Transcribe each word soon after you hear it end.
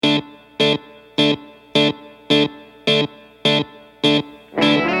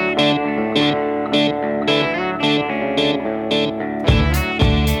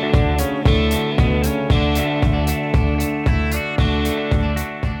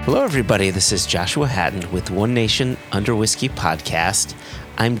Hello, everybody. This is Joshua Hatton with One Nation Under Whiskey podcast.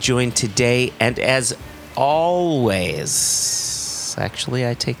 I'm joined today, and as always, actually,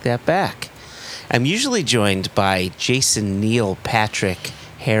 I take that back. I'm usually joined by Jason, Neal, Patrick,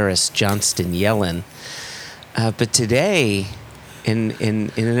 Harris, Johnston, Yellen. But today, in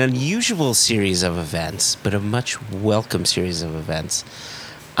an unusual series of events, but a much welcome series of events,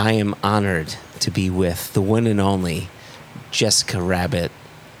 I am honored to be with the one and only Jessica Rabbit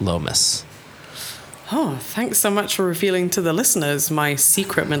Lomas. Oh, thanks so much for revealing to the listeners my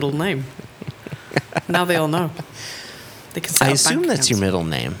secret middle name. Now they all know. They can set I up assume bank that's your accounts. middle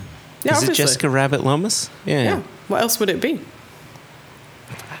name. Yeah, Is obviously. it Jessica Rabbit Lomas? Yeah. What else would it be?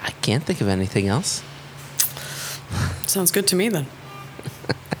 I can't think of anything else. Sounds good to me then.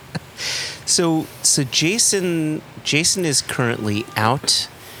 So Jason is currently out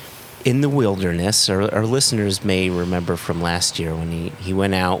in the wilderness. Our listeners may remember from last year when he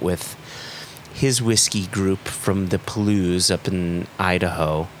went out with his whiskey group from the Palouse up in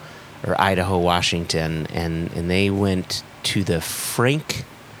Idaho, Washington, and they went to the Frank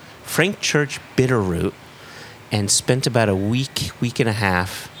Church Bitterroot and spent about a week and a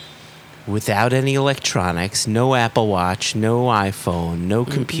half without any electronics, no Apple Watch, no iPhone, no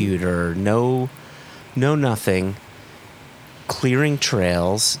computer, no nothing, clearing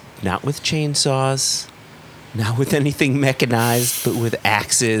trails, not with chainsaws, not with anything mechanized, but with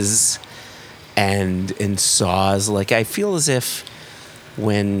axes and saws. Like, I feel as if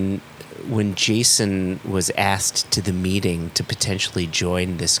when Jason was asked to the meeting to potentially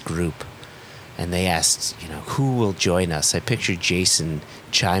join this group, and they asked, who will join us? I pictured Jason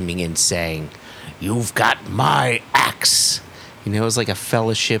chiming in saying, "You've got my axe." It was like a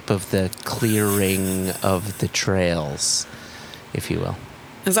fellowship of the clearing of the trails, if you will.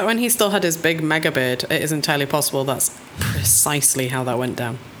 Is that when he still had his big mega beard? It is entirely possible that's precisely how that went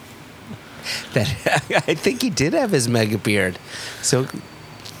down. I think he did have his mega beard. So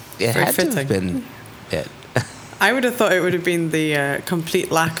it Very had to have fitting. been it. I would have thought it would have been the complete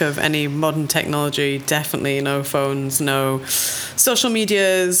lack of any modern technology, definitely no phones, no social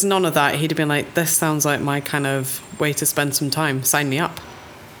medias, none of that. He'd have been like, this sounds like my kind of way to spend some time. Sign me up.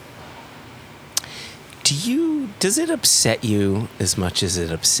 Does it upset you as much as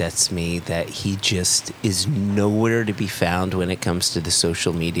it upsets me that he just is nowhere to be found when it comes to the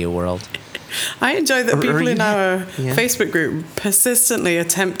social media world? I enjoy that people in our Yeah. Facebook group persistently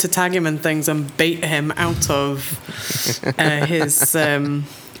attempt to tag him in things and bait him out of his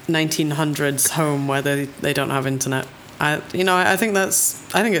 1900s home where they don't have internet. I think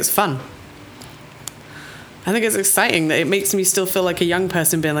it's fun. I think it's exciting that it makes me still feel like a young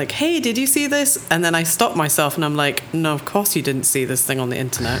person being like, hey, did you see this? And then I stop myself and I'm like, no, of course you didn't see this thing on the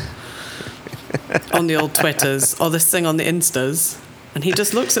internet, on the old Twitters, or this thing on the Instas. And he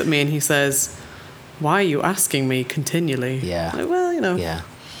just looks at me and he says, why are you asking me continually? Yeah. Like, well, Yeah.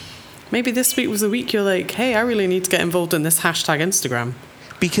 maybe this week was the week you're like, hey, I really need to get involved in this hashtag Instagram.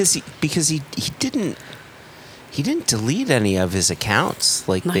 Because he didn't delete any of his accounts.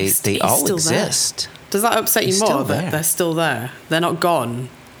 Like, Nice. they He's all still exist. there. Does that upset He's you more still there. that they're still there? They're not gone.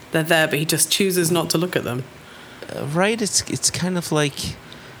 They're there, but he just chooses not to look at them. Right? It's kind of like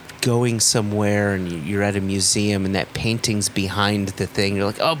going somewhere and you're at a museum and that painting's behind the thing. You're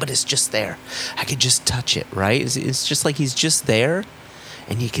like, oh, but it's just there. I could just touch it, right? It's just like he's just there,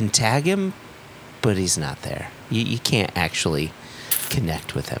 and you can tag him, but he's not there. You can't actually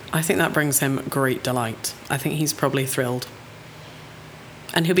connect with him. I think that brings him great delight. I think he's probably thrilled.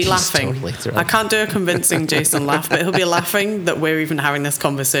 And he'll be laughing. Totally thrilled. I can't do a convincing Jason laugh, but he'll be laughing that we're even having this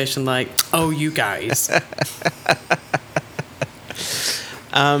conversation like, oh, you guys.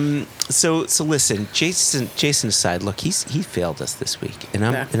 So listen, Jason aside, look, he failed us this week, and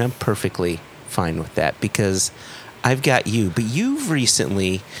I'm perfectly fine with that because I've got you. But you've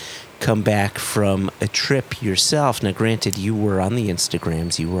recently come back from a trip yourself. Now, granted, you were on the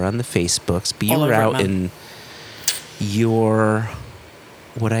Instagrams, you were on the Facebooks, but you All were over it, out man. in your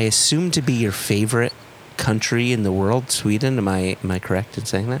what I assume to be your favorite country in the world, Sweden. Am I correct in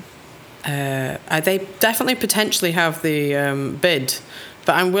saying that? They definitely potentially have the bid,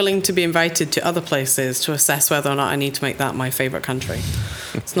 but I'm willing to be invited to other places to assess whether or not I need to make that my favourite country.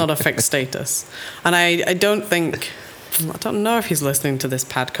 It's not a fixed status. And I don't know if he's listening to this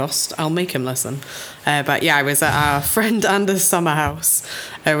podcast. I'll make him listen. But yeah, I was at our friend Anders' summer house,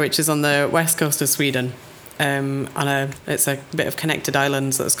 which is on the west coast of Sweden. It's a bit of connected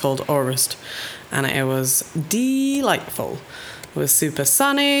islands that's called Orust. And it was delightful. It was super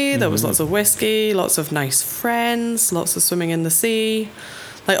sunny, there was lots of whiskey, lots of nice friends, lots of swimming in the sea.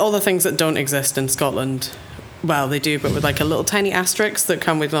 Like all the things that don't exist in Scotland Well, they do, but with like a little tiny asterisk that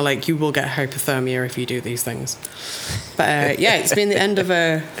come with like, you will get hypothermia if you do these things. But yeah, it's been the end of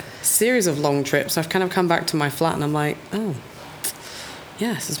a series of long trips. I've kind of come back to my flat and I'm like, oh,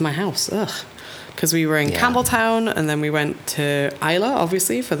 yeah, this is my house. Ugh. Because we were in Campbelltown and then we went to Isla,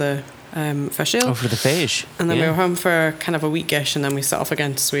 obviously, for the Fashill. Oh, for the Fage. And then we were home for kind of a weekish and then we set off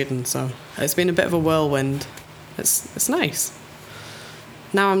again to Sweden. So it's been a bit of a whirlwind. It's nice.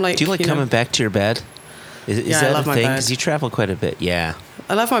 Now I'm like... Do you like coming back to your bed? Is that a thing? Because you travel quite a bit, yeah.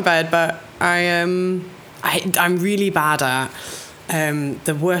 I love my bed, but I'm really bad at...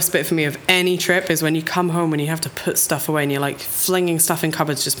 the worst bit for me of any trip is when you come home and you have to put stuff away and you're like flinging stuff in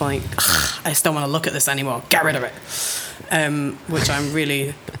cupboards just like, I just don't want to look at this anymore. Get rid of it. Which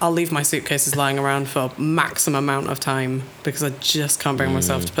I'll leave my suitcases lying around for maximum amount of time because I just can't bring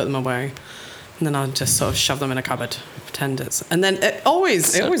myself to put them away. And then I'll just sort of shove them in a cupboard, pretend it's... And then it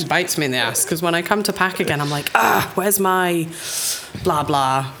always bites me in the ass because when I come to pack again, I'm like, where's my blah,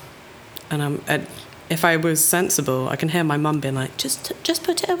 blah? And if I was sensible, I can hear my mum being like, just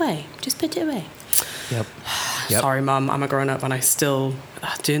put it away. Just put it away. Yep. Sorry, Mum, I'm a grown-up and I still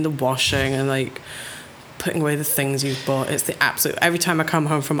doing the washing and like putting away the things you've bought. It's the absolute... Every time I come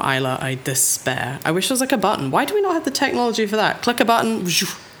home from Isla, I despair. I wish there was like a button. Why do we not have the technology for that? Click a button,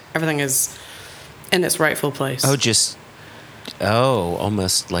 everything is in its rightful place.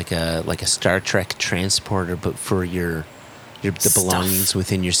 Almost like a Star Trek transporter, but for the belongings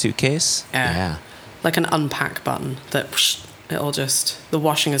within your suitcase. Yeah. Like an unpack button that it all just... The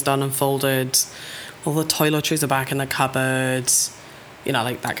washing is done and folded. All the toiletries are back in the cupboards. You know,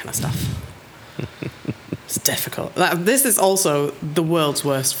 like that kind of stuff. It's difficult. This is also the world's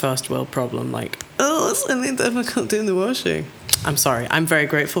worst first world problem. Like, it's really difficult doing the washing. I'm sorry. I'm very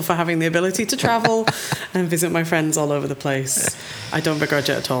grateful for having the ability to travel and visit my friends all over the place. I don't begrudge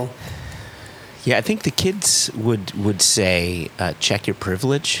it at all. Yeah, I think the kids would say, check your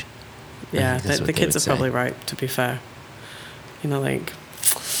privilege. Yeah, the kids are probably right, to be fair. You know, like...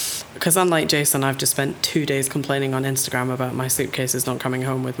 Because unlike Jason, I've just spent 2 days complaining on Instagram about my suitcases not coming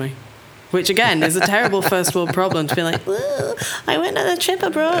home with me. Which, again, is a terrible first world problem to be like, I went on a trip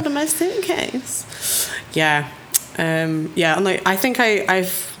abroad in my suitcase. Yeah. And like, I think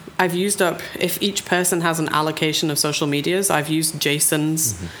I've used up... If each person has an allocation of social medias, I've used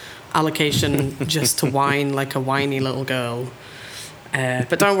Jason's allocation just to whine like a whiny little girl.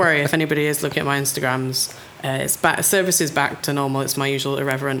 But don't worry, if anybody is looking at my Instagrams, service is back to normal. It's my usual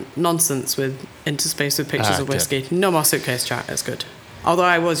irreverent nonsense with interspace with pictures of whiskey. Good. No more suitcase chat. It's good. Although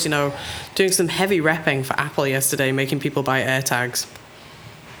I was, doing some heavy repping for Apple yesterday, making people buy AirTags.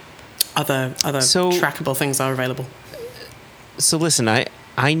 Other trackable things are available. So listen,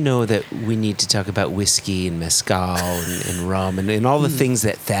 I know that we need to talk about whiskey and mezcal and rum and all the things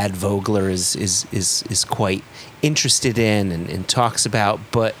that Thad Vogler is quite interested in and talks about.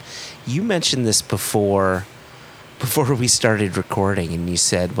 But you mentioned this before we started recording, and you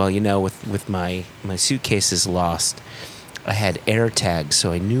said, well, with my suitcases lost, I had AirTags,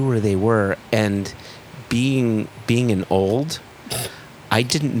 so I knew where they were. And being an old, I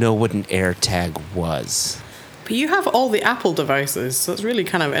didn't know what an AirTag was. But you have all the Apple devices, so it's really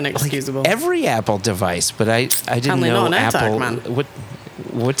kind of inexcusable. Like every Apple device, but I didn't know not an Apple. AirTag, man.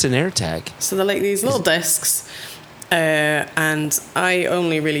 What's an AirTag? So they're like these little discs, and I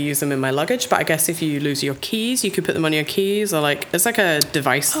only really use them in my luggage. But I guess if you lose your keys, you could put them on your keys, or like it's like a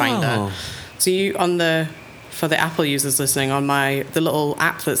device finder. So for the Apple users listening, on the little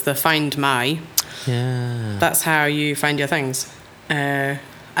app that's the Find My, that's how you find your things.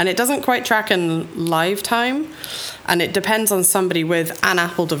 And it doesn't quite track in live time, and it depends on somebody with an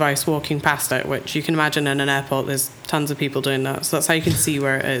Apple device walking past it, which you can imagine in an airport there's tons of people doing that, so that's how you can see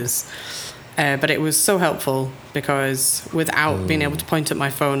where it is. But it was so helpful because without being able to point at my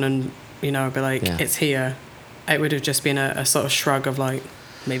phone and be like, it's here, it would have just been a sort of shrug of like,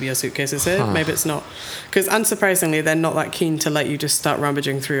 maybe your suitcase is here, maybe it's not. Because unsurprisingly, they're not that keen to let you just start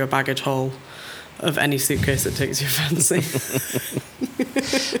rummaging through your baggage hole of any suitcase that takes your fancy.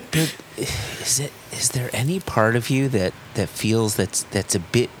 But is there any part of you that feels that's a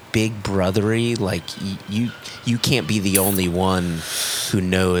bit big brothery? Like you can't be the only one who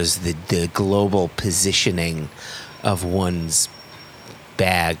knows the global positioning of one's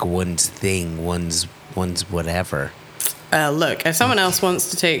bag, one's thing, one's whatever. Look, if someone else wants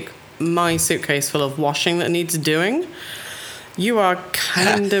to take my suitcase full of washing that needs doing, you are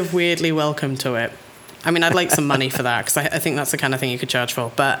kind of weirdly welcome to it. I mean, I'd like some money for that because I think that's the kind of thing you could charge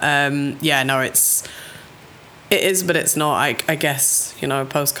for. But it is, but it's not. I guess,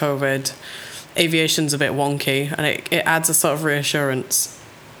 post-COVID, aviation's a bit wonky, and it adds a sort of reassurance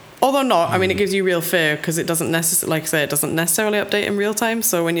Although not, I mean, it gives you real fear because it doesn't necessarily, like I say, it doesn't necessarily update in real time.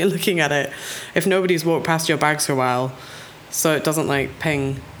 So when you're looking at it, if nobody's walked past your bags for a while, so it doesn't like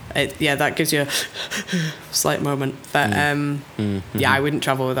ping, that gives you a slight moment. But yeah, I wouldn't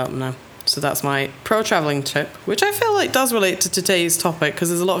travel without them now. So that's my pro traveling tip, which I feel like does relate to today's topic because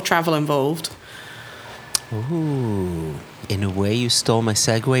there's a lot of travel involved. Ooh, in a way you stole my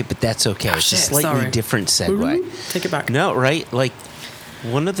segue, but that's okay. It's a slightly different segue. Take it back. No, right? Like,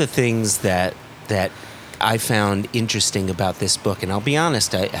 one of the things that I found interesting about this book, and I'll be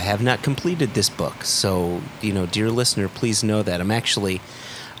honest, I have not completed this book. So, dear listener, please know that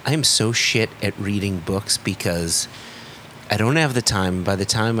I am so shit at reading books because I don't have the time. By the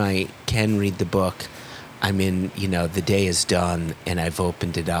time I can read the book, I'm in, the day is done and I've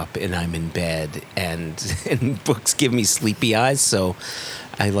opened it up and I'm in bed and books give me sleepy eyes. So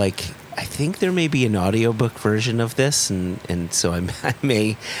I think there may be an audiobook version of this and so I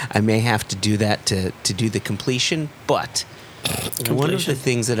may have to do that to do the completion. But one of the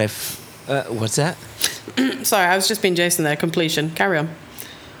things that what's that? Sorry, I was just being Jason there. Completion. Carry on.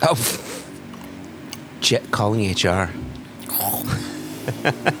 Oh, calling HR.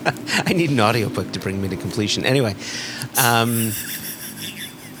 I need an audiobook to bring me to completion. Anyway, is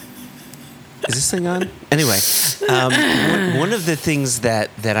this thing on? Anyway, one of the things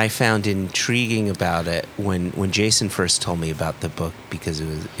that I found intriguing about it when Jason first told me about the book, because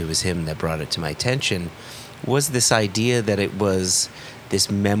it was him that brought it to my attention, was this idea that it was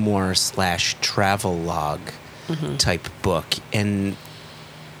this memoir / travel log type book, and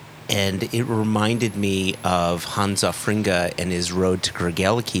it reminded me of Hans Offringa and his Road to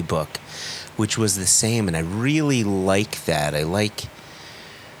Gregeliki book, which was the same. And I really like that.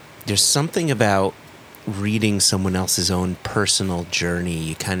 There's something about reading someone else's own personal journey.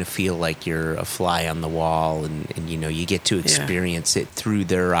 You kind of feel like you're a fly on the wall and you get to experience it through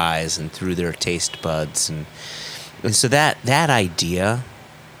their eyes and through their taste buds. And so that idea,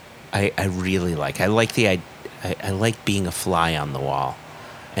 I really like. I like being a fly on the wall.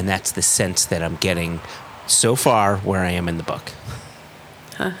 And that's the sense that I'm getting so far where I am in the book.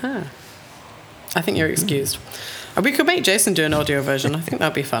 I think you're excused. We could make Jason do an audio version. I think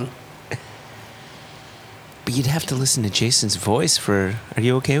that'd be fun. But you'd have to listen to Jason's voice Are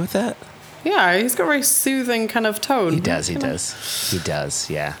you okay with that? Yeah, he's got a very soothing kind of tone. He does,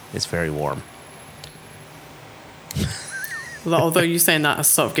 yeah. It's very warm. Although you saying that has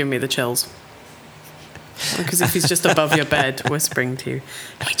sort of given me the chills. Because if he's just above your bed whispering to you,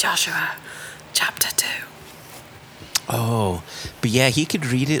 "Hey Joshua, chapter 2." Oh, but yeah, he could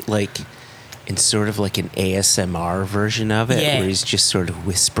read it like in sort of like an ASMR version of it, where he's just sort of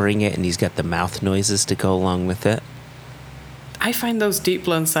whispering it and he's got the mouth noises to go along with it. I find those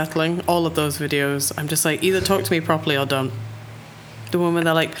deeply unsettling, all of those videos. I'm just like, either talk to me properly or don't. The one where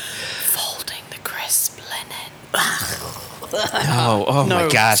they're like, folding the crisp linen. Oh no,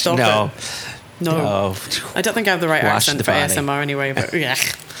 my gosh, no. No, I don't think I have the right accent for ASMR anyway, but yeah.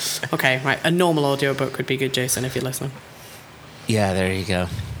 Okay, right. A normal audiobook would be good, Jason, if you're listening. Yeah, there you go.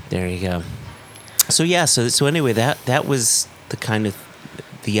 So yeah, so anyway, that was the kind of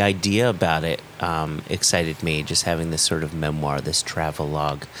the idea about it excited me, just having this sort of memoir, this travel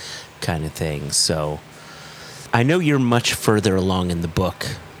log kind of thing. So I know you're much further along in the book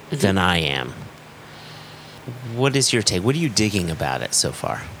than I am. What is your take? What are you digging about it so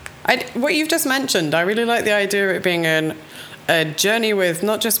far? What you've just mentioned, I really like the idea of it being a journey with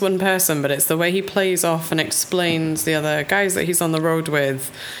not just one person, but it's the way he plays off and explains the other guys that he's on the road with.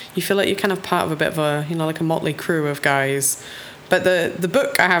 You feel like you're kind of part of a bit of a, like a motley crew of guys. But the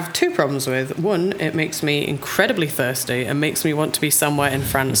book I have two problems with. One, it makes me incredibly thirsty and makes me want to be somewhere in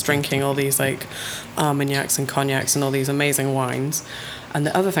France drinking all these like Armagnacs and cognacs and all these amazing wines. And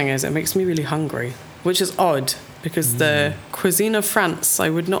the other thing is it makes me really hungry, which is odd. Because the cuisine of France, I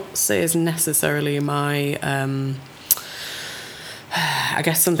would not say is necessarily my, I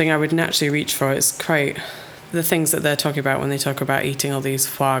guess something I would naturally reach for. It's quite the things that they're talking about when they talk about eating all these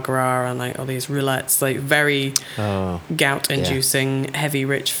foie gras and like all these roulettes, like very gout-inducing, heavy,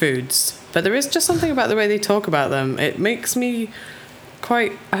 rich foods. But there is just something about the way they talk about them. It makes me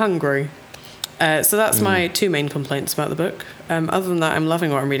quite hungry. So that's my two main complaints about the book. Other than that, I'm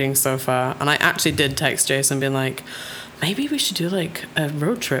loving what I'm reading so far. And I actually did text Jason being like, maybe we should do like a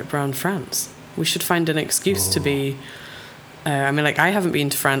road trip around France. We should find an excuse to be... I haven't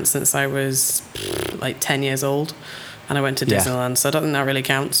been to France since I was like 10 years old. And I went to Disneyland. So I don't think that really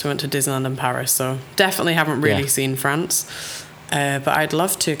counts. We went to Disneyland and Paris. So definitely haven't really seen France. But I'd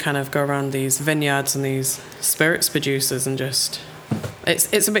love to kind of go around these vineyards and these spirits producers and just...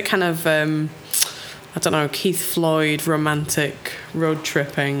 It's a bit kind of... I don't know, Keith Floyd, romantic road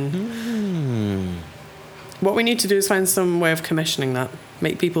tripping. What we need to do is find some way of commissioning that.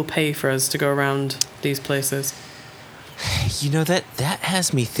 Make people pay for us to go around these places. You know, that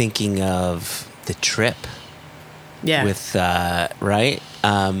has me thinking of The Trip. Yeah. With, right?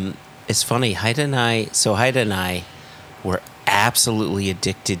 It's funny, Haida and I were absolutely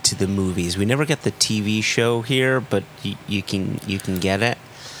addicted to the movies. We never got the TV show here, but you can get it.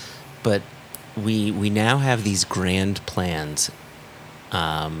 But we now have these grand plans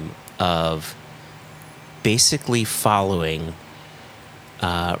of basically following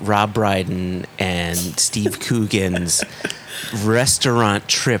Rob Brydon and Steve Coogan's restaurant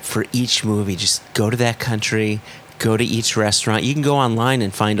trip for each movie. Just go to that country, go to each restaurant. You can go online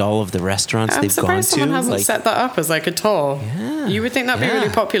and find all of the restaurants they've gone to. I'm surprised someone hasn't set that up as like a tour. Yeah, you would think that'd be really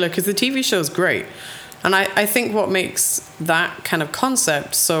popular because the TV show's great. And I think what makes that kind of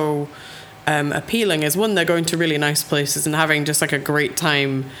concept so appealing is, one, they're going to really nice places and having just like a great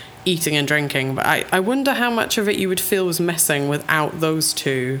time eating and drinking. But I wonder how much of it you would feel was missing without those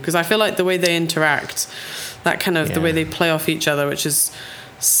two. Because I feel like the way they interact, that kind of the way they play off each other, which is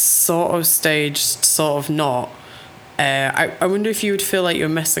sort of staged, sort of not. I wonder if you would feel like you're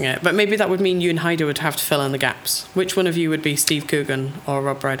missing it. But maybe that would mean you and Haida would have to fill in the gaps. Which one of you would be Steve Coogan or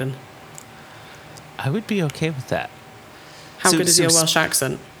Rob Brydon? I would be okay with that. How good is your Welsh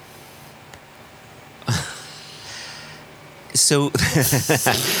accent? So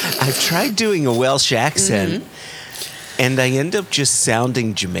I've tried doing a Welsh accent, and I end up just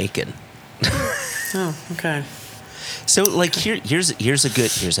sounding Jamaican. Oh, okay. So like here's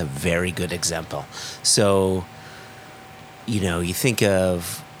a very good example. So, you know, you think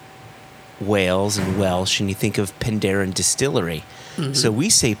of Wales and Welsh, and you think of Penderyn Distillery. So we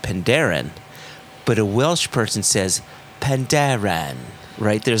say Penderyn, but a Welsh person says Penderyn.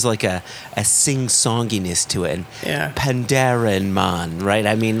 Right, there's like a sing-songiness to it, and Penderyn man, right?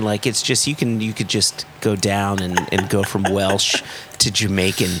 I mean, like it's just you could just go down and go from Welsh to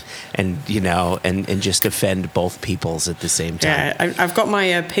Jamaican, and you know, and just offend both peoples at the same time. Yeah, I've got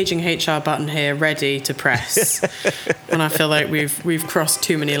my paging HR button here ready to press when I feel like we've crossed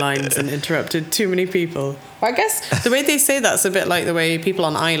too many lines and interrupted too many people. Well, I guess the way they say that's a bit like the way people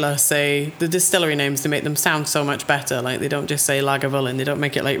on Isla say the distillery names. They make them sound so much better. Like they don't just say Lagavulin. They don't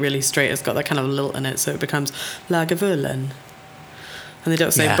make it like really straight. It's got that kind of lilt in it, so it becomes Lagavulin. And they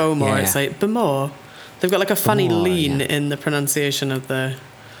don't say Bowmore. It's like Bowmore. They've got like a funny lean in the pronunciation of the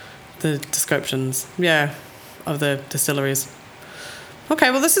descriptions. Yeah, of the distilleries. Okay,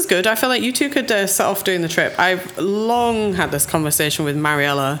 well, this is good. I feel like you two could set off doing the trip. I've long had this conversation with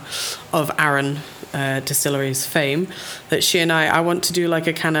Mariella of Arran Distilleries fame, that she and I want to do like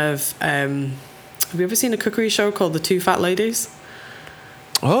a kind of... have you ever seen a cookery show called The Two Fat Ladies?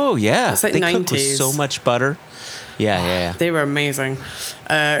 Oh, yeah. It's like they 90s. Cook with so much butter. Yeah. They were amazing.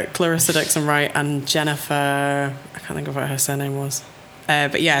 Clarissa Dixon Wright and Jennifer... I can't think of what her surname was.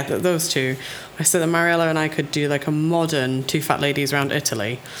 But yeah, those two. I said that Mariella and I could do like a modern Two Fat Ladies around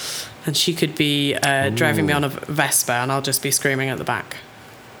Italy, and she could be driving me on a Vespa, and I'll just be screaming at the back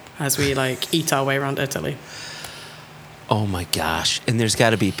as we like eat our way around Italy. Oh my gosh! And there's got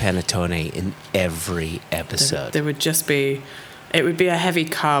to be panettone in every episode. There would just be. It would be a heavy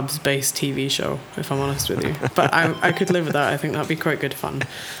carbs-based TV show, if I'm honest with you. But I could live with that. I think that'd be quite good fun.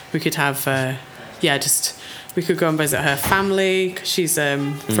 We could have, we could go and visit her family. She's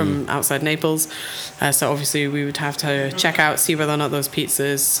from outside Naples. So obviously we would have to check out, see whether or not those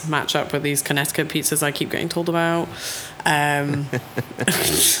pizzas match up with these Connecticut pizzas I keep getting told about.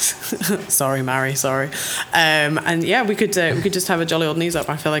 Sorry, Mary, sorry. And yeah, we could just have a jolly old knees up.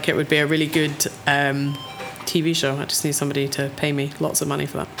 I feel like it would be a really good TV show. I just need somebody to pay me lots of money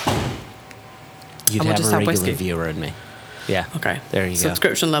for that. You'd have a regular viewer in me. Yeah. Okay. There you go.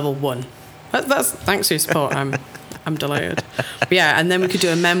 Subscription level 1. That's thanks for your support. I'm delighted. But yeah, and then we could do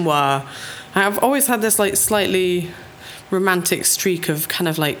a memoir. I've always had this like slightly romantic streak of kind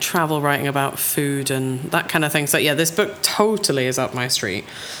of like travel writing about food and that kind of thing. So yeah, this book totally is up my street.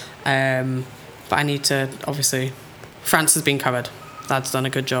 But I need to, obviously, France has been covered. Dad's done a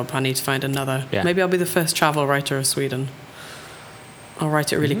good job. I need to find another. Yeah. Maybe I'll be the first travel writer of Sweden. I'll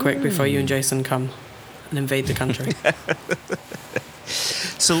write it really quick before you and Jason come and invade the country.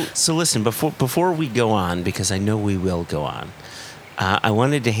 So listen, before we go on, because I know we will go on, I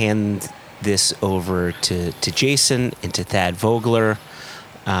wanted to hand this over to Jason and to Thad Vogler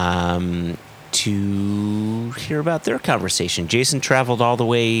to hear about their conversation. Jason traveled all the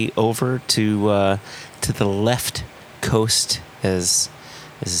way over to the left coast, as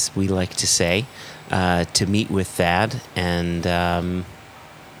we like to say, to meet with Thad, and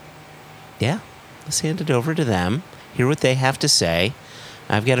yeah, let's hand it over to them, hear what they have to say.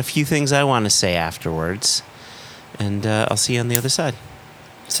 I've got a few things I want to say afterwards, and I'll see you on the other side.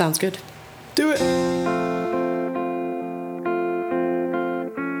 Sounds good. Do it.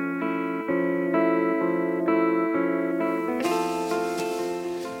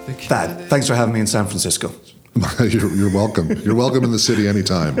 Thad, thanks for having me in San Francisco. You're welcome. You're welcome in the city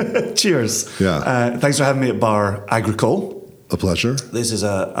anytime. Cheers. Yeah. Thanks for having me at Bar Agricole. A pleasure. This is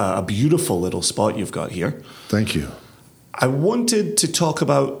a beautiful little spot you've got here. Thank you. I wanted to talk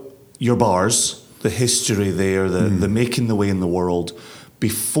about your bars, the history there, the making the way in the world,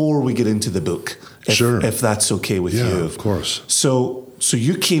 before we get into the book. If that's okay with you. Yeah, of course. So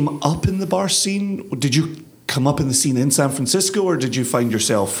you came up in the bar scene. Did you come up in the scene in San Francisco, or did you find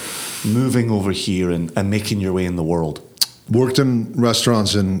yourself moving over here and making your way in the world? Worked in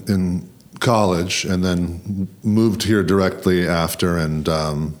restaurants in college and then moved here directly after, and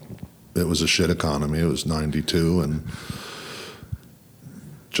it was a shit economy. It was 92 and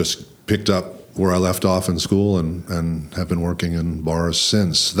just picked up where I left off in school and have been working in bars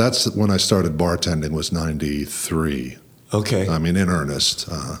since. That's when I started bartending, was 93. Okay. I mean, in earnest.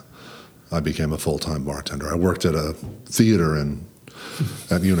 I became a full-time bartender. I worked at a theater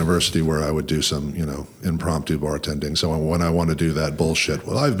at university where I would do some, impromptu bartending. So when I want to do that bullshit,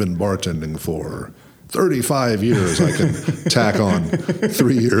 well, I've been bartending for 35 years. I can tack on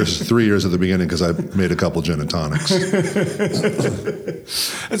 3 years at the beginning because I made a couple gin and tonics.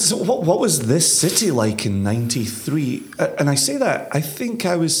 And so what was this city like in 93? And I say that, I think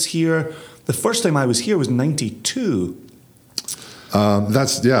I was here, the first time I was here was 92.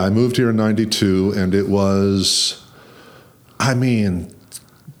 I moved here in 92, and it was,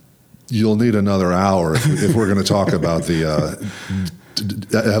 you'll need another hour if we're going to talk about the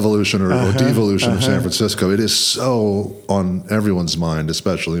evolution or devolution of San Francisco. It is so on everyone's mind,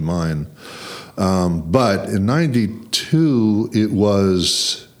 especially mine. But in 92, it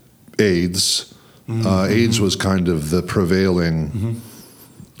was AIDS. AIDS was kind of the prevailing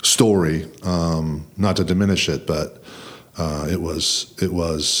story, not to diminish it, but it was,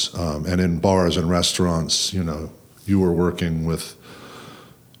 and in bars and restaurants, you were working with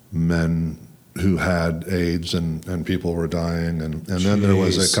men who had AIDS and people were dying, and then there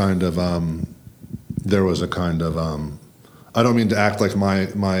was a kind of, I don't mean to act like my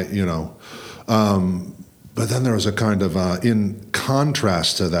but then there was a kind of, in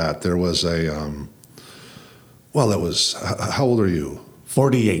contrast to that, there was how old are you?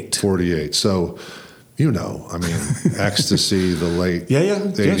 48. 48. So, ecstasy, the late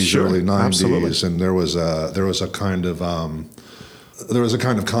 80s, early 90s, absolutely. And there was a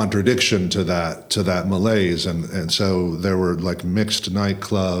kind of contradiction to that malaise, and so there were like mixed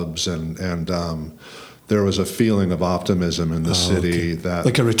nightclubs, and there was a feeling of optimism in the city that,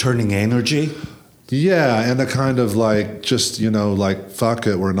 like, a returning energy. Yeah, and a kind of like, just, like, fuck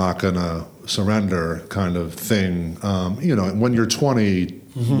it, we're not gonna surrender kind of thing. When you're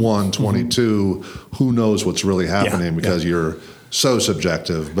 21, 22, who knows what's really happening because you're so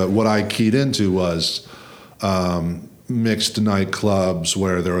subjective. But what I keyed into was mixed nightclubs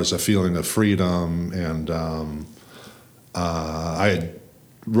where there was a feeling of freedom, and I had,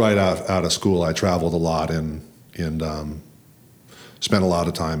 right out of school, I traveled a lot and spent a lot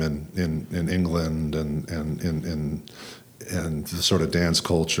of time in England and the sort of dance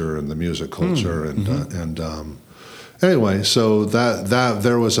culture and the music culture anyway, so that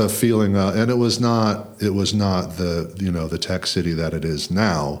there was a feeling, and it was not the the tech city that it is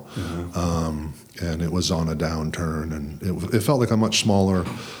now, and it was on a downturn, and it felt like a much smaller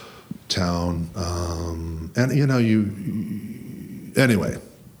town, and anyway,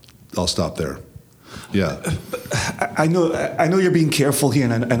 I'll stop there. Yeah, I know you're being careful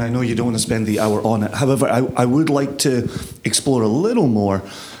here, and I know you don't want to spend the hour on it. However, I would like to explore a little more.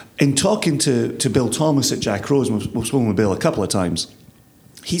 In talking to Bill Thomas at Jack Rose, we've spoken with Bill a couple of times,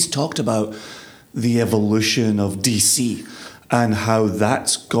 he's talked about the evolution of DC and how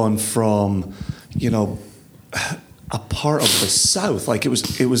that's gone from, a part of the South, like it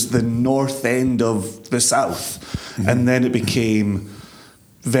was the north end of the South, and then it became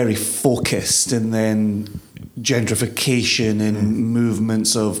very focused, and then gentrification and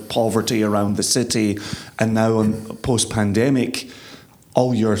movements of poverty around the city, and now on post-pandemic,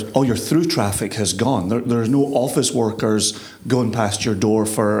 all your through traffic has gone. There's no office workers going past your door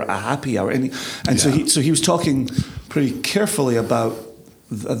for a happy hour, so he was talking pretty carefully about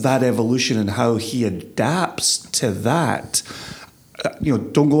that evolution and how he adapts to that.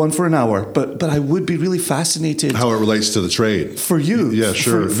 Don't go on for an hour, but I would be really fascinated how it relates to the trade for you. Yeah,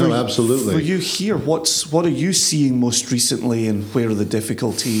 sure. Absolutely. For you here, what are you seeing most recently, and where are the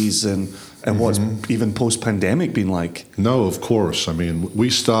difficulties, and And what's even post-pandemic been like? No, of course. I mean, we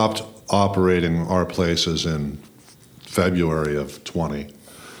stopped operating our places in February of 20,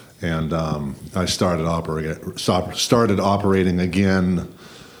 and I started operating again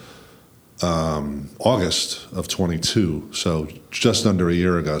August of 22. So just under a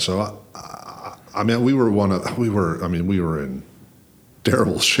year ago. So I mean, we were in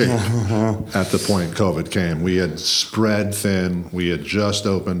terrible shape at the point COVID came. We had spread thin. We had just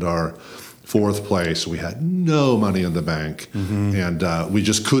opened our fourth place. We had no money in the bank, and we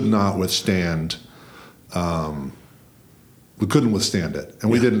just could not withstand. We couldn't withstand it,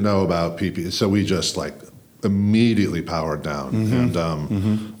 and we didn't know about PPE, so we just like immediately powered down. And I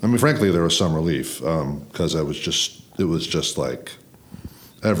mean, frankly, there was some relief because it was just like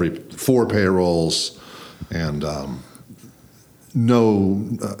every 4 payrolls and.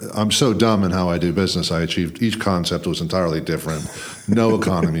 I'm so dumb in how I do business. I achieved each concept was entirely different. No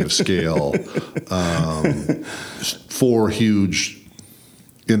economy of scale. 4 huge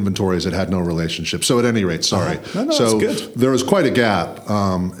inventories that had no relationship. So at any rate, sorry. No, so that's good. there was quite a gap.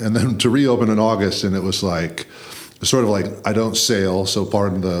 And then to reopen in August, and it was like sort of like I don't sail. So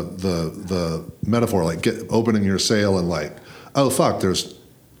pardon the metaphor, like opening your sail and like, oh fuck,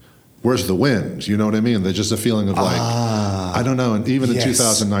 where's the wind? You know what I mean? There's just a feeling of like, I don't know. And even in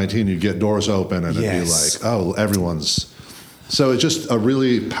 2019, you'd get doors open and it'd be like, oh, everyone's. So it's just a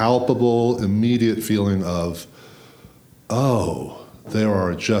really palpable, immediate feeling of, oh,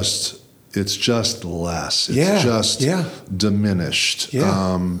 it's just less. It's just diminished.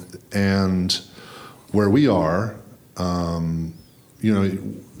 Yeah. And where we are, you know,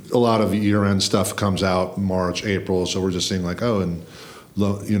 a lot of year-end stuff comes out March, April. So we're just seeing like, oh, and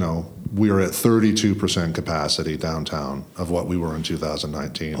you know, we are at 32% capacity downtown of what we were in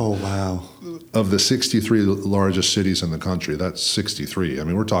 2019. Oh, wow. Of the 63 largest cities in the country, that's 63. I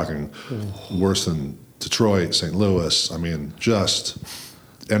mean, we're talking worse than Detroit, St. Louis. I mean,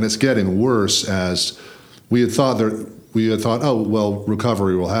 and it's getting worse as we had thought, oh, well,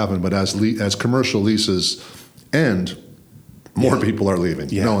 recovery will happen, but as commercial leases end, more people are leaving.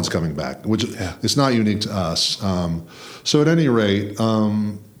 Yeah. No one's coming back, which it's not unique to us. So at any rate,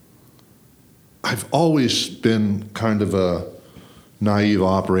 I've always been kind of a naive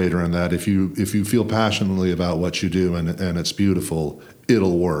operator in that if you feel passionately about what you do and it's beautiful,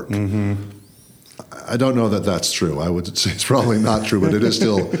 it'll work. I don't know that that's true. I would say it's probably not true, but it is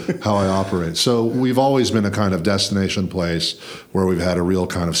still how I operate. So we've always been a kind of destination place where we've had a real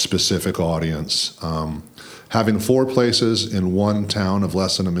kind of specific audience. Having 4 places in one town of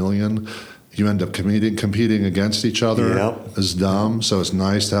less than 1 million, you end up competing against each other is dumb. So it's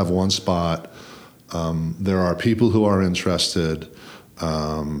nice to have one spot. There are people who are interested,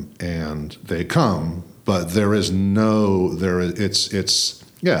 and they come, but it's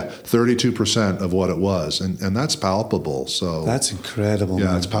 32% of what it was, and that's palpable. So that's incredible. Yeah,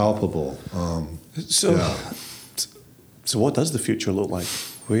 man. it's palpable. So what does the future look like?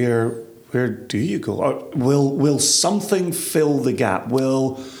 Where do you go? Will something fill the gap?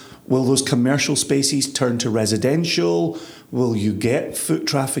 Will those commercial spaces turn to residential? Will you get foot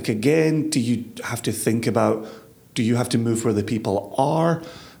traffic again? Do you have to think about? Do you have to move where the people are?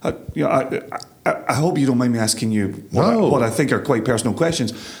 I hope you don't mind me asking you what I think are quite personal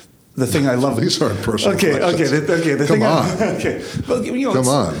questions. The thing I love. These aren't personal questions. Come on. Well, Come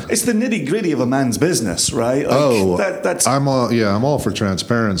on. It's the nitty gritty of a man's business, right? Like, that's. I'm all for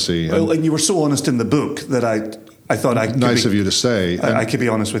transparency. And you were so honest in the book that I thought I could nice of you to say. I could be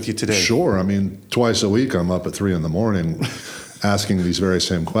honest with you today. Sure. I mean, twice a week I'm up at 3 a.m. asking these very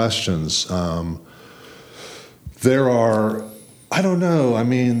same questions. There are, I don't know. I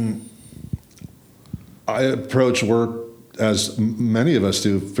mean, I approach work as many of us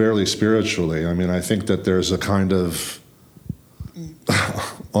do, fairly spiritually. I mean, I think that there's a kind of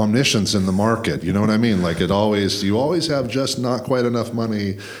omniscience in the market. You know what I mean? Like you always have just not quite enough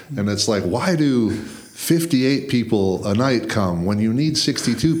money, and it's like, why do 58 people a night come when you need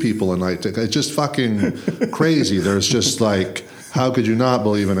 62 people a night? It's just fucking crazy. There's just like, how could you not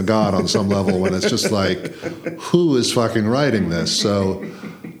believe in a God on some level when it's just like, who is fucking writing this? So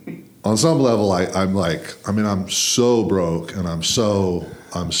on some level, I'm so broke and I'm so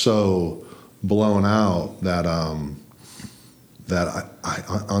blown out that I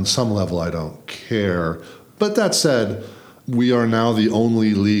on some level I don't care. But that said, we are now the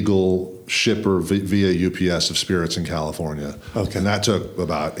only legal shipper via UPS of spirits in California. Okay. And that took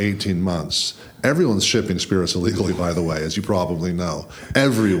about 18 months. Everyone's shipping spirits illegally, by the way, as you probably know.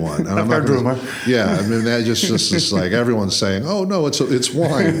 Everyone. And I've heard rumor. Yeah, I mean, that just like everyone's saying, oh, no, it's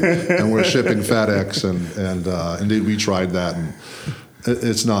wine. And we're shipping FedEx. And indeed, we tried that. And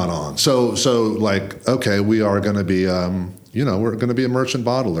It's not on. So like, okay, we are going to be, we're going to be a merchant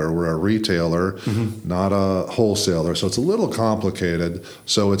bottler. We're a retailer, not a wholesaler. So it's a little complicated.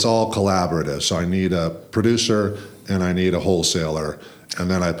 So it's all collaborative. So I need a producer and I need a wholesaler, and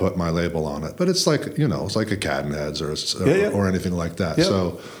then I put my label on it. But it's like, it's like a Cat and Heads or anything like that. Yeah.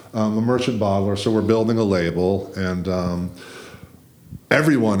 So a merchant bottler. So we're building a label, and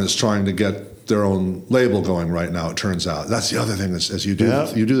everyone is trying to get their own label going right now. It turns out that's the other thing. As you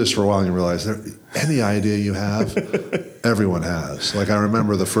do this for a while, and you realize any idea you have, everyone has. Like I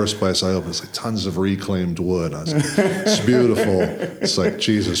remember the first place I opened, it's like tons of reclaimed wood. It's beautiful. It's like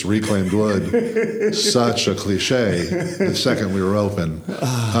Jesus, reclaimed wood, such a cliche. The second we were open,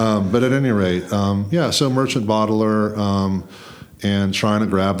 but at any rate, So merchant bottler, and trying to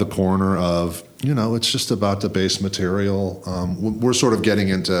grab the corner of it's just about the base material. We're sort of getting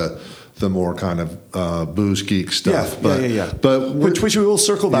into the more kind of booze geek stuff. But which we will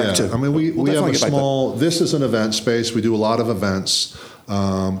circle back to. I mean, we have a small. This is an event space. We do a lot of events.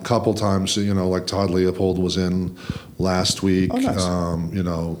 Couple times, like Todd Leopold was in last week. Oh, nice.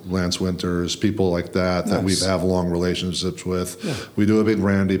 Lance Winters, people like that we have long relationships with. Yeah. We do a big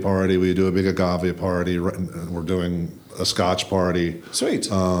brandy party. We do a big agave party. We're doing a Scotch party. Sweet.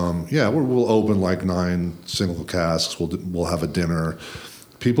 We'll open like 9 single casks. We'll have a dinner.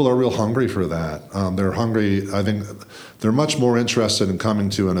 People are real hungry for that. They're hungry. I think they're much more interested in coming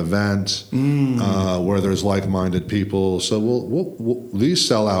to an event where there's like-minded people. So we'll these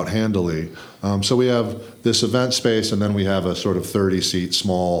sell out handily. So we have this event space, and then we have a sort of 30-seat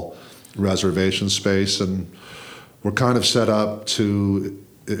small reservation space, and we're kind of set up to.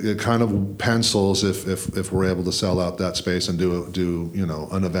 It kind of pencils if we're able to sell out that space and do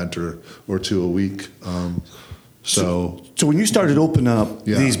an event or two a week. So when you started opening up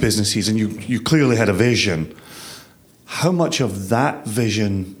these businesses, and you clearly had a vision, how much of that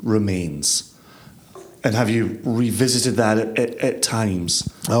vision remains? And have you revisited that at times?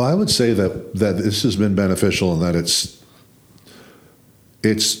 Oh, I would say that this has been beneficial in that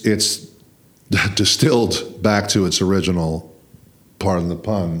it's distilled back to its original, pardon the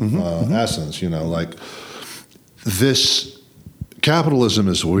pun, essence. Like this. Capitalism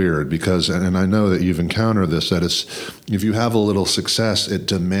is weird because, and I know that you've encountered this, that if you have a little success, it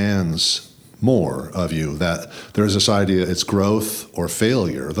demands more of you. That there's this idea, it's growth or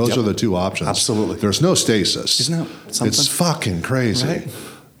failure. Those are the two options. Absolutely. There's no stasis. Isn't that something? It's fucking crazy. Right.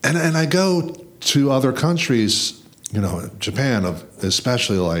 And I go to other countries, Japan,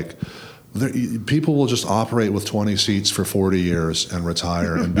 especially like, people will just operate with 20 seats for 40 years and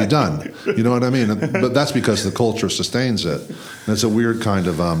retire and be done. You know what I mean? But that's because the culture sustains it. And it's a weird kind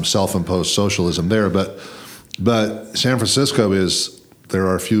of self-imposed socialism there. But San Francisco there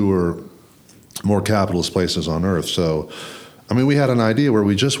are fewer, more capitalist places on earth. So, I mean, we had an idea where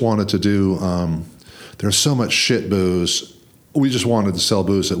we just wanted to do, there's so much shit booze. We just wanted to sell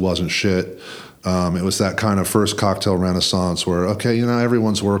booze that wasn't shit. It was that kind of first cocktail renaissance where,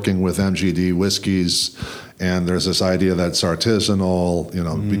 everyone's working with MGD whiskeys, and there's this idea that it's artisanal,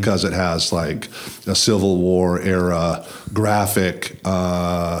 because it has like a Civil War era graphic,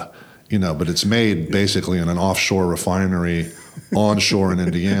 but it's made basically in an offshore refinery onshore in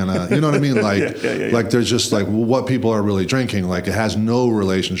Indiana. You know what I mean? Like, like there's just like what people are really drinking. Like it has no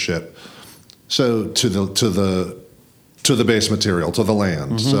relationship. So to the base material, to the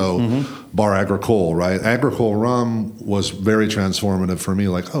land. Bar Agricole, right? Agricole rum was very transformative for me.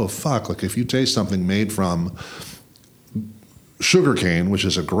 Like, oh, fuck. Like, if you taste something made from sugarcane, which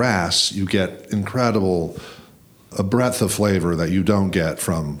is a grass, you get a breadth of flavor that you don't get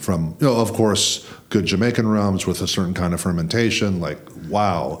from of course, good Jamaican rums with a certain kind of fermentation. Like,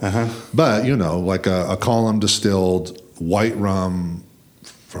 wow. But, like a column distilled white rum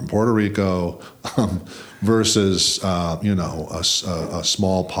from Puerto Rico, versus a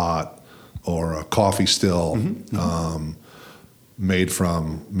small pot or a coffee still made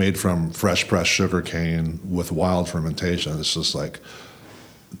from fresh pressed sugar cane with wild fermentation. It's just like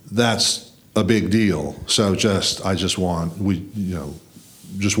that's a big deal. So I just wanted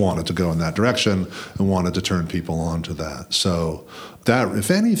to go in that direction and wanted to turn people on to that. So that, if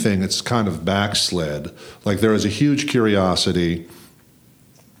anything, it's kind of backslid. Like there is a huge curiosity.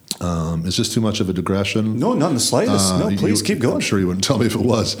 Is this too much of a digression? No, not in the slightest. No, please keep going. I'm sure you wouldn't tell me if it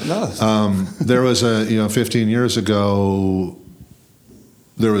was. No. There was 15 years ago,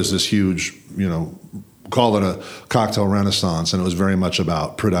 there was this huge, call it a cocktail renaissance, and it was very much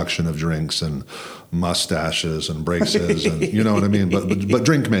about production of drinks and mustaches and braces and you know what I mean, but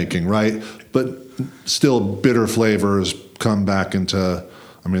drink making, right? But still bitter flavors come back into.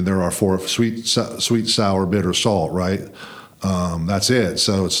 I mean, there are 4 sweet, sour, bitter, salt, right? That's it.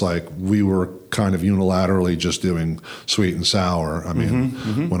 So it's like we were kind of unilaterally just doing sweet and sour. I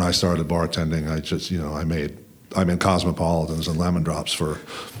mean, when I started bartending, I just, I made Cosmopolitans and Lemon Drops for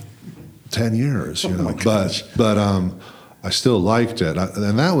 10 years, but I still liked it.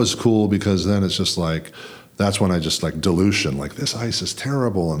 And that was cool because then it's just like, that's when I just like dilution, like this ice is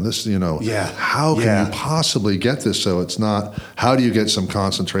terrible. And this, how can you possibly get this? So it's not, how do you get some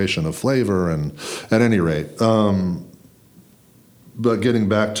concentration of flavor? And at any rate, but getting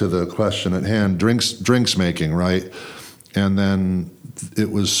back to the question at hand, drinks making, right? And then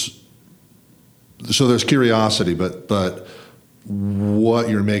it was, so there's curiosity, but what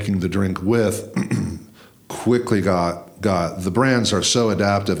you're making the drink with quickly got the brands are so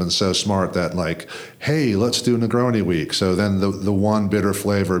adaptive and so smart that like, hey, let's do Negroni week. So then the one bitter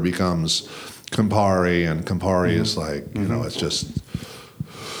flavor becomes Campari, and Campari is like, it's just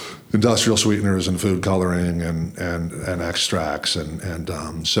industrial sweeteners and food coloring and extracts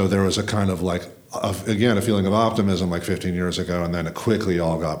and so there was a kind of like again a feeling of optimism like 15 years ago, and then it quickly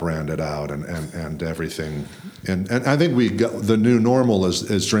all got branded out and everything and I think we got the new normal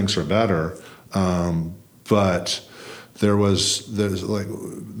is drinks are better, but there's like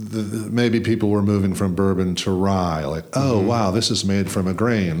maybe people were moving from bourbon to rye, like wow, this is made from a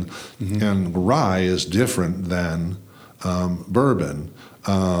grain, and rye is different than bourbon.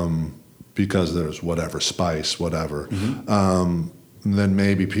 Because there's whatever spice, whatever. Then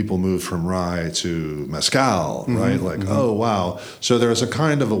maybe people move from rye to mezcal, right? Like, oh, wow. So there's a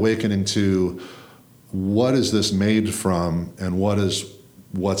kind of awakening to what is this made from and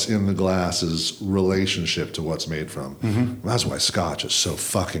what's in the glass's relationship to what's made from. That's why Scotch is so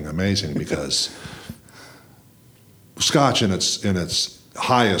fucking amazing, because Scotch in its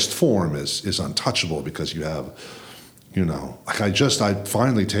highest form is untouchable, because you have, like I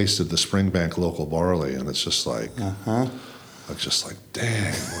finally tasted the Springbank local barley, and it's just like, just like,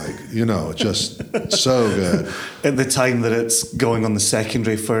 damn, like, just so good. At the time that it's going on the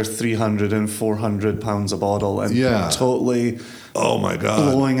secondary for 300 and 400 pounds a bottle, and totally, oh my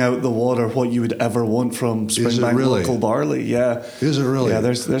God, blowing out the water what you would ever want from Springbank local barley. Yeah, is it really? Yeah,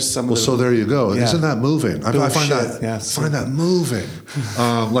 there's some. Well, so there you go. Yeah. Isn't that moving? I find that moving.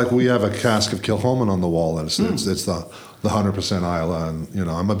 Like we have a cask of Kilchoman on the wall, and it's the 100% Islay,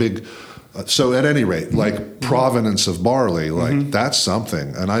 and I'm a big. So at any rate, like provenance of barley, like that's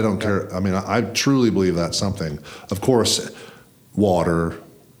something, and I don't care. I mean, I truly believe that's something. Of course, water,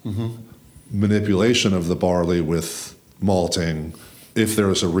 manipulation of the barley with malting, if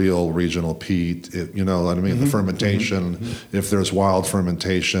there's a real regional peat, you know what I mean, the fermentation, if there's wild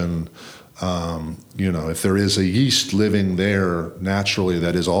fermentation, if there is a yeast living there naturally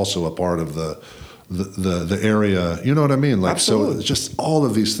that is also a part of the area, you know what I mean? Like, absolutely. So it's just all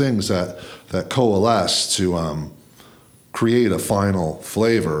of these things that coalesce to create a final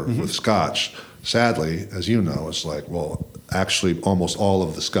flavor with Scotch. Sadly, as you know, it's like, well, actually almost all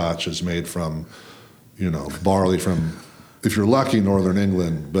of the Scotch is made from, barley from, if you're lucky, Northern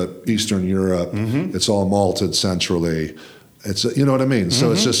England, but Eastern Europe, it's all malted centrally. It's, you know what I mean?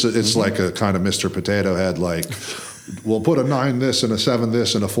 So it's just, it's like a kind of Mr. Potato Head, like, we'll put a 9 this and a 7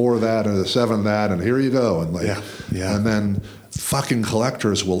 this and a 4 that and a 7 that, and here you go. And like, and then fucking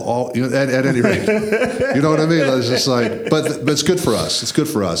collectors will all, at any rate, you know what I mean? It's just like, but it's good for us. It's good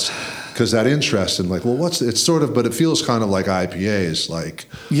for us. Because that interest in like, well, it's sort of, but it feels kind of like IPAs, like,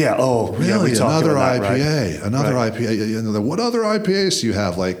 really, another IPA, right? Another IPA. What other IPAs do you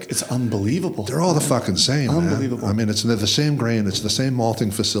have? Like, it's unbelievable. They're all the fucking same. Unbelievable. Man. I mean, it's the same grain, it's the same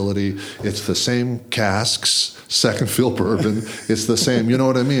malting facility, it's the same casks, second fill bourbon. It's the same. You know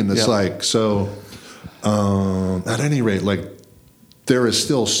what I mean? It's like, so. At any rate, like, there is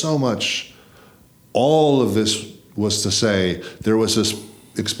still so much. All of this was to say there was this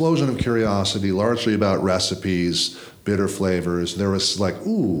explosion of curiosity, largely about recipes, bitter flavors. There was like,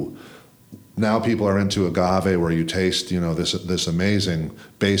 ooh, now people are into agave, where you taste, this amazing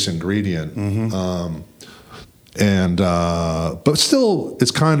base ingredient, but still,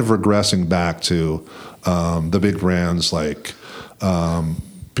 it's kind of regressing back to the big brands. Like,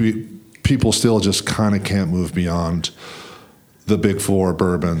 people still just kind of can't move beyond the big four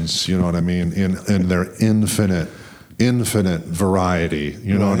bourbons. You know what I mean? In their infinite variety,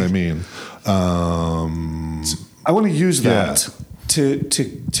 you know what I mean? I want to use that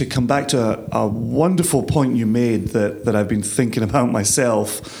to come back to a wonderful point you made that I've been thinking about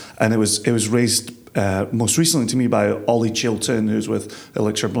myself, and it was raised most recently to me by Ollie Chilton, who's with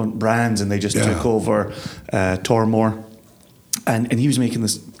Elixir Brands, and they just took over Tormore, and he was making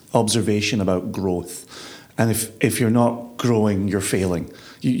this observation about growth, and if you're not growing, you're failing.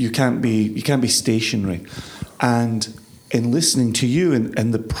 You can't be stationary. And in listening to you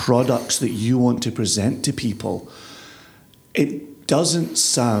and the products that you want to present to people, it doesn't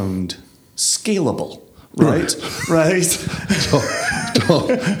sound scalable, right? Right?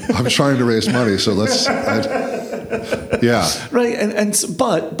 I'm trying to raise money, so let's. Yeah. Right,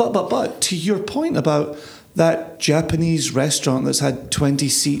 but to your point about that Japanese restaurant that's had 20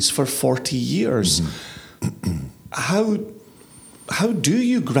 seats for 40 years, how do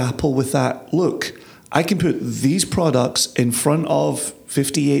you grapple with that? Look, I can put these products in front of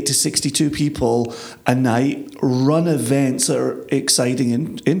 58 to 62 people a night, run events that are exciting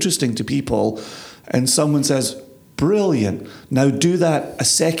and interesting to people, and someone says, brilliant. Now do that a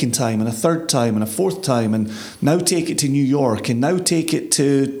second time and a third time and a fourth time, and now take it to New York and now take it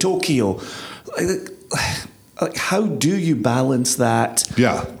to Tokyo. Like, how do you balance that?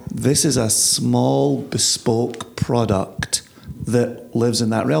 Yeah. This is a small, bespoke product that lives in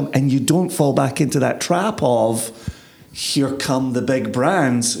that realm, and you don't fall back into that trap of here come the big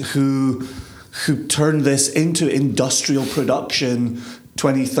brands who turned this into industrial production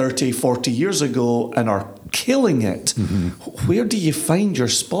 20, 30, 40 years ago and are killing it. Where do you find your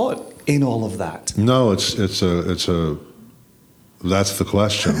spot in all of that? No, it's a that's the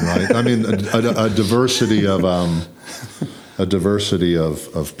question, right? I mean, a diversity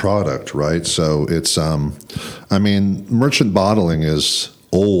of product, right? So it's I mean, merchant bottling is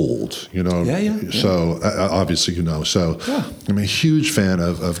old, you know. Yeah. So obviously, you know. So I'm a huge fan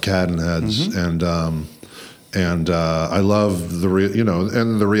of Cadden Heads, and I love the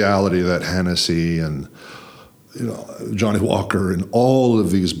reality that Hennessy and Johnny Walker and all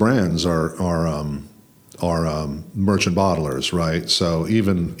of these brands are merchant bottlers, right? So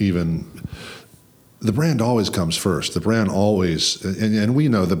even the brand always comes first. The brand always, and we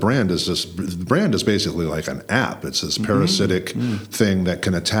know the brand is basically like an app. It's this parasitic thing that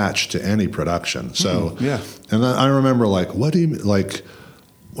can attach to any production. So and I remember like, what do you like?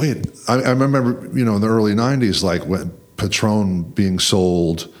 Wait, I remember in the early '90s, like when Patron being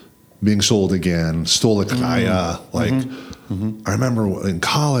sold again, Stolichnaya, I remember in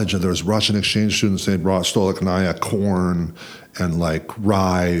college there was Russian exchange students. They brought Stolichnaya corn and like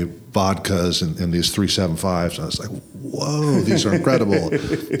rye vodkas and these 375s. And I was like, whoa, these are incredible.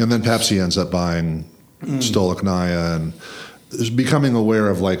 And then Pepsi ends up buying Stolichnaya and is becoming aware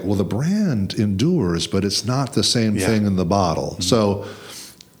of like, well, the brand endures, but it's not the same thing in the bottle. So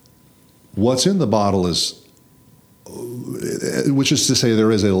what's in the bottle is, which is to say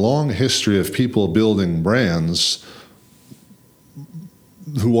there is a long history of people building brands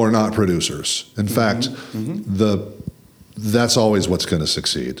who are not producers. In fact, that's always what's going to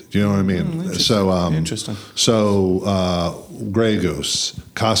succeed. Do you know what I mean? Interesting. So Grey Goose,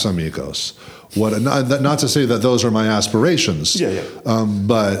 Casamigos. Not to say that those are my aspirations.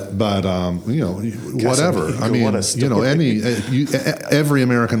 But whatever. I mean, every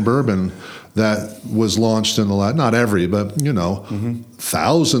American bourbon that was launched in the not every, but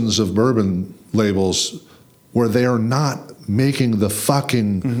thousands of bourbon labels where they are not making the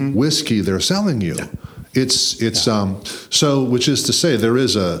fucking whiskey they're selling you. It's so, which is to say there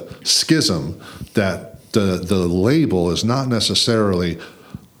is a schism that the label is not necessarily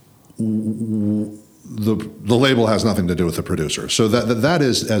the label has nothing to do with the producer. So that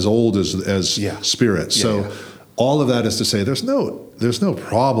is as old as spirit. So all of that is to say there's no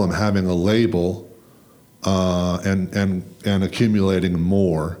problem having a label and accumulating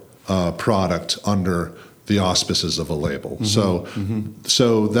more product under the auspices of a label. So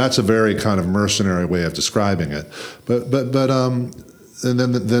that's a very kind of mercenary way of describing it. But and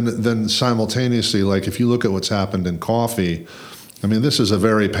then simultaneously, like if you look at what's happened in coffee, I mean, this is a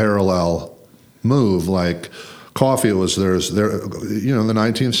very parallel move. Like coffee, in the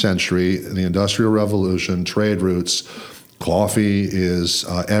 19th century, the Industrial Revolution, trade routes. Coffee is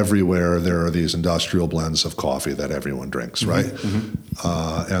everywhere. There are these industrial blends of coffee that everyone drinks, right?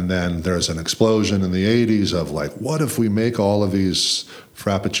 And then there's an explosion in the 80s of like, what if we make all of these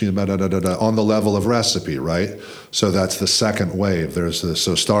frappuccino on the level of recipe, right? So that's the second wave. There's this,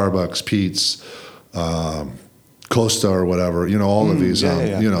 so Starbucks, Peet's, Costa or whatever, all of these,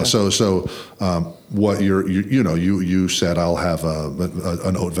 So what you said, I'll have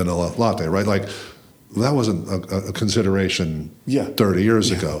an oat vanilla latte, right? Like, that wasn't a consideration 30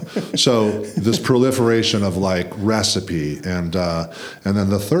 years ago. So this proliferation of like recipe and then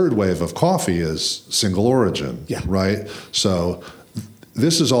the third wave of coffee is single origin, right? So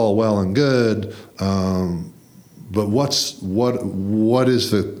this is all well and good, but what's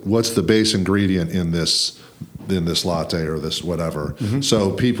the base ingredient in this latte or this whatever?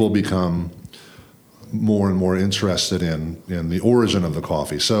 So people become more and more interested in the origin of the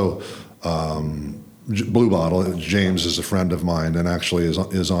coffee. So Blue Bottle, James is a friend of mine and actually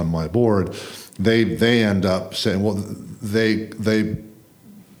is on my board. They end up saying, well, they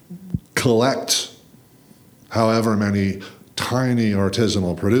collect however many tiny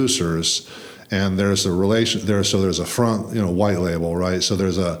artisanal producers, and there's a relation there. So there's a front, white label, right? So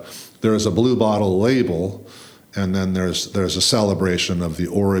there's a Blue Bottle label, and then there's a celebration of the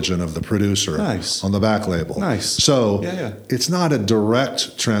origin of the producer on the back label. Nice. So it's not a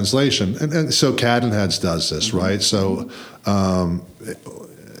direct translation, and so Cadenheads does this, right? So,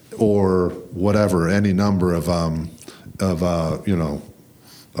 or whatever, any number of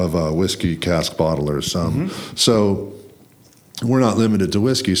whiskey cask bottlers. So we're not limited to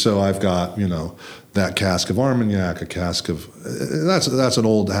whiskey. So I've got that cask of Armagnac, a cask of that's an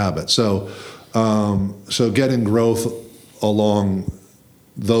old habit. So getting growth along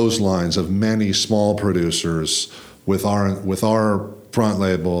those lines of many small producers with our front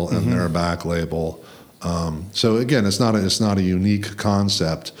label and their back label. So again, it's not a unique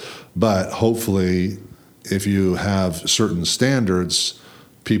concept, but hopefully, if you have certain standards,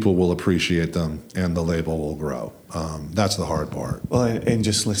 people will appreciate them and the label will grow. That's the hard part. Well, and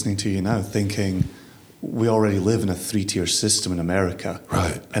just listening to you now, thinking we already live in a 3-tier system in America,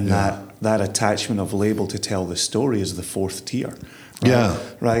 right? And that attachment of label to tell the story is the 4th tier. Right? Yeah,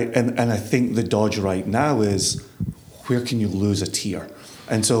 right. And I think the dodge right now is, where can you lose a tier?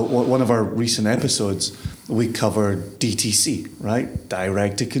 And so one of our recent episodes, we covered DTC, right?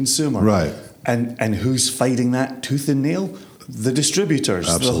 Direct to consumer. Right. And who's fighting that tooth and nail? The distributors,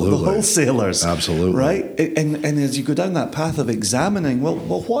 absolutely. The wholesalers. Absolutely. Right? And as you go down that path of examining, well,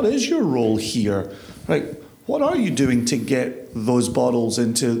 what is your role here? Right? What are you doing to get those bottles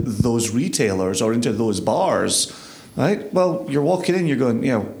into those retailers or into those bars? Right? Well, you're walking in, you're going,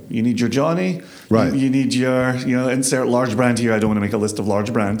 you need your Johnny. Right. You need your, insert large brand here. I don't want to make a list of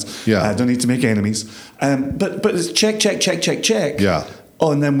large brands. Yeah. I don't need to make enemies. But it's check. Yeah.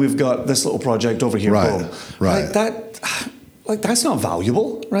 Oh, and then we've got this little project over here. Right. Boom. Right. That's not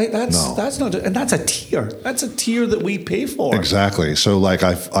valuable, right? No. That's not, and that's a tier. That's a tier that we pay for. Exactly. So, like,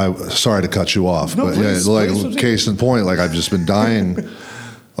 I sorry to cut you off, No, but please, please. Case in point, like, I've just been dying.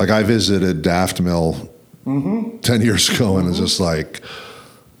 Like, I visited Daft Mill 10 years ago, and it's just like,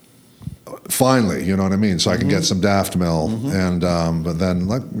 finally, you know what I mean? So I can get some Daft Mill, and but then,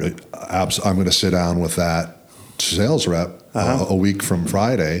 like, I'm going to sit down with that sales rep a week from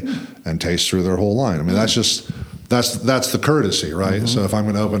Friday and taste through their whole line. I mean, that's just. That's the courtesy, right? So if I'm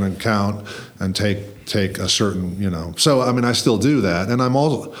going to open an account and take a certain, so I mean, I still do that, and I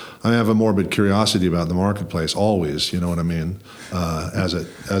have a morbid curiosity about the marketplace always, you know what I mean? As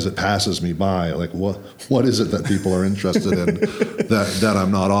it passes me by, like what is it that people are interested in that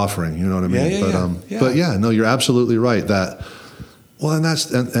I'm not offering, you know what I mean? But no, you're absolutely right that. Well, and that's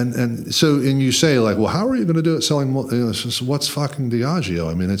and so you say, like, well, how are you going to do it selling? It's just, what's fucking Diageo?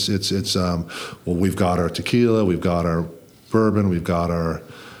 I mean, it's well, we've got our tequila, we've got our bourbon, we've got our,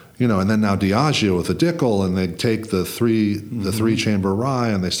 and then now Diageo with a Dickel, and they take the three chamber rye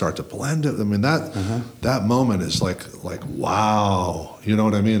and they start to blend it. I mean, that moment is like wow, you know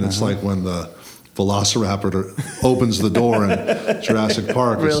what I mean? It's like when the Velociraptor opens the door in Jurassic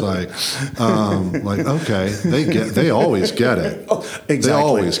Park. Really? It's like okay, they always get it. Oh, exactly. They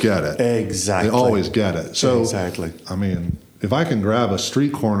always get it. Exactly. They always get it. So exactly. I mean, if I can grab a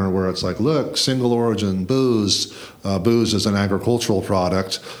street corner where it's like, look, single origin booze. Booze is an agricultural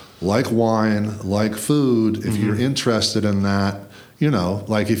product, like wine, like food. If you're interested in that,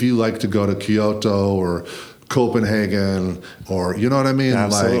 like if you like to go to Kyoto or Copenhagen, or you know what I mean?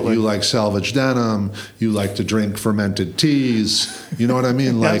 Absolutely. Like you like salvage denim, you like to drink fermented teas, you know what I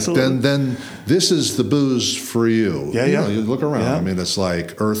mean? Like then this is the booze for you. Yeah. You look around. Yeah. I mean, it's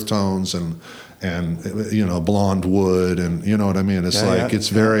like earth tones and blonde wood, and you know what I mean? It's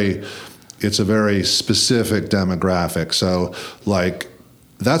it's a very specific demographic. So like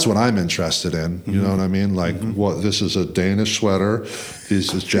that's what I'm interested in. You know what I mean? Like this is a Danish sweater,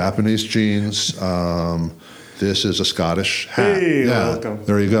 this is Japanese jeans. This is a Scottish hat. Hey, welcome.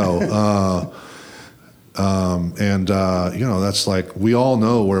 There you go. That's like, we all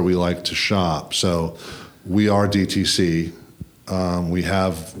know where we like to shop. So we are DTC. We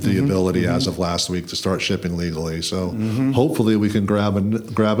have the ability as of last week to start shipping legally. So hopefully we can grab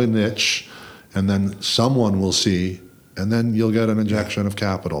a niche, and then someone will see, and then you'll get an injection of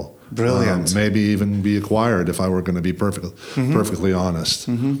capital. Brilliant. Maybe even be acquired, if I were going to be perfectly honest.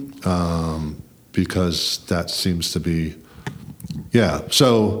 Because that seems to be,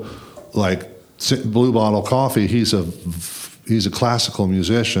 So, like Blue Bottle Coffee, he's a classical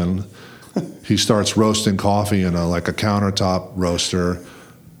musician. He starts roasting coffee in a countertop roaster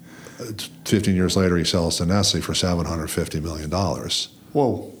 15 years later, he sells to Nestle for $750 million.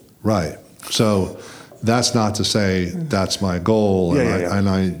 Whoa. Right. So that's not to say that's my goal.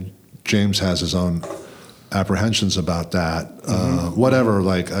 James has his own apprehensions about that. Whatever,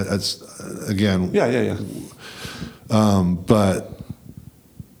 like, it's, again. But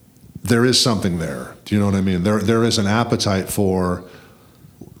there is something there. Do you know what I mean? There is an appetite for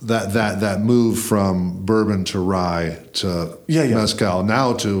that move from bourbon to rye to mezcal,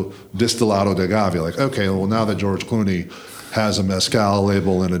 now to Destilado de Agave. Like, okay, well, now that George Clooney has a mezcal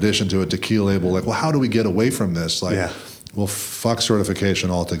label in addition to a tequila label, like, well, how do we get away from this? Like, well, fuck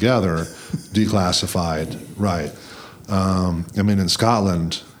certification altogether, declassified, right. I mean, in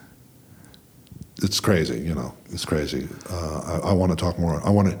Scotland, it's crazy, you know, it's crazy. I want to talk more.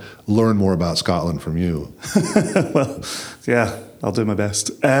 I want to learn more about Scotland from you. Well, yeah, I'll do my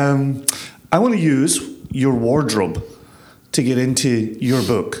best. I want to use your wardrobe to get into your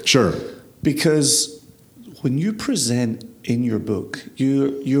book. Sure. Because when you present in your book,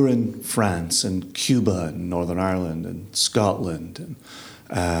 you're in France and Cuba and Northern Ireland and Scotland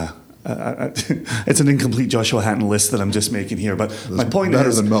and it's an incomplete Joshua Hatton list that I'm just making here, but my point better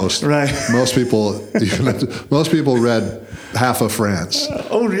is than most. Right. Most people read half of France.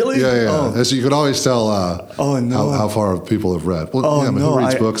 Oh, really? Yeah. Oh. As you could always tell how far people have read. Well, who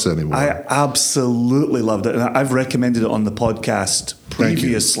reads books anymore? I absolutely loved it, and I've recommended it on the podcast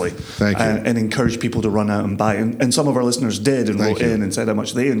previously. Thank you. And encouraged people to run out and buy it. And some of our listeners did and wrote in and said how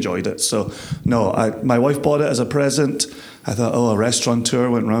much they enjoyed it. So, my wife bought it as a present. I thought, a restaurateur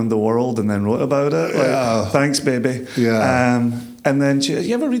went around the world and then wrote about it. Like, thanks, baby. Yeah. And then she,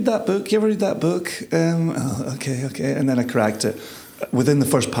 you ever read that book? Okay. And then I cracked it. Within the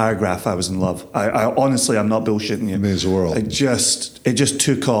first paragraph, I was in love. I honestly, I'm not bullshitting you. It means the world. It just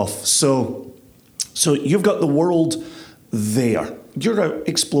took off. So you've got the world there. You're out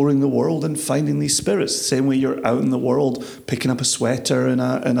exploring the world and finding these spirits. The same way you're out in the world picking up a sweater and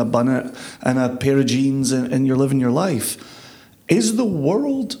a bonnet and a pair of jeans and you're living your life. Is the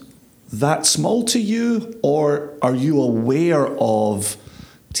world that small to you, or are you aware of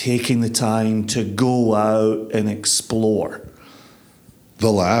taking the time to go out and explore?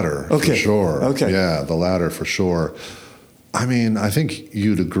 The latter, for sure. Okay. Yeah, the latter for sure. I mean, I think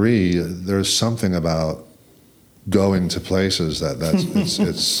you'd agree there's something about going to places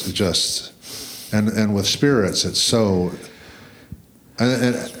it's just, and with spirits, it's so,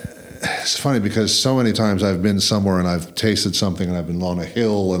 and it's funny because so many times I've been somewhere and I've tasted something and I've been on a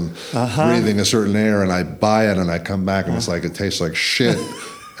hill and breathing a certain air and I buy it and I come back and it's like, it tastes like shit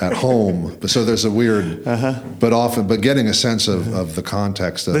at home. So there's a weird, but getting a sense of the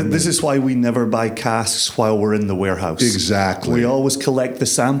context of this is why we never buy casks while we're in the warehouse. Exactly. We always collect the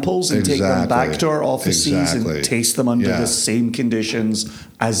samples and take them back to our offices and taste them under the same conditions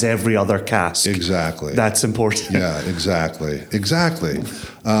as every other cask. Exactly. That's important. Yeah, exactly.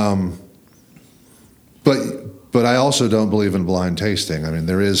 But I also don't believe in blind tasting. I mean,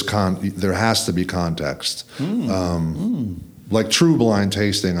 there has to be context. Like true blind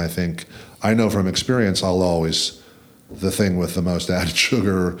tasting, I think, I know from experience, I'll always the thing with the most added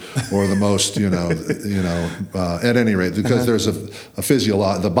sugar or the most, at any rate, because there's a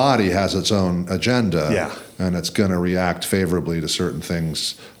the body has its own agenda, and it's going to react favorably to certain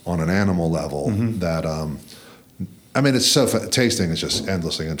things on an animal level that, it's tasting is just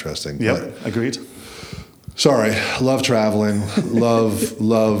endlessly interesting. Yep, agreed. Sorry, love traveling, love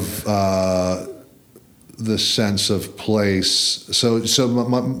the sense of place. So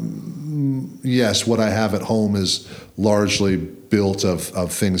yes, what I have at home is largely built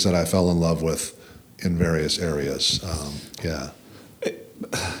of things that I fell in love with in various areas.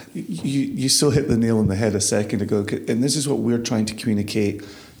 You so hit the nail on the head a second ago, and this is what we're trying to communicate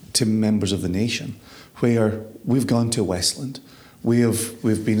to members of the nation, where we've gone to Westland. We've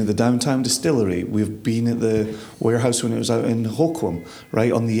been at the downtown distillery. We've been at the warehouse when it was out in Hoquiam,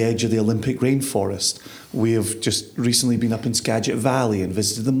 right on the edge of the Olympic rainforest. We have just recently been up in Skagit Valley and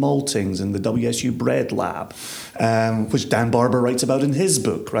visited the maltings and the WSU Bread Lab, which Dan Barber writes about in his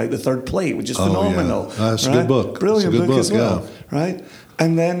book, right, The Third Plate, which is phenomenal. Yeah. That's a good book. Brilliant book as well, yeah. right?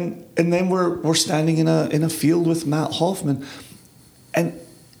 And then we're standing in a field with Matt Hoffman, and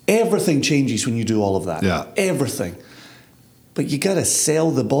everything changes when you do all of that. Yeah, everything. But you got to sell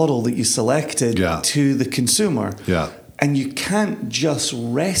the bottle that you selected to the consumer. Yeah. And you can't just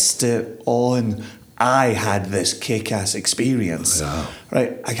rest it on, I had this kick-ass experience. Yeah.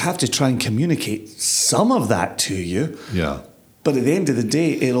 Right? I have to try and communicate some of that to you. Yeah. But at the end of the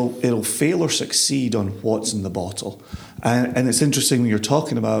day, it'll fail or succeed on what's in the bottle. And it's interesting when you're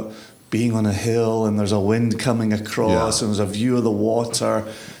talking about being on a hill and there's a wind coming across and there's a view of the water.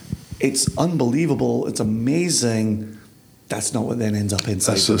 it's unbelievable. It's amazing. That's not what then ends up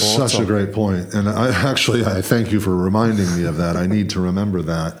inside That's the bottle. such a great point. And I thank you for reminding me of that. I need to remember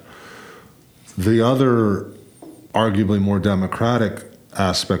that. The other, arguably more democratic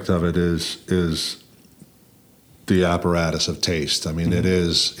aspect of it is the apparatus of taste. I mean, it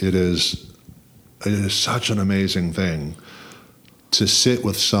is such an amazing thing to sit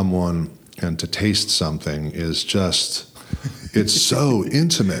with someone and to taste something is just, it's so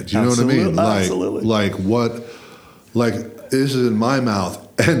intimate. You know what I mean? Absolutely. Like this is in my mouth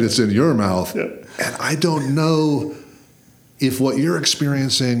and it's in your mouth. Yeah. And I don't know if what you're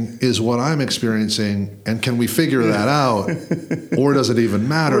experiencing is what I'm experiencing, and can we figure that out, or does it even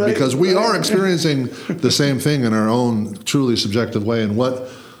matter? Right, because we are experiencing the same thing in our own truly subjective way. And what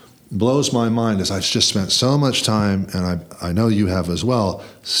blows my mind is I've just spent so much time, and I know you have as well,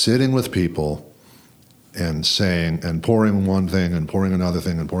 sitting with people and saying and pouring one thing and pouring another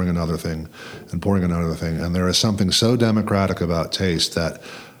thing and pouring another thing and pouring another thing. And there is something so democratic about taste that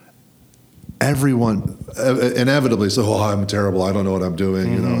everyone inevitably says, "Oh, I'm terrible. I don't know what I'm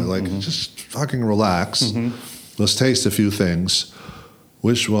doing." You know, just fucking relax. Let's taste a few things.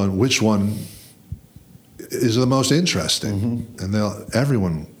 Which one is the most interesting? And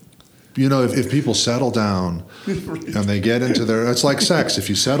everyone, you know, if people settle down and they get into it's like sex. If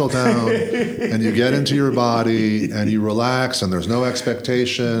you settle down and you get into your body and you relax and there's no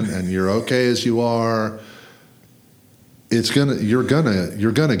expectation and you're okay as you are, you're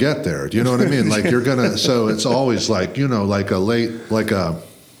gonna get there. Do you know what I mean? Like so it's always like, you know,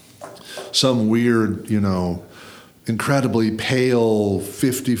 some weird, you know, incredibly pale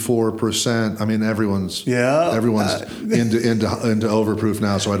 54%. I mean, everyone's into overproof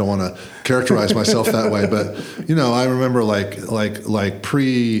now, so I don't want to characterize myself that way. But you know, I remember like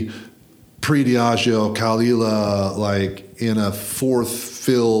pre Diageo Kalila, like in a fourth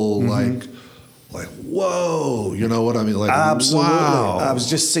fill, like whoa, you know what I mean? Like Absolutely. Wow. I was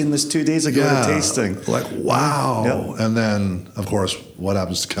just saying this 2 days ago at a tasting. Like wow. Yep. And then of course what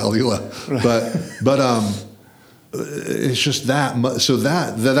happens to Kalila? But it's just that much. So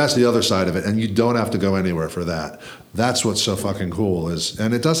that's the other side of it, and you don't have to go anywhere for that. That's what's so fucking cool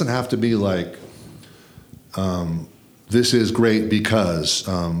and it doesn't have to be like this is great because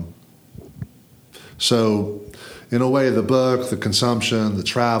so. In a way, the book, the consumption, the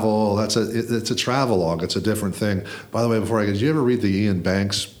travel, it's a travelogue. It's a different thing. By the way, before I go, did you ever read the Ian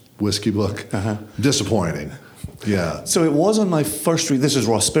Banks whiskey book? Disappointing. Yeah. So it was on my first read. This is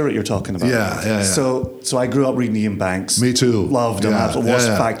Raw Spirit you're talking about. Yeah. So I grew up reading Ian Banks. Me too. Loved him. Wasp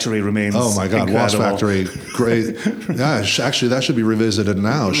Factory remains Oh my God, incredible. Wasp Factory, great. Yeah, actually that should be revisited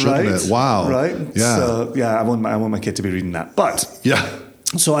now, shouldn't it? Wow. Right. Yeah. So I want my kid to be reading that. But yeah.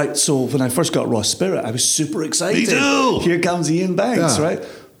 So when I first got Raw Spirit, I was super excited. Me too. Here comes Ian Banks, Yeah. right?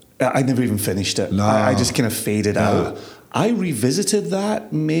 I never even finished it. No. I just kind of faded out. I revisited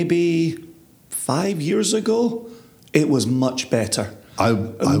that maybe 5 years ago. It was much better. I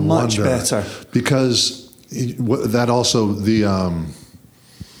much wonder, better because that also the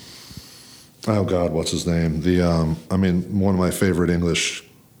oh God, what's his name? I mean, one of my favorite English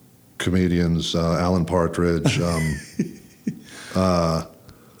comedians, Alan Partridge.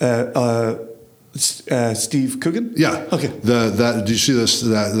 Steve Coogan? Yeah. Okay. Did you see this?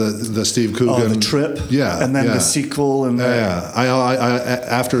 The Steve Coogan. Oh, the Trip. Yeah. And then the sequel and yeah.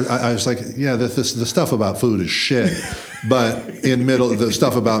 I was like, yeah, the stuff about food is shit, but the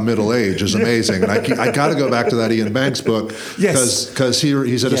stuff about middle age is amazing. And I got to go back to that Ian Banks book. Yes. Because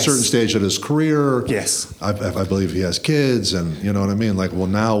he's at a certain stage of his career. Yes. I believe he has kids, and you know what I mean. Like, well,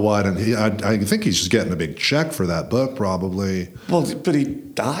 now what? And I think he's just getting a big check for that book, probably. Well, but he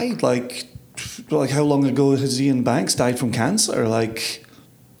died like how long ago has Ian Banks died from cancer? Like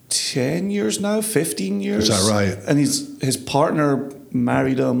 10 years now, 15 years. Is that right? And his partner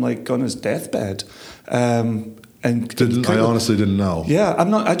married him like on his deathbed. I honestly didn't know. Yeah,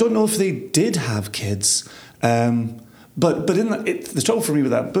 I don't know if they did have kids. But in the trouble for me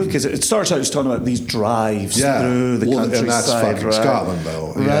with that book is it starts out just talking about these drives through the countryside. And that's fucking right? Scotland,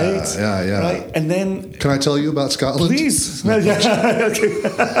 though. Right? Yeah. Right? And then... Can I tell you about Scotland? Please. No,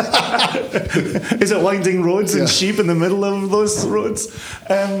 is it winding roads and sheep in the middle of those roads?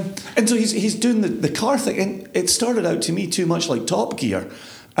 And so he's doing the car thing, and it started out to me too much like Top Gear.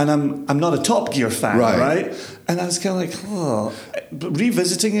 And I'm not a Top Gear fan, right? And I was kind of like, but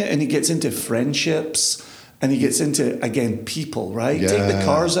revisiting it, and he gets into friendships. And he gets into, again, people, right? Yeah. Take the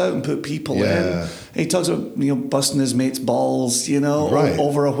cars out and put people in. And he talks about, busting his mate's balls,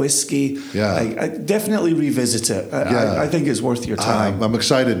 over a whiskey. Yeah. I definitely revisit it. I think it's worth your time. I'm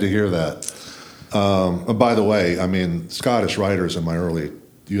excited to hear that. By the way, I mean, Scottish writers in my early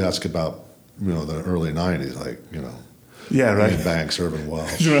you ask about, the early 90s, like, Yeah, right. Ian Banks, Irvin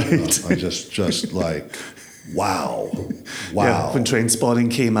Welsh. Right. I just like, wow. Yeah, when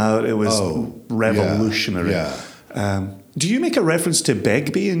Trainspotting came out, it was revolutionary. Yeah. Do you make a reference to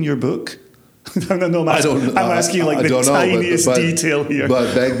Begbie in your book? No, I'm asking you like the tiniest detail here.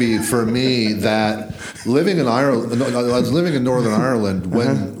 But Begbie, for me, that living in Ireland, I was living in Northern Ireland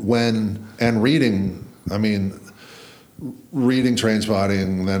when and reading, reading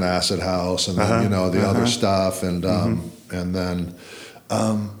Trainspotting, then Acid House, and then the other stuff, and then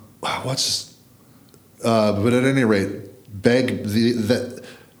but at any rate,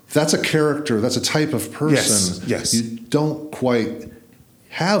 that's a character, that's a type of person yes. you don't quite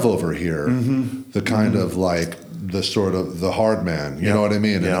have over here. The kind of like the sort of the hard man, you know what I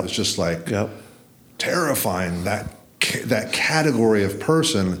mean? And it was just like terrifying. That category of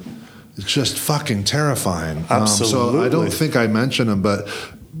person is just fucking terrifying. Absolutely. So I don't think I mentioned him, but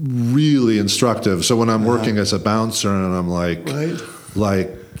really instructive. So when I'm working as a bouncer and I'm like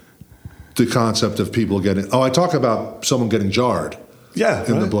the concept of people getting, I talk about someone getting jarred. Yeah,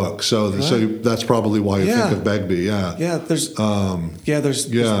 in the book. So that's probably why you think of Begbie. Yeah. There's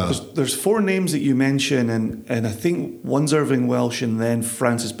four names that you mention, and I think one's Irving Welsh, and then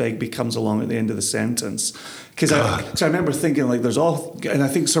Francis Begbie comes along at the end of the sentence. Because I remember thinking like there's and I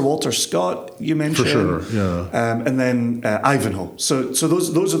think Sir Walter Scott you mentioned for sure, yeah, and then Ivanhoe. So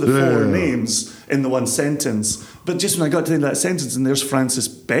those are the four names in the one sentence. But just when I got to the end of that sentence and there's Francis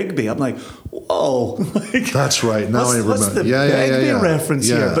Begbie, I'm like, whoa, that's right. Now I remember. What's the Begbie reference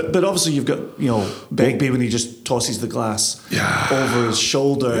here? But obviously you've got Begbie when he just tosses the glass over his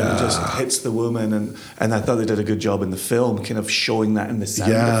shoulder and just hits the woman, and I thought they did a good job in the film, kind of showing that in the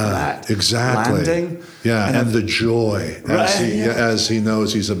sound of that landing. Yeah, and the joy as he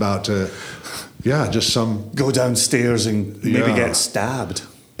knows he's about to, just go downstairs and maybe get stabbed.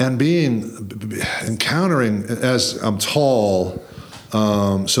 And encountering, as I'm tall,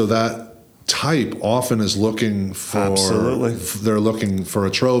 so that type often is looking for, absolutely, they're looking for a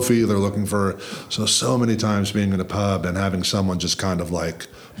trophy, they're looking for, so many times being in a pub and having someone just kind of like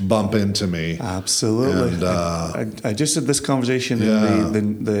bump into me. Absolutely. And I just had this conversation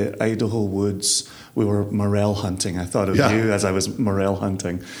in the Idaho woods. We were morel hunting. I thought of you as I was morel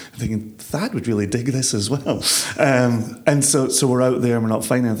hunting, thinking Thad would really dig this as well. And so we're out there and we're not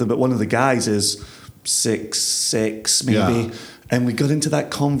finding anything. But one of the guys is 6'6", maybe. And we got into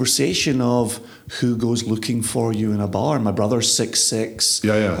that conversation of who goes looking for you in a bar. My brother's 6'6".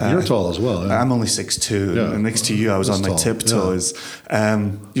 You're tall as well. Yeah. I'm only 6'2". And next to you, I was on my tiptoes.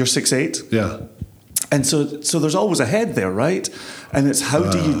 You're 6'8". Yeah. And so there's always a head there, right? And it's how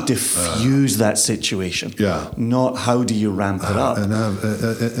do you diffuse that situation? Yeah. Not how do you ramp it up? And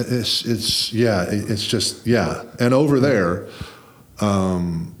it's just. And over there,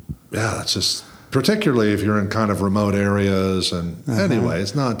 it's just, particularly if you're in kind of remote areas. And anyway,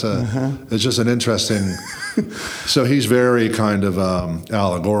 it's not. It's just an interesting. So he's very kind of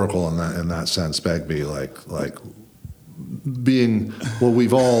allegorical in that sense. Begbie, like being.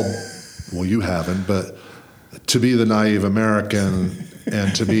 Well, you haven't, but to be the naive American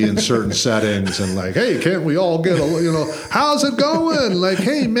and to be in certain settings and like, hey, can't we all get how's it going? Like,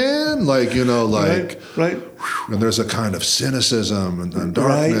 hey, man, like, right. And there's a kind of cynicism and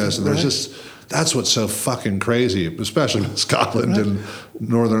darkness, and there's just, that's what's so fucking crazy, especially with Scotland and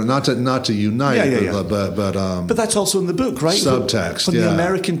Northern, not to unite, but that's also in the book, right? Subtext, when the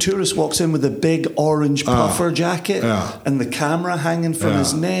American tourist walks in with a big orange puffer jacket and the camera hanging from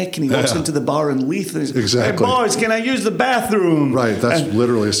his neck, and he walks into the bar in Leith and he's hey boys, can I use the bathroom? Right, that's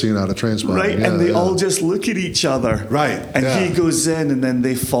literally a scene out of Trainspotting. Right, and they all just look at each other. Right. And he goes in and then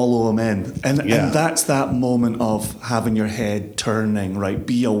they follow him in. And that's that moment of having your head turning, right?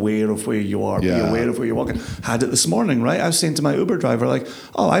 Be aware of where you are. Be aware of where you're walking. Had it this morning, right? I was saying to my Uber driver, like,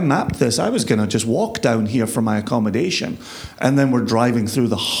 I mapped this. I was going to just walk down here for my accommodation. And then we're driving through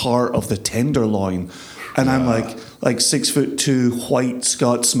the heart of the Tenderloin. And I'm like 6'2" white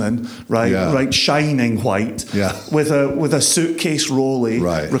Scotsman, right, shining white, with a suitcase rolly,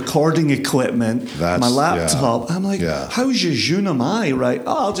 recording equipment, my laptop. I'm like, how's your jeune am I, right?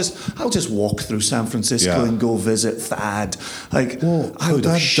 I'll just walk through San Francisco and go visit Thad. Like, I would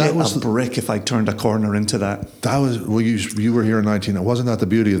have shit a brick if I turned a corner into that. That was you were here in 19. Wasn't that the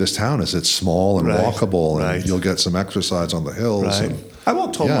beauty of this town? Is it's small and walkable, and you'll get some exercise on the hills. Right. I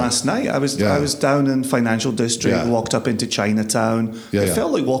walked home last night. I was down in Financial District, walked up into Chinatown. It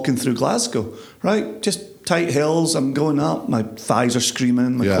felt like walking through Glasgow, right? Just tight hills. I'm going up. My thighs are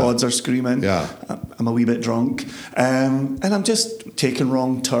screaming. My quads are screaming. I'm a wee bit drunk. And I'm just taking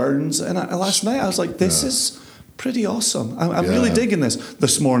wrong turns. And last night I was like, this is pretty awesome. I'm really digging this.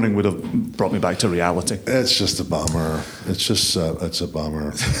 This morning would have brought me back to reality. It's just a bummer. It's just it's a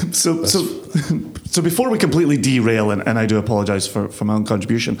bummer. So before we completely derail, and I do apologize for my own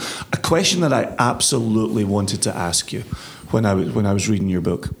contribution, a question that I absolutely wanted to ask you when I was reading your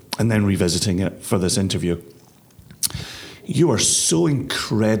book and then revisiting it for this interview. You are so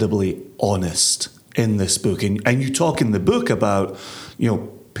incredibly honest in this book, and you talk in the book about,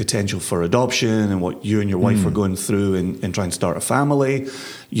 potential for adoption and what you and your wife are going through in trying to start a family.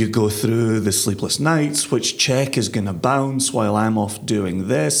 You go through the sleepless nights, which check is going to bounce while I'm off doing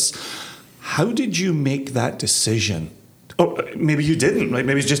this. How did you make that decision? Or maybe you didn't, right?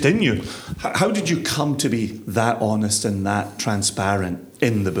 Maybe it's just in you. How did you come to be that honest and that transparent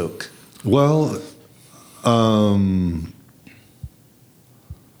in the book? Well,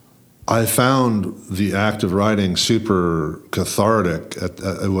 I found the act of writing super cathartic.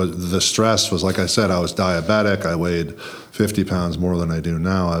 The stress was, like I said, I was diabetic. I weighed 50 pounds more than I do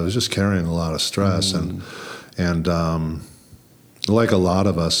now. I was just carrying a lot of stress. And like a lot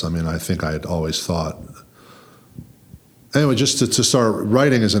of us, I think I had always thought. Anyway, just to start,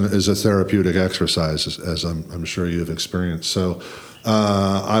 writing is a therapeutic exercise, as I'm sure you've experienced. So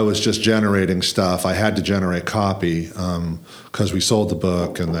I was just generating stuff. I had to generate copy because we sold the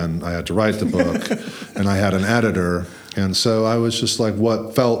book, and then I had to write the book, and I had an editor. And so I was just like,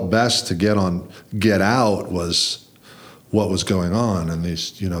 what felt best to get out was what was going on. And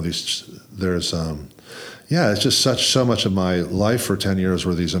it's just so much of my life for 10 years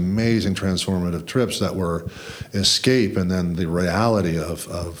were these amazing transformative trips that were escape, and then the reality of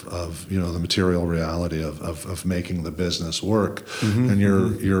the material reality of making the business work. And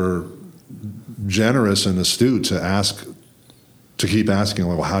you're generous and astute to keep asking,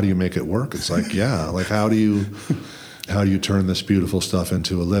 well, how do you make it work? It's like, how do you turn this beautiful stuff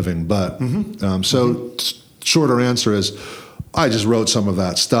into a living? But shorter answer is, I just wrote some of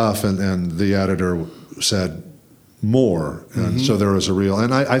that stuff, and the editor said more, and so there was a real.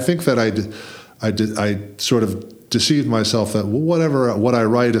 And I think that I sort of deceived myself that what I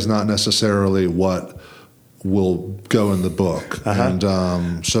write is not necessarily what will go in the book, and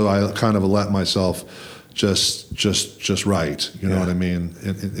so I kind of let myself just write. You know what I mean,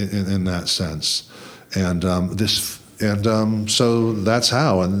 in that sense, and so that's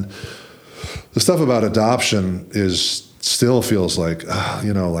how. And the stuff about adoption still feels like,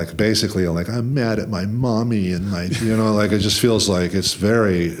 basically like I'm mad at my mommy and my, it just feels like it's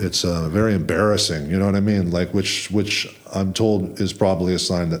very embarrassing, you know what I mean? Like, which I'm told is probably a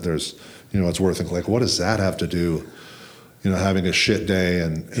sign that there's, it's worth it. Like, what does that have to do, having a shit day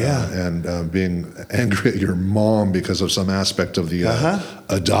and being angry at your mom because of some aspect of the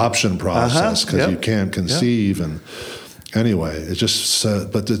adoption process because you can't conceive. And anyway, it's just,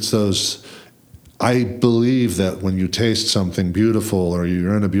 but it's those. I believe that when you taste something beautiful or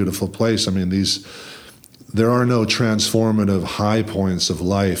you're in a beautiful place, there are no transformative high points of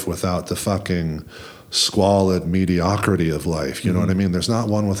life without the fucking squalid mediocrity of life. You know what I mean? There's not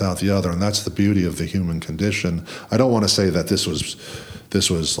one without the other, and that's the beauty of the human condition. I don't want to say that this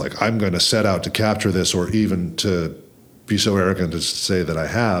was like, I'm going to set out to capture this, or even to be so arrogant as to say that I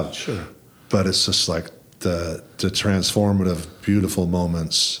have. Sure. But it's just like the transformative, beautiful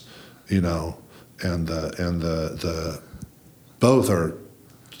moments, and the both are.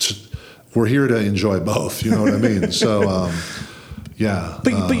 We're here to enjoy both. You know what I mean? So, yeah.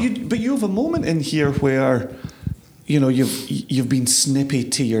 But you have a moment in here where, you've been snippy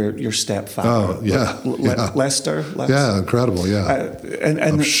to your stepfather. Oh yeah, Lester. Yeah, incredible. Yeah, and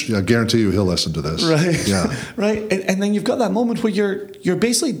I guarantee you he'll listen to this. Right. Yeah. Right. And then you've got that moment where you're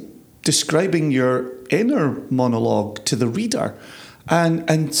basically describing your inner monologue to the reader,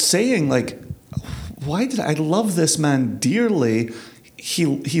 and saying like, why did I love this man dearly?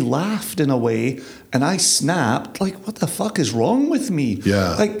 He laughed in a way, and I snapped. Like, what the fuck is wrong with me?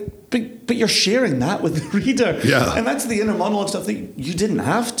 Yeah. Like, but you're sharing that with the reader. Yeah. And that's the inner monologue stuff that you didn't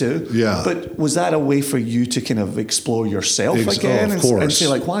have to. Yeah. But was that a way for you to kind of explore yourself again? Of course. And say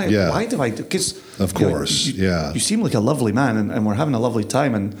like, why? Yeah. Why did I do? Because of course, you seem like a lovely man, and we're having a lovely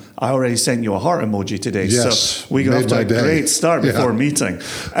time. And I already sent you a heart emoji today. Yes. So we got off to a great start before meeting.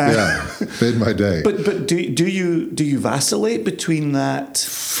 Made my day. But do you vacillate between that?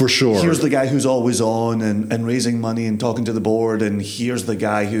 For sure. Here's the guy who's always on and raising money and talking to the board, and here's the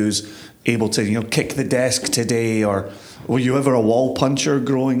guy who's able to kick the desk today. Or were you ever a wall puncher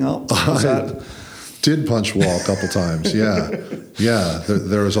growing up? Did punch wall a couple times. Yeah.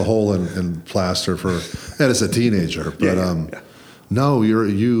 There was a hole in plaster as a teenager. But no,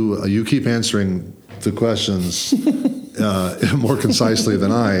 you keep answering the questions more concisely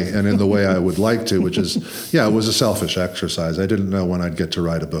than I, and in the way I would like to, which is, it was a selfish exercise. I didn't know when I'd get to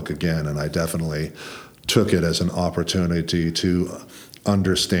write a book again, and I definitely took it as an opportunity to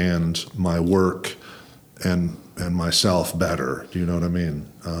understand my work and myself better. Do you know what I mean?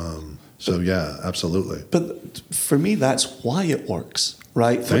 So yeah, absolutely. But for me, that's why it works,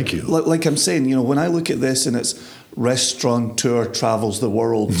 right? Thank you. Like I'm saying, when I look at this and it's restaurateur travels the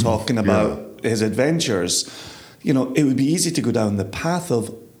world talking about his adventures, it would be easy to go down the path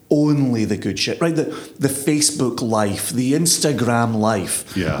of only the good shit, right? The Facebook life, the Instagram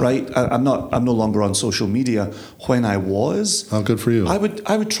life, right? I'm no longer on social media. When I was, oh, good for you. I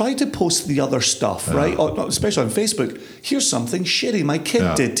would try to post the other stuff, right? Especially on Facebook. Here's something shitty my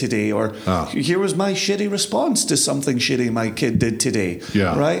kid did today, or here was my shitty response to something shitty my kid did today,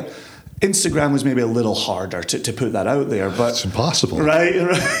 right? Instagram was maybe a little harder to put that out there, but it's impossible, right?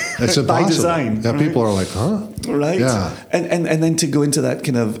 It's impossible by design. Yeah, right? People are like, huh? Right. Yeah. And then to go into that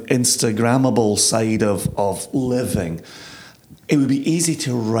kind of Instagrammable side of living, it would be easy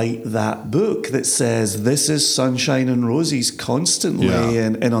to write that book that says this is sunshine and roses constantly,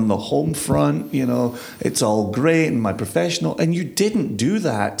 and on the home front, it's all great and my professional, and you didn't do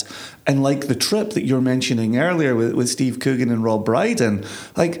that. And like the trip that you were mentioning earlier with Steve Coogan and Rob Brydon,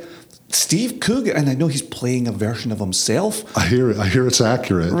 like Steve Coogan, and I know he's playing a version of himself. I hear it's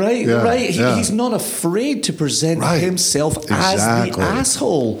accurate. Right, right. He's not afraid to present himself as the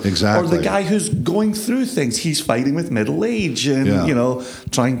asshole. Exactly. Or the guy who's going through things. He's fighting with middle age and,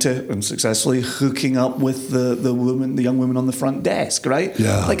 trying to, and successfully hooking up with the young woman on the front desk, right?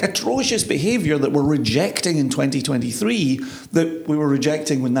 Yeah. Like atrocious behavior that we're rejecting in 2023 that we were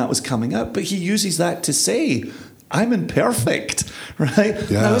rejecting when that was coming up. But he uses that to say, I'm imperfect, right?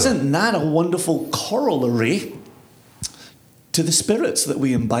 Yeah. Now, isn't that a wonderful corollary to the spirits that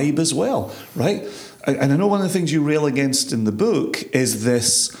we imbibe as well, right? And I know one of the things you rail against in the book is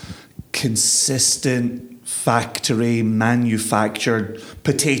this consistent factory manufactured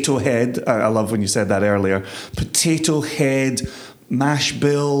potato head. I love when you said that earlier. Potato head, mash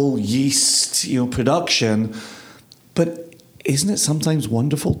bill, yeast, production. But isn't it sometimes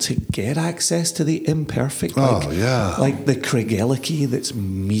wonderful to get access to the imperfect? Like the Craigellachie that's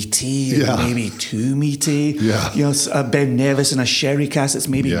meaty, maybe too meaty. A Ben Nevis in a sherry cask that's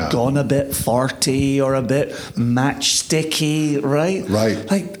maybe gone a bit farty or a bit matchsticky, right? Right.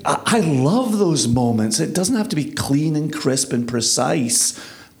 Like, I love those moments. It doesn't have to be clean and crisp and precise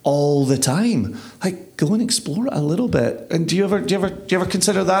all the time. Like, go and explore it a little bit. And do you ever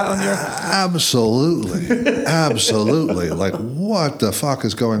consider that on your? Absolutely, absolutely. Like, what the fuck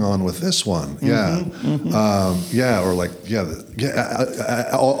is going on with this one? Or like,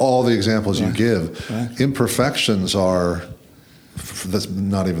 all the examples you give. Right. Imperfections are. That's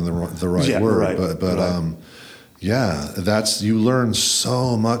not even the right word, but that's, you learn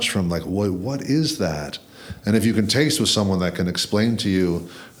so much from like, what is that? And if you can taste with someone that can explain to you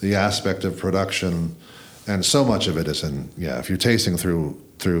the aspect of production, and so much of it is in, if you're tasting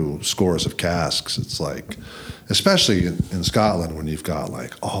through scores of casks, it's like, especially in Scotland when you've got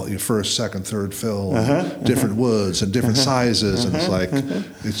like all your first, second, third fill, different woods and different sizes, and it's like,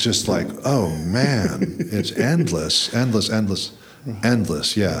 it's just like, oh man, it's endless.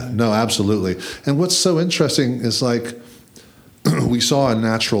 Yeah, no, absolutely. And what's so interesting is like, we saw in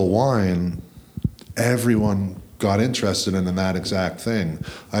natural wine, everyone got interested in that exact thing.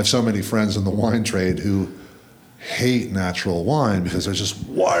 I have so many friends in the wine trade who hate natural wine because they're just,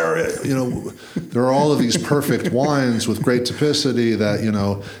 there are all of these perfect wines with great typicity that,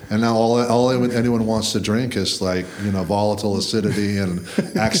 and now all anyone wants to drink is like, volatile acidity and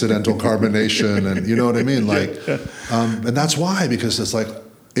accidental carbonation, and you know what I mean? Like, and that's why, because it's like,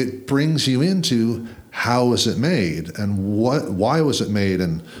 it brings you into how was it made and why was it made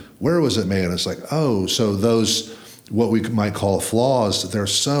and where was it made? And it's like, oh, so those, what we might call flaws, they're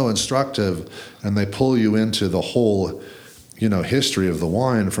so instructive, and they pull you into the whole, history of the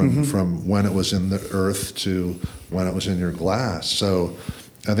wine from when it was in the earth to when it was in your glass. So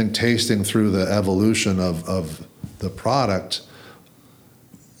I think tasting through the evolution of the product,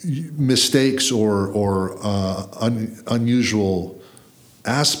 mistakes or unusual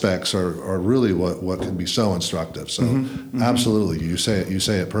aspects are really what can be so instructive. So absolutely, you say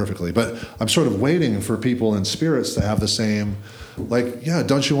it perfectly. But I'm sort of waiting for people in spirits to have the same, like,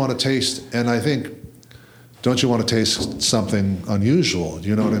 don't you want to taste? And I think, don't you want to taste something unusual?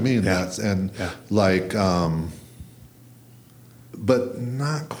 You know what I mean? Like, but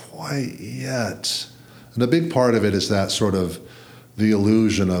not quite yet. And a big part of it is that sort of the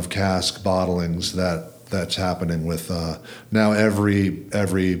illusion of cask bottlings that's happening with now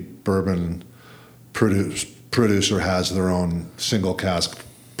every bourbon producer has their own single cask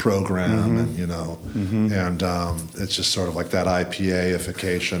program, and and it's just sort of like that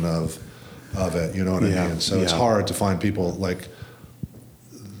IPA-ification of it. You know what I mean? So it's hard to find people like.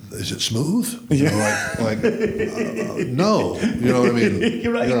 Is it smooth? No. You know what I mean?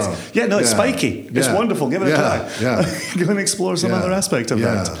 You're right. It's spiky. It's wonderful. Give it a try. Go and explore some other aspect of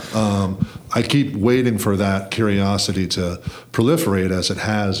that. I keep waiting for that curiosity to proliferate as it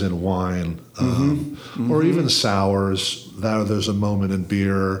has in wine, or even sours. There's a moment in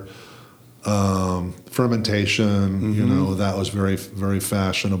beer. Fermentation, that was very, very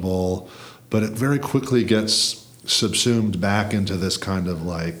fashionable. But it very quickly gets subsumed back into this kind of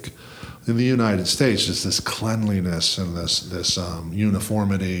like, in the United States, just this cleanliness and this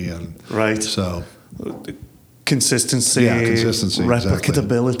uniformity, and so consistency,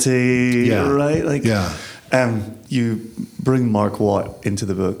 replicability, you bring Mark Watt into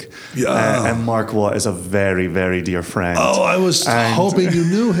the book, and Mark Watt is a very, very dear friend. Oh, I was hoping you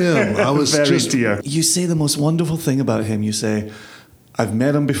knew him. I was very dear. You say the most wonderful thing about him. You say, "I've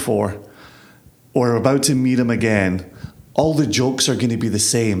met him before. Or about to meet him again, all the jokes are going to be the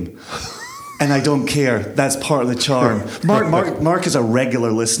same. And I don't care. That's part of the charm." Mark is a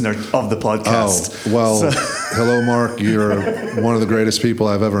regular listener of the podcast. Oh, well, hello, Mark. You're one of the greatest people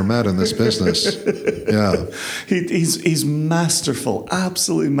I've ever met in this business. Yeah. He's masterful,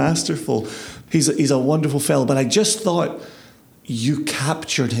 absolutely masterful. He's a wonderful fellow, but I just thought you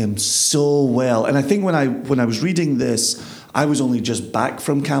captured him so well. And I think when I was reading this, I was only just back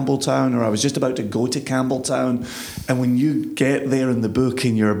from Campbelltown, or I was just about to go to Campbelltown. And when you get there in the book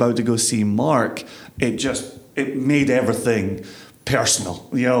and you're about to go see Mark, it made everything personal,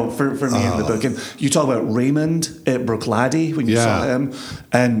 for me in the book. And you talk about Raymond at Bruichladdich when you saw him,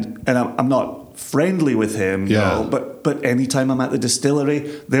 and I'm not friendly with him, but anytime I'm at the distillery,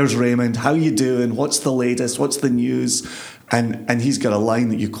 there's Raymond. How you doing? What's the latest? What's the news? And he's got a line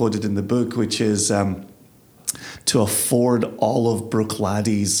that you quoted in the book, which is, to afford all of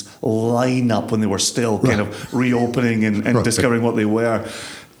Bruichladdich lineup when they were still kind of reopening and discovering what they were,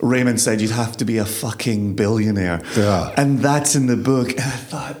 Raymond said you'd have to be a fucking billionaire. Yeah. And that's in the book. And I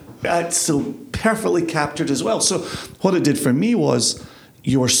thought, that's so perfectly captured as well. So what it did for me was,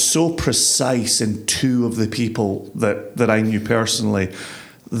 you were so precise in two of the people that I knew personally,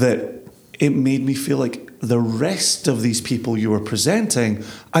 that it made me feel like the rest of these people you were presenting,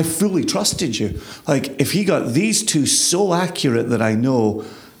 I fully trusted you. Like, if he got these two so accurate that I know,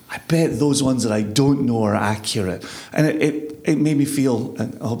 I bet those ones that I don't know are accurate. And it made me feel,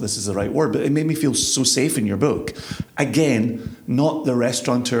 and I hope this is the right word, but it made me feel so safe in your book. Again, not the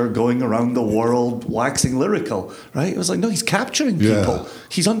restaurateur going around the world waxing lyrical, right? It was like, no, he's capturing people.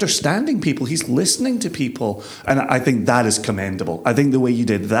 He's understanding people. He's listening to people. And I think that is commendable. I think the way you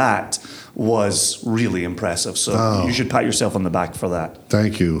did that was really impressive. So you should pat yourself on the back for that.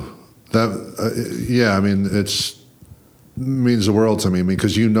 Thank you. That, it means the world to me,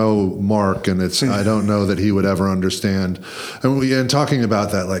 because Mark, and I don't know that he would ever understand. And talking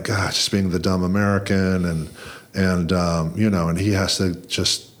about that, like, just being the dumb American, and he has to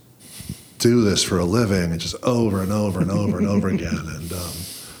just do this for a living, and just over and over and over and over again. And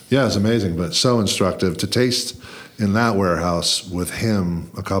it's amazing, but so instructive to taste in that warehouse with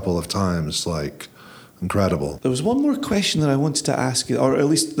him a couple of times, like, incredible. There was one more question that I wanted to ask you, or at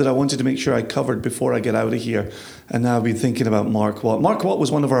least that I wanted to make sure I covered before I get out of here. And now I've been thinking about Mark Watt. Mark Watt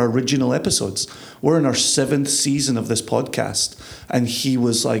was one of our original episodes. We're in our 7th season of this podcast, and he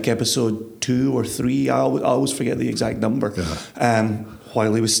was like episode 2 or 3. I always forget the exact number.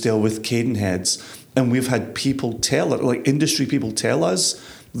 While he was still with Cadenheads. And we've had people industry people tell us,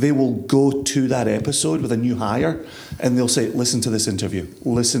 they will go to that episode with a new hire, and they'll say, listen to this interview.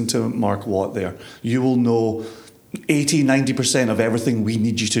 Listen to Mark Watt there. You will know 80-90% of everything we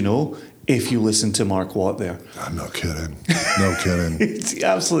need you to know if you listen to Mark Watt there. I'm not kidding. No kidding. It's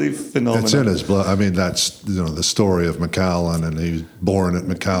absolutely phenomenal. It's in his blood. I mean, that's the story of Macallan, and he was born at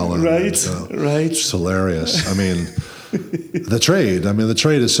Macallan. Right. It's hilarious. I mean, the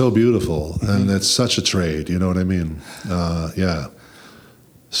trade is so beautiful, and it's such a trade. You know what I mean?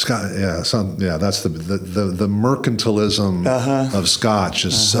 Scotch, that's the mercantilism of Scotch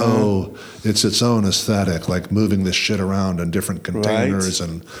is so, it's its own aesthetic, like moving this shit around in different containers,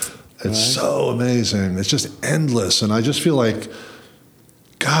 and it's so amazing. It's just endless, and I just feel like,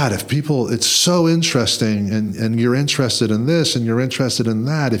 God, if people, it's so interesting, and you're interested in this, and you're interested in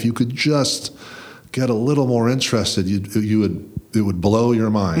that, if you could just get a little more interested, it would blow your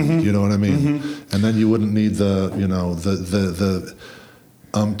mind. You know what I mean? And then you wouldn't need the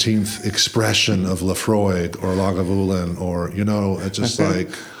umpteenth expression of Lafroig or Lagavulin, or it's just like,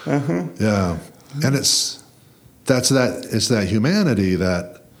 and it's it's that humanity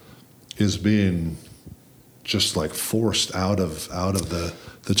that is being just like forced out of the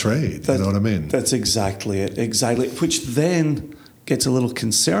trade. You know what I mean? That's exactly it. Exactly. Which then gets a little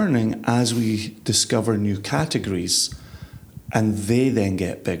concerning as we discover new categories and they then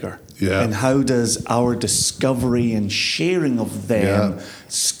get bigger. Yeah. And how does our discovery and sharing of them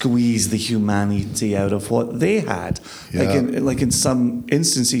squeeze the humanity out of what they had? Yeah. Like in some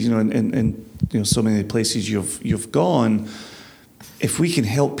instances, in so many places you've gone, if we can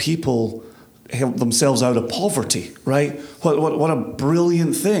help people help themselves out of poverty, right? What a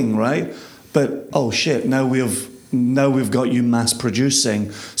brilliant thing, right? But oh shit, now we've got you mass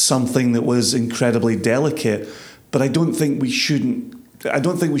producing something that was incredibly delicate. But I don't think we should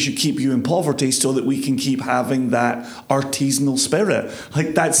keep you in poverty so that we can keep having that artisanal spirit.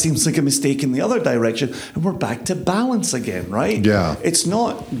 Like that seems like a mistake in the other direction, and we're back to balance again, right? Yeah. It's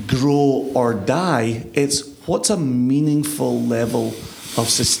not grow or die. It's what's a meaningful level of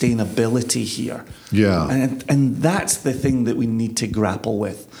sustainability here. Yeah. And that's the thing that we need to grapple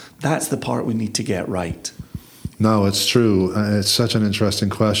with. That's the part we need to get right. No, it's true. It's such an interesting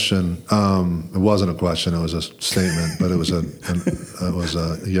question. It wasn't a question; it was a statement, but it was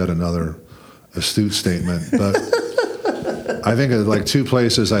yet another astute statement. But I think of like two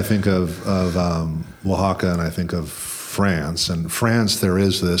places. I think of Oaxaca, and I think of France. And France, there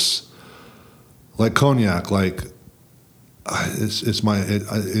is this, like cognac, like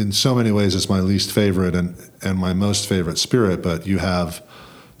in so many ways it's my least favorite and my most favorite spirit. But you have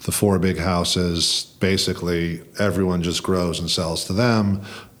the four big houses, basically everyone just grows and sells to them.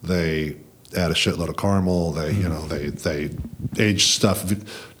 They add a shitload of caramel. They age stuff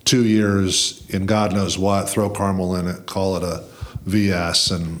 2 years in God knows what, throw caramel in it, call it a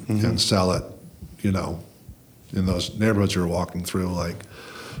VS and sell it, in those neighborhoods you're walking through.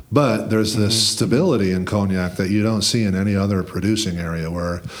 But there's this stability in cognac that you don't see in any other producing area,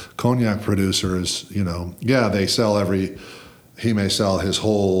 where cognac producers, they sell he may sell his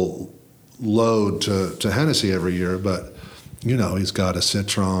whole load to Hennessy every year, but he's got a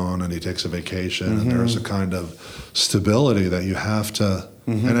Citron and he takes a vacation, and there's a kind of stability that you have to,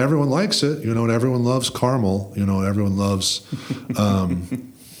 and everyone likes it, and everyone loves caramel, everyone loves,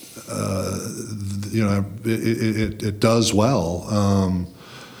 it does well.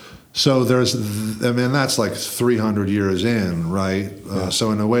 So that's like 300 years in, right?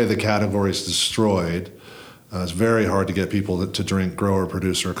 So in a way, the category is destroyed. It's very hard to get people to drink grower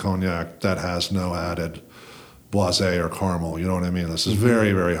producer cognac that has no added boisé or caramel. You know what I mean? This is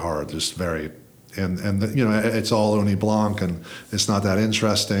very, very hard. Just very, and it's all Uni Blanc, and it's not that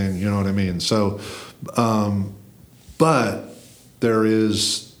interesting. You know what I mean? So, but there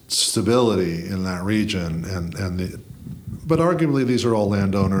is stability in that region, but arguably these are all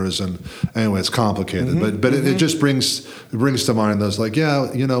landowners, and anyway, it's complicated. But it just brings to mind those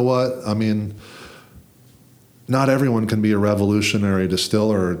you know what? I mean, not everyone can be a revolutionary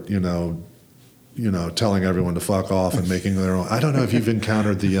distiller, telling everyone to fuck off and making their own. I don't know if you've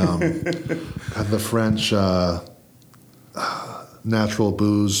encountered the French natural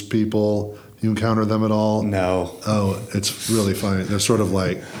booze people. You encounter them at all? No. Oh, it's really funny. They're sort of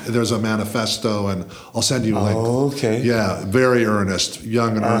like, there's a manifesto, and I'll send you a link. Oh, okay. Yeah, very earnest,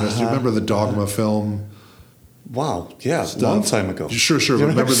 young and earnest. You remember the Dogma film? Wow, yeah, a long time ago. Sure.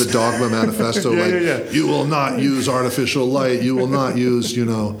 Remember the Dogma manifesto? You will not use artificial light. You will not use,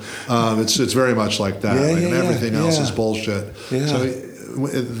 it's very much like that. And everything else is bullshit. Yeah. So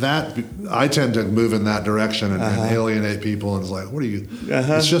that, I tend to move in that direction and alienate people, and it's like, what are you?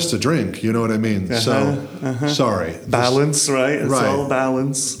 It's just a drink, you know what I mean? So, sorry. Balance, right? It's all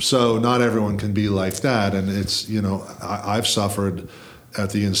balance. So not everyone can be like that, and it's, I've suffered at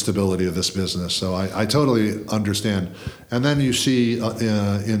the instability of this business. So I totally understand. And then you see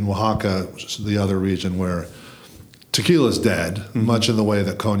in Oaxaca, the other region, where tequila's dead, much in the way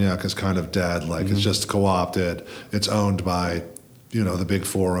that cognac is kind of dead. It's just co-opted. It's owned by, the big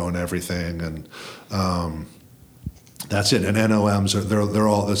four own everything. And that's it. And NOMs, they're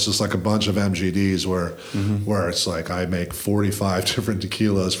all, it's just like a bunch of MGDs where it's like I make 45 different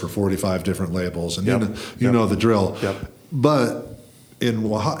tequilas for 45 different labels. And you know the drill. Yep. But in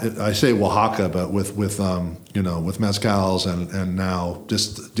Oaxaca, I say Oaxaca, but with mezcals and now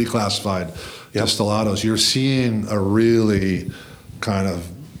just declassified destillados, you're seeing a really kind of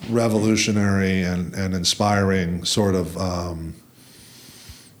revolutionary and inspiring sort of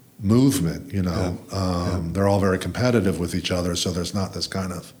movement. They're all very competitive with each other, so there's not this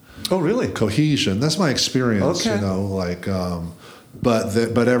kind of cohesion. That's my experience. Okay.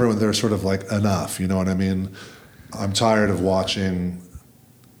 But everyone, they're sort of like enough. You know what I mean? I'm tired of watching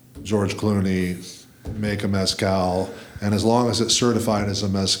George Clooney make a mezcal, and as long as it's certified as a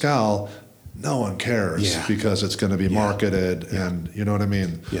mezcal, no one cares because it's going to be marketed, and you know what I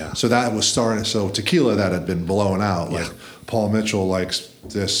mean. Yeah. So that was starting. So tequila that had been blown out. Like Paul Mitchell likes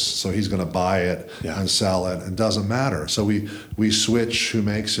this, so he's going to buy it and sell it. It doesn't matter. So we switch who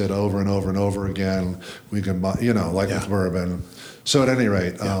makes it over and over and over again. We can buy, with bourbon. So at any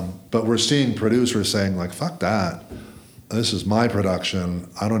rate, but we're seeing producers saying like, "Fuck that. This is my production.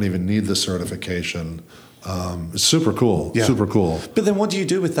 I don't even need the certification." It's super cool. Yeah. Super cool. But then what do you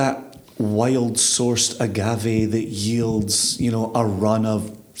do with that wild sourced agave that yields, a run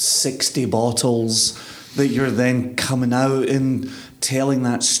of 60 bottles that you're then coming out and telling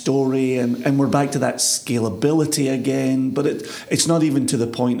that story, and we're back to that scalability again, but it's not even to the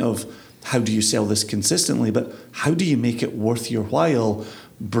point of how do you sell this consistently, but how do you make it worth your while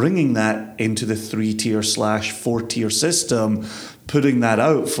bringing that into the 3-tier / 4-tier system, putting that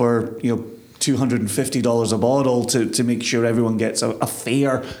out for, $250 a bottle to make sure everyone gets a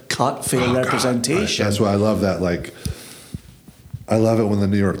fair cut, fair representation. That's why I love that. Like, I love it when the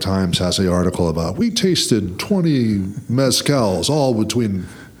New York Times has an article about, we tasted 20 mezcals, all between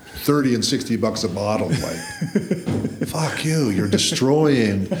 $30 and $60 a bottle. Like, fuck you, you're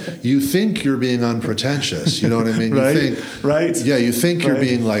destroying. You think you're being unpretentious, you know what I mean? You think, yeah, you think you're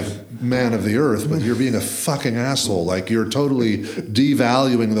being like man of the earth, but you're being a fucking asshole. Like, you're totally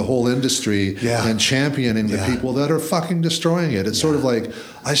devaluing the whole industry and championing the people that are fucking destroying it. It's sort of like,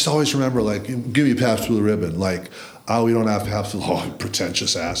 I just always remember, like, give me Pabst Blue Ribbon. Like, oh, we don't have Pabst Blue. Oh,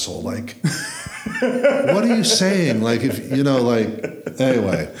 pretentious asshole. Like, what are you saying? Like, if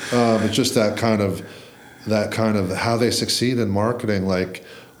anyway, it's just that kind of how they succeed in marketing. Like,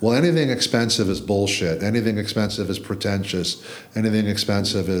 well, anything expensive is bullshit. Anything expensive is pretentious. Anything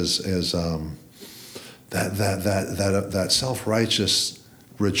expensive is that self-righteous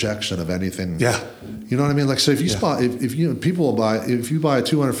rejection of anything. Yeah, you know what I mean. Like, so if you if you buy a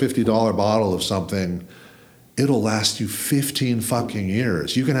 $250 bottle of something, it'll last you 15 fucking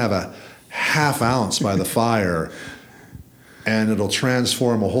years. You can have a half ounce by the fire, and it'll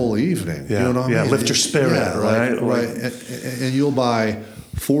transform a whole evening. Yeah. You know what I mean? Yeah, lift your spirit, right? Right. And you'll buy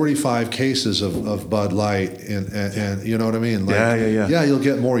 45 cases of Bud Light, and you know what I mean? Like, yeah, you'll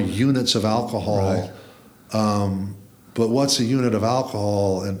get more units of alcohol. Right. But what's a unit of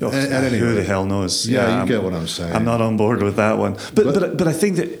alcohol? And who the hell knows? Yeah, you get what I'm saying. I'm not on board with that one. But I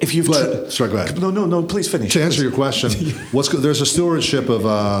think that if you've... sorry, go ahead. No, please finish. To answer your question, there's a stewardship of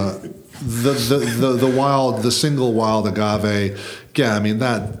the single wild agave. Yeah, I mean,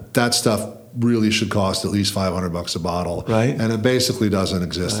 that stuff really should cost at least $500 a bottle. Right. And it basically doesn't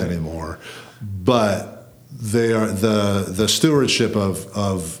exist anymore. But they are the stewardship of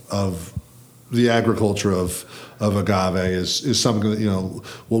the agriculture of agave is something that,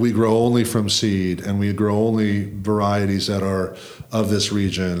 we grow only from seed, and we grow only varieties that are of this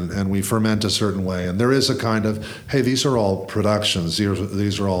region, and we ferment a certain way. And there is a kind of, hey, these are all productions.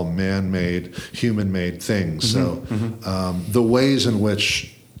 These are all man-made, human-made things. Mm-hmm. So the ways in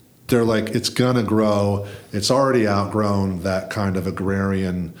which they're like, it's going to grow, it's already outgrown that kind of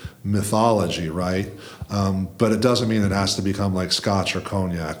agrarian mythology, right? But it doesn't mean it has to become like Scotch or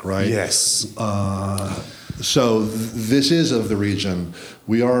cognac, right? Yes. So this is of the region.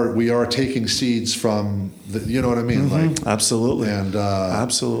 We are taking seeds from you know what I mean? Mm-hmm. Like, absolutely. And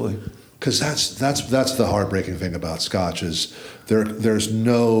absolutely. Because that's the heartbreaking thing about Scotch is there's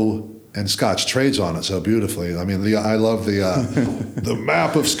no. And Scotch trades on it so beautifully. I mean, I love the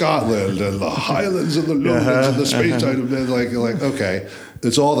map of Scotland and the Highlands and the Lowlands and the Space Item. Like, okay,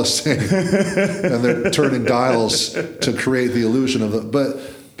 it's all the same, and they're turning dials to create the illusion of the.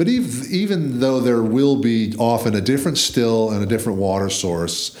 But even though there will be often a different still and a different water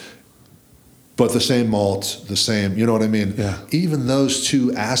source, but the same malt, the same, you know what I mean? Yeah. Even those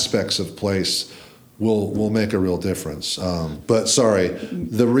two aspects of place will make a real difference. But sorry,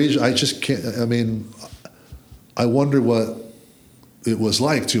 the region, I just can't, I mean, I wonder what it was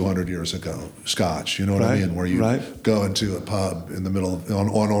like 200 years ago, Scotch, you know what I mean? Where you go into a pub in the middle of,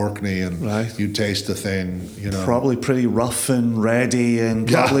 on Orkney and you taste the thing, Probably pretty rough and ready and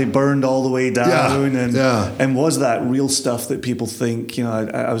probably burned all the way down. And was that real stuff that people think,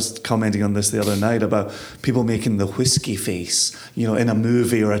 I was commenting on this the other night about people making the whiskey face, in a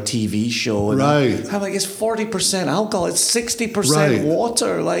movie or a TV show. And I'm like, it's 40% alcohol, it's 60%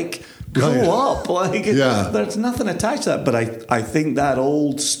 water, like... Grow up, there's nothing attached to that. But I think that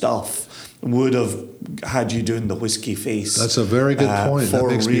old stuff would have had you doing the whiskey face. That's a very good point. That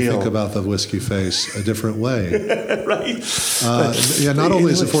makes me think real. about the whiskey face a different way. Right. Not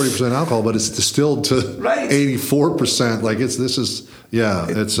only is it 40% alcohol, but it's distilled to Right. 84%. Like it's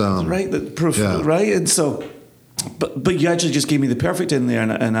right, the proof, yeah. right? And so, but you actually just gave me the perfect in there,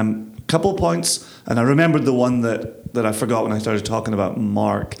 and I'm a couple points, and I remembered the one that I forgot when I started talking about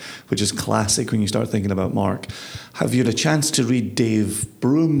Mark, which is classic when you start thinking about Mark. Have you had a chance to read Dave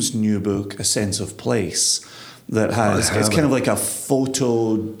Broom's new book, A Sense of Place? That has it's kind of like a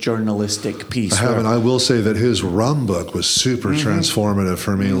photojournalistic piece. I haven't. I will say that his rum book was super transformative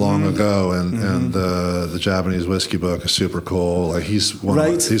for me long ago, and the Japanese whiskey book is super cool. Like he's one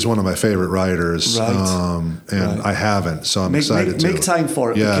of my favorite writers, I haven't, so I'm excited to make time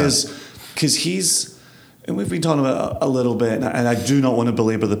for it because he's. And we've been talking about it a little bit, and I do not want to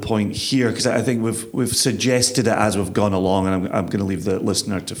belabor the point here because I think we've suggested it as we've gone along, and I'm going to leave the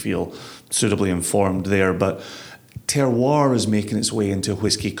listener to feel suitably informed there. But terroir is making its way into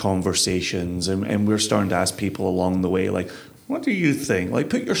whiskey conversations, and we're starting to ask people along the way, like, what do you think? Like,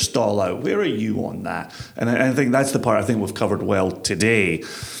 put your stall out. Where are you on that? And I think that's the part I think we've covered well today.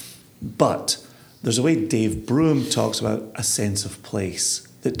 But there's a way Dave Broom talks about a sense of place,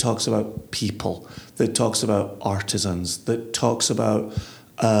 that talks about people, that talks about artisans, that talks about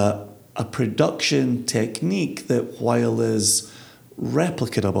a production technique that, while is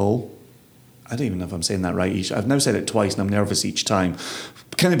replicable, I don't even know if I'm saying that right. I've now said it twice and I'm nervous each time.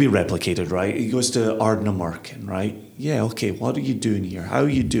 Can it be replicated, right? He goes to Ardnamurchan, right? Yeah, okay, what are you doing here? How are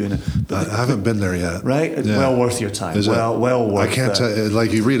you doing it? I haven't been there yet. Right? Yeah. Well worth your time. Well worth it. I can't tell,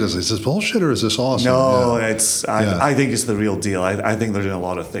 like you read it, is this bullshit or is this awesome? No, I think it's the real deal. I think they're doing a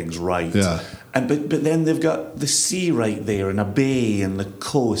lot of things right. Yeah. But then they've got the sea right there and a bay and the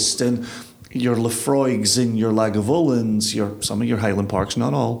coast and your Lefroigs and your Lagavulins, some of your Highland Parks,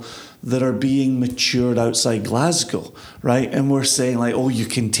 not all, that are being matured outside Glasgow, right? And we're saying like, oh, you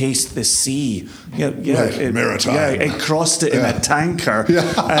can taste the sea. Maritime. Yeah, it crossed it in a tanker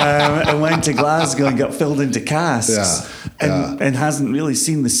and went to Glasgow and got filled into casks and hasn't really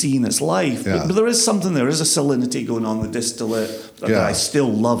seen the sea in its life. Yeah. But there is something there. There is a salinity going on, the distillate that I still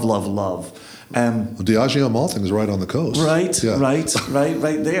love. Diageo malting is right on the coast. Right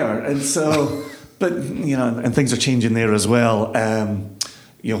there. And so, but, and things are changing there as well.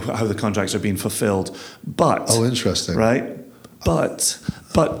 How the contracts are being fulfilled. But interesting. Right? But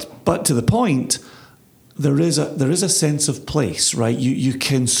to the point, there is a sense of place, right? You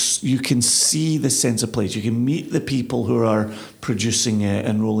can see the sense of place. You can meet the people who are producing it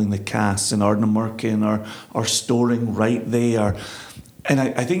and rolling the casks, and Ardnamurchan are storing right there. And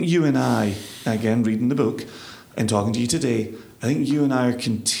I think you and I, again, reading the book and talking to you today, I think you and I are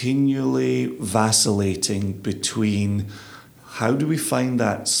continually vacillating between how do we find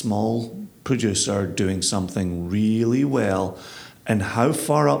that small producer doing something really well, and how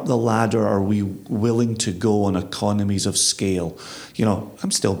far up the ladder are we willing to go on economies of scale?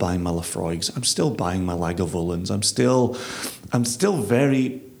 I'm still buying my Lefroigs, I'm still buying my Lagavulins, I'm still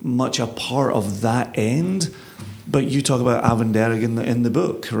very much a part of that end. But you talk about Avenderg in the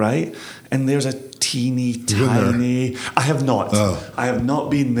book, right? And there's a teeny tiny. I have not. Oh. I have not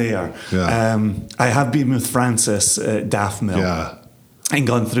been there. Yeah. I have been with Francis at Daft Mill. Yeah. And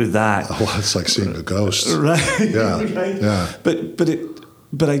gone through that. Oh, it's like seeing a ghost. Right. Yeah. Right. Yeah.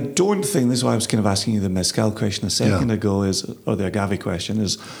 But I don't think, this is why I was kind of asking you the mezcal question a second ago, or the agave question,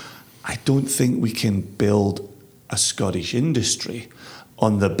 is I don't think we can build a Scottish industry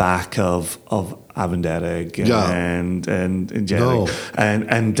on the back of Avenderg and Jerry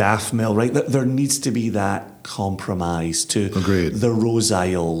and Daft Mill, right? There needs to be that compromise to the Rose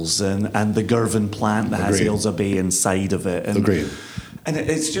Isles and the Girvan plant that has Ailsa Bay inside of it. And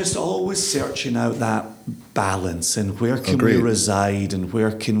it's just always searching out that balance, and where can we reside, and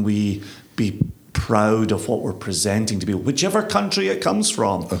where can we be proud of what we're presenting to people, whichever country it comes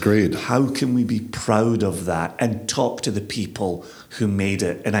from. Agreed. How can we be proud of that and talk to the people who made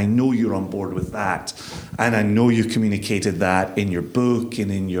it? And I know you're on board with that, and I know you communicated that in your book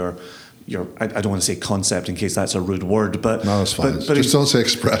and in your I don't want to say concept in case that's a rude word, but no, it's fine. But just don't say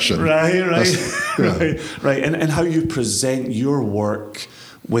expression. Right. Right. And how you present your work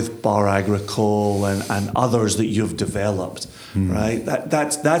with Bar Agricole and others that you've developed, right?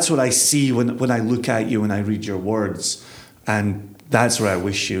 That's what I see when I look at you and I read your words, and that's where I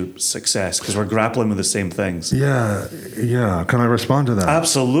wish you success, because we're grappling with the same things. Yeah. Can I respond to that?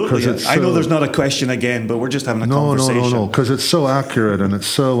 Absolutely. I know there's not a question again, but we're just having a conversation. No, because it's so accurate, and it's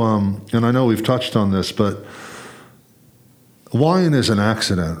so, and I know we've touched on this, but wine is an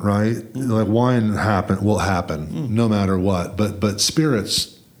accident, right? Like wine will happen no matter what, but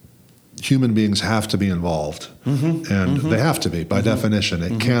spirits, human beings have to be involved, and they have to be by definition.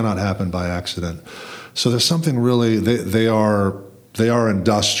 It cannot happen by accident. So there's something really they are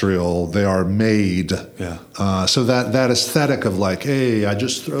industrial. They are made. Yeah. So that aesthetic of like, hey, I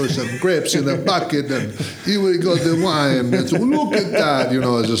just throw some grapes in a bucket and here we go the wine. Look at that.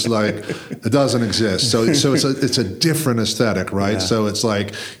 It's just like it doesn't exist. So it's a different aesthetic, right? Yeah. So it's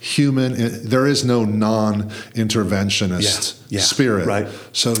like human. There is no non-interventionist spirit. Right.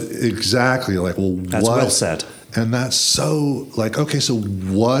 So exactly like, well, That's what? well said. And that's so like, okay, so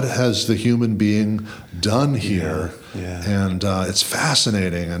what has the human being done here? Yeah. And it's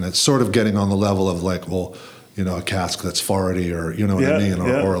fascinating, and it's sort of getting on the level of like, well, a cask that's farty, or you know what I mean,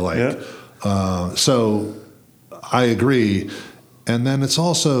 or like, so I agree. And then it's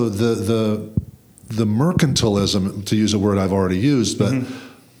also the mercantilism, to use a word I've already used, but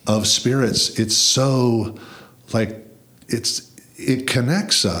of spirits. It's so like it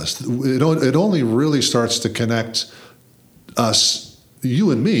connects us. It only really starts to connect us,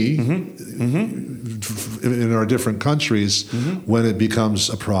 you and me, in our different countries, when it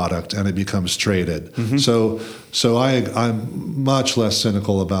becomes a product and it becomes traded. So I'm much less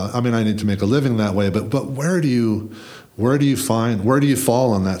cynical about. I mean, I need to make a living that way, but where do you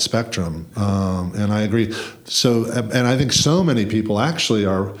fall on that spectrum? And I agree. So, and I think so many people actually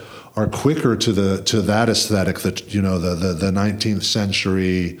are quicker to that aesthetic, that the 19th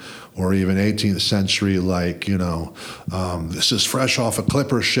century or even 18th century, like this is fresh off a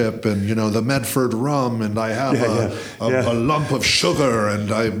clipper ship, and the Medford rum, and I have a lump of sugar,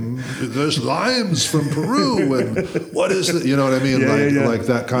 and there's limes from Peru, and what is it? You know what I mean? Like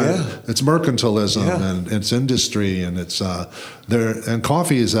that kind of. It's mercantilism and it's industry, and it's there. And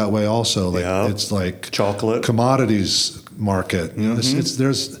coffee is that way also. Like it's like chocolate commodities market.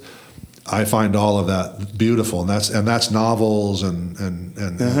 There's. I find all of that beautiful, and that's novels and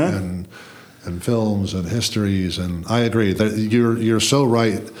films and histories, and I agree that you're so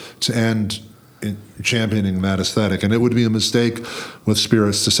right to end in championing that aesthetic. And it would be a mistake with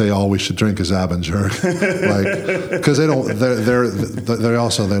spirits to say all we should drink is Abenjerg, because they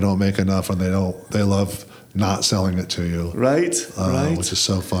don't make enough, and they love not selling it to you, right, which is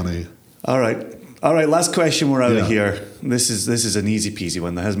so funny. All right, last question, we're out of here. This is an easy peasy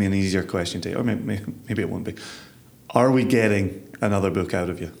one. That has me an easier question to you. Or maybe it won't be. Are we getting another book out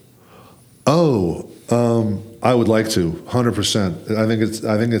of you? Oh, I would like to, 100%. I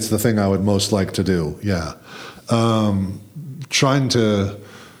think it's the thing I would most like to do. Yeah. Trying to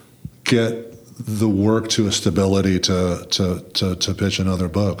get the work to a stability to pitch another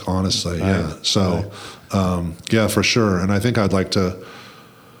book, honestly. Right. Yeah. So, for sure. And I think I'd like to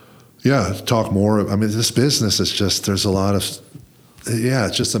talk more. I mean, this business is just, there's a lot of,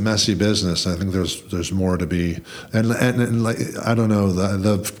 it's just a messy business. I think there's more to be, and like, I don't know,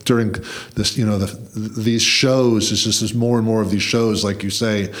 during this, these shows, it's just there's more and more of these shows, like you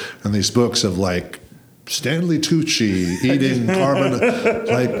say, and these books of like Stanley Tucci eating carbon,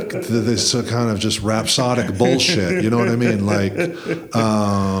 like this kind of just rhapsodic bullshit. You know what I mean? Like,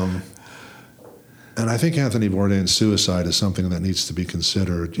 and I think Anthony Bourdain's suicide is something that needs to be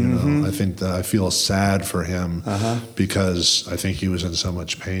considered. I think that I feel sad for him because I think he was in so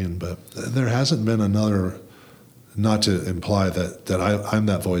much pain. But there hasn't been another. Not to imply that I'm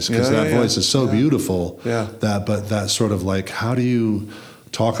that voice, because that voice is so beautiful. Yeah. But that sort of like, how do you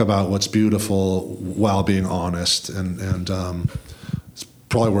talk about what's beautiful while being honest? And it's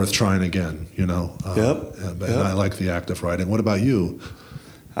probably worth trying again. And I like the act of writing. What about you?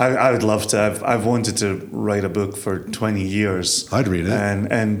 I would love to. I've wanted to write a book for 20 years. I'd read it.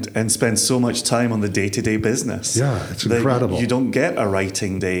 And spend so much time on the day-to-day business. Yeah, it's incredible. You don't get a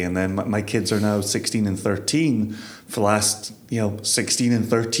writing day. And then my kids are now 16 and 13. For the last 16 and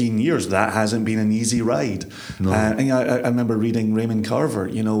 13 years, that hasn't been an easy ride. No. And I remember reading Raymond Carver,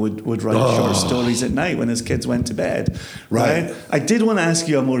 would write short stories at night when his kids went to bed. Right. I did want to ask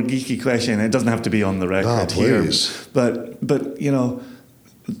you a more geeky question. It doesn't have to be on the record here. But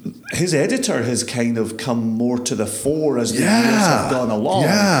his editor has kind of come more to the fore as the years have gone along.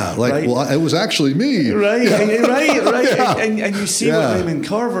 Yeah, it was actually me. Right, right. And you see what Raymond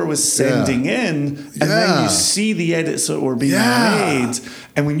Carver was sending in, and then you see the edits that were being made.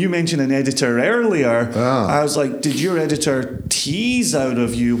 And when you mentioned an editor earlier, I was like, did your editor tease out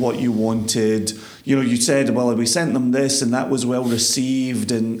of you what you wanted? You said, well, we sent them this, and that was well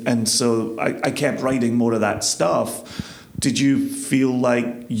received, and so I kept writing more of that stuff. Did you feel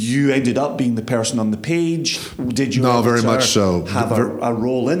like you ended up being the person on the page? Did you very much so. Have a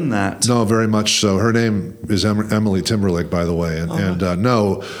role in that? No, very much so. Her name is Emily Timberlake, by the way. And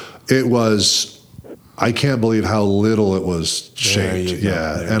no, it was I can't believe how little it was shaped.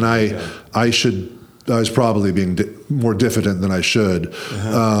 Yeah, and I was probably being more diffident than I should,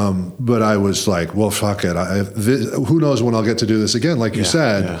 but I was like, well, fuck it. Who knows when I'll get to do this again? Like you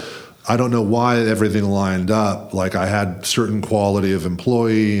said. Yeah. I don't know why everything lined up. Like I had certain quality of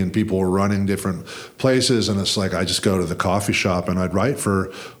employee and people were running different places. And it's like, I just go to the coffee shop and I'd write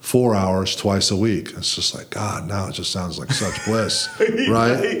for 4 hours twice a week. It's just like, God, now it just sounds like such bliss.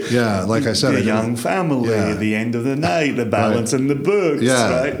 Right? Yeah. Like I said, the young family, the end of the night, the balance in the books.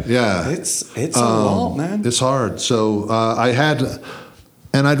 Yeah. Right? Yeah. It's a lot, man. It's hard. So I'd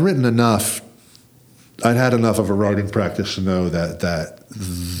written enough. I'd had enough of a writing practice to know that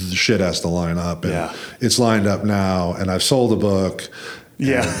shit has to line up, and it's lined up now. And I've sold a book,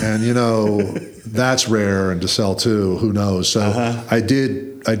 and you know that's rare, and to sell too, who knows? So I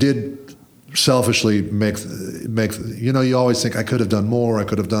did selfishly make. You know, you always think I could have done more. I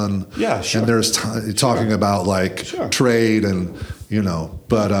could have done. Yeah, sure. And there's talking about like trade and. You know,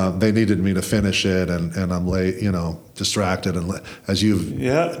 but they needed me to finish it, and I'm late. You know, distracted, and as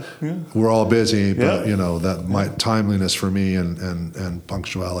we're all busy. But you know that my timeliness for me and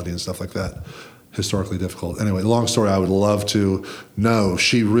punctuality and stuff like that, historically difficult. Anyway, long story. I would love to know.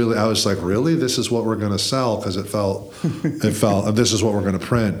 I was like, really, this is what we're going to sell because it felt, this is what we're going to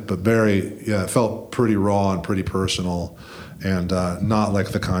print. But it felt pretty raw and pretty personal, and not like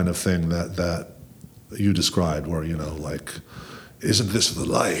the kind of thing that you described, where you know like. Isn't this the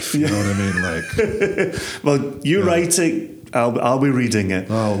life? You know what I mean? Like, well, you write it. I'll be reading it.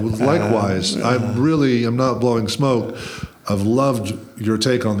 Oh, likewise. I'm not blowing smoke. I've loved your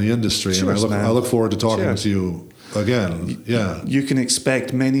take on the industry, and I look forward to talking to you again. Yeah, you can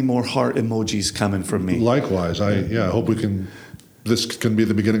expect many more heart emojis coming from me. Likewise. I hope we can. This can be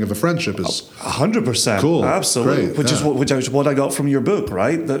the beginning of a friendship. Is 100% cool, absolutely. Great. Which is what I got from your book,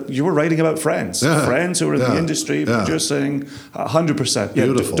 right? That you were writing about friends, friends who are in the industry, producing. 100%.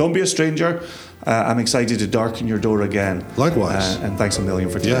 Beautiful. Don't be a stranger. I'm excited to darken your door again. Likewise. And thanks a million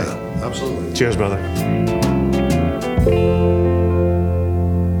for today. Yeah, absolutely. Cheers, brother.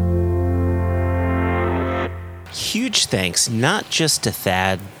 Huge thanks, not just to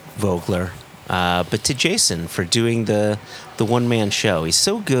Thad Vogler, but to Jason for doing the one-man show. He's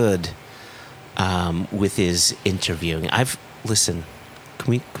so good with his interviewing. Listen,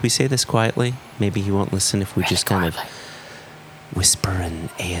 can we say this quietly? Maybe he won't listen if we just kind of whisper in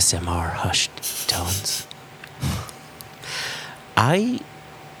ASMR hushed tones. I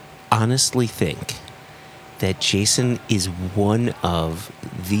honestly think that Jason is one of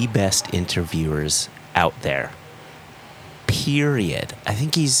the best interviewers out there. Period. I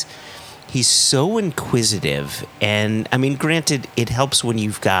think he's so inquisitive, and I mean, granted, it helps when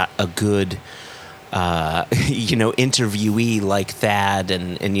you've got a good, interviewee like Thad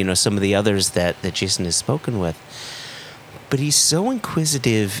and some of the others that Jason has spoken with. But he's so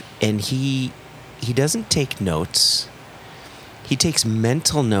inquisitive, and he doesn't take notes. He takes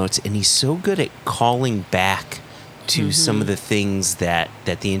mental notes, and he's so good at calling back to some of the things that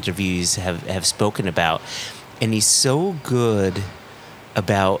the interviewees have spoken about. And he's so good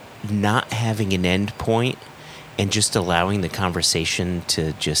about not having an end point and just allowing the conversation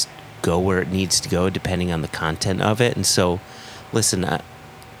to just go where it needs to go depending on the content of it. And so, listen,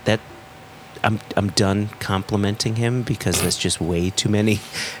 I'm done complimenting him because that's just way too many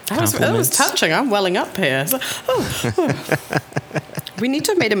compliments. That was touching. I'm welling up here. We need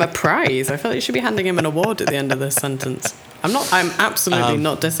to have made him a prize. I feel like you should be handing him an award at the end of this sentence. I'm absolutely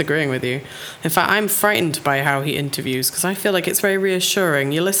not disagreeing with you. In fact, I'm frightened by how he interviews because I feel like it's very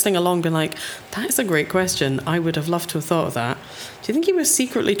reassuring. You're listening along being like, that is a great question. I would have loved to have thought of that. Do you think he was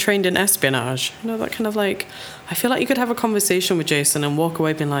secretly trained in espionage? You know, that kind of like, I feel like you could have a conversation with Jason and walk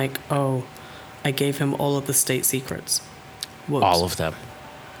away being like, oh, I gave him all of the state secrets. Whoops. All of them.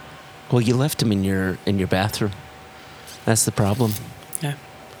 Well, you left him in your bathroom. That's the problem. Yeah.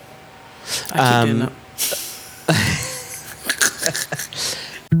 I keep doing that.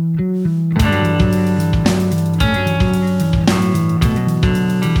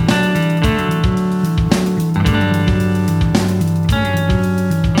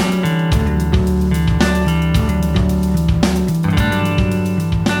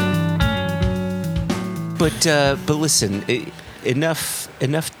 But listen, enough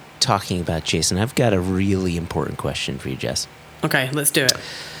talking about Jason. I've got a really important question for you, Jess. Okay, let's do it.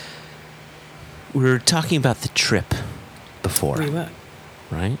 We were talking about the trip before. We were.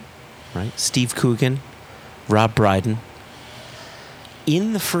 Right? Steve Coogan, Rob Brydon.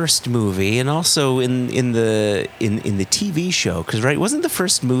 In the first movie, and also in the TV show, because wasn't the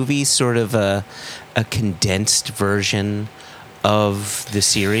first movie sort of a condensed version of the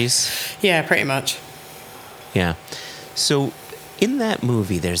series? Yeah, pretty much. Yeah. So in that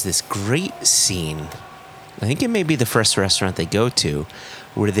movie, there's this great scene. I think it may be the first restaurant they go to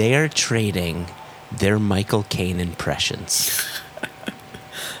where they are trading their Michael Caine impressions.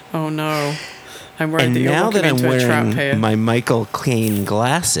 Oh, no. I'm worried And that you're now walking that I'm into a trap here. wearing my Michael Caine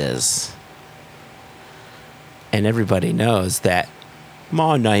glasses, and everybody knows that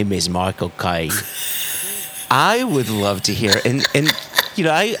my name is Michael Caine, I would love to hear, and you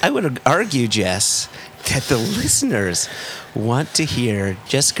know, I would argue, Jess, that the listeners want to hear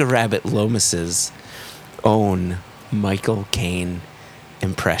Jessica Rabbit Lomas's own Michael Caine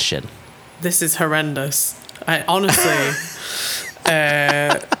impression. This is horrendous. I honestly...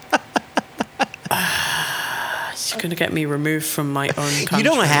 She's going to get me removed from my own country. You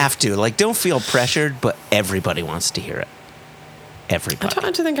don't have to. Like, don't feel pressured, but everybody wants to hear it. Everybody. I don't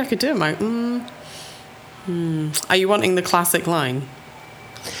actually think I could do it, Mike. Are you wanting the classic line?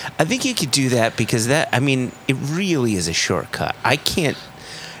 I think you could do that because that, I mean, it really is a shortcut. I can't,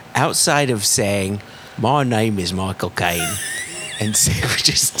 outside of saying, my name is Michael Caine, and say, which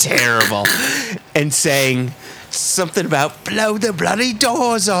is terrible, and saying something about blow the bloody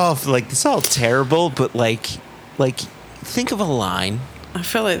doors off. Like, it's all terrible, but like, think of a line. I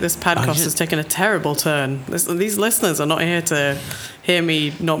feel like this podcast is taking a terrible turn. These listeners are not here to hear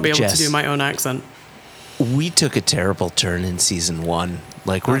me not be able to do my own accent. We took a terrible turn in season 1.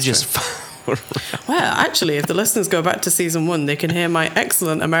 Like, we're just... Well, actually, if the listeners go back to season 1, they can hear my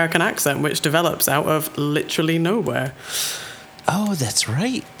excellent American accent, which develops out of literally nowhere. Oh, that's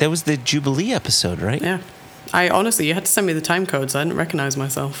right. That was the Jubilee episode, right? Yeah. I honestly, you had to send me the time codes. I didn't recognize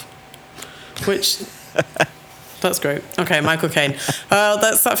myself. Which... That's great. Okay, Michael Caine.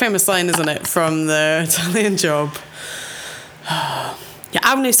 That's that famous line, isn't it, from the Italian Job? You're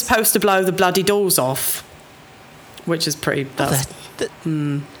only supposed to blow the bloody doors off. Which is pretty...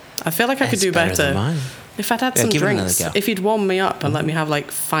 I feel like I could do better. If I'd had some drinks. If you'd warm me up and let me have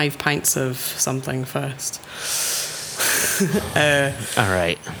like 5 pints of something first. All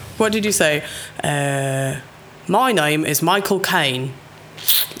right. What did you say? My name is Michael Caine.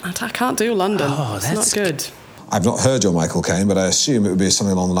 I can't do London. Oh, that's not good. I've not heard your Michael Caine, but I assume it would be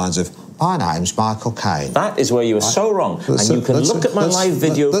something along the lines of, my name's Michael Caine. That is where you are so wrong. And you can look at my live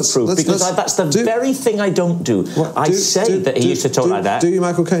video for proof, because that's the very thing I don't do. I say that he used to talk like that. Do you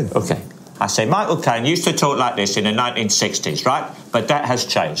Michael Caine? Okay. I say Michael Caine used to talk like this in the 1960s, right? But that has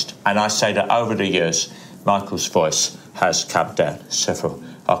changed. And I say that over the years, Michael's voice has come down several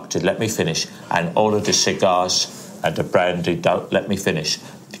octaves. Let me finish. And all of the cigars and the brandy don't let me finish.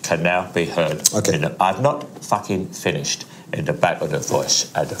 Can now be heard. Okay. I've not fucking finished in the back of the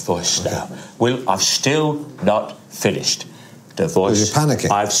voice. And the voice now. I've still not finished. The voice. You're panicking.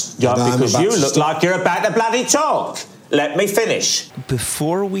 Because you look like you're about to bloody talk. Let me finish.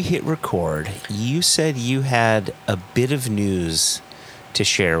 Before we hit record, you said you had a bit of news to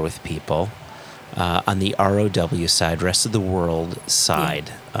share with people on the ROW side, rest of the world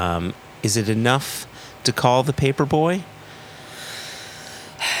side. Yeah. Is it enough to call the paperboy?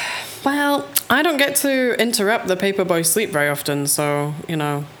 Well, I don't get to interrupt the paperboy sleep very often, so, you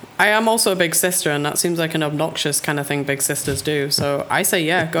know. I am also a big sister, and that seems like an obnoxious kind of thing big sisters do. So I say,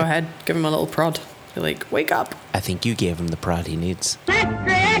 yeah, go ahead, give him a little prod. You're like, wake up. I think you gave him the prod he needs.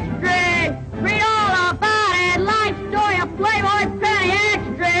 Extra, extra! Read all about it! Life story of Playboy Penny!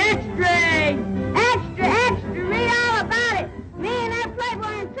 Extra, extra! Extra, extra! Read all about it! Me and that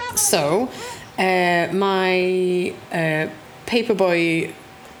Playboy in trouble! So, my paperboy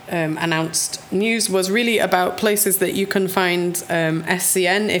announced news was really about places that you can find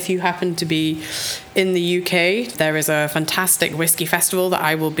SCN if you happen to be in the UK. There is a fantastic whiskey festival that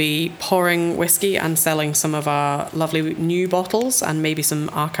I will be pouring whiskey and selling some of our lovely new bottles and maybe some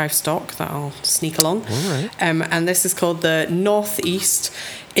archive stock that I'll sneak along. All right. And this is called the Northeast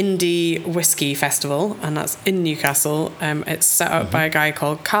Indie Whiskey Festival, and that's in Newcastle. It's set up by a guy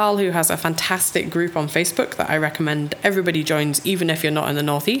called Carl, who has a fantastic group on Facebook that I recommend everybody joins, even if you're not in the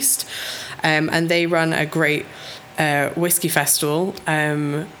Northeast. And they run a great whiskey festival.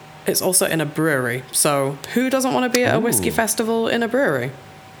 It's also in a brewery, so who doesn't want to be at a whiskey festival in a brewery?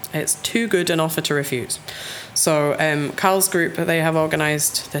 It's too good an offer to refuse. So Carl's group, they have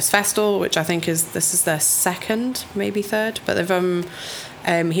organised this festival, which I think this is their second, maybe third, but they've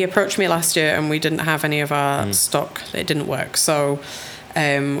he approached me last year and we didn't have any of our stock. It didn't work. So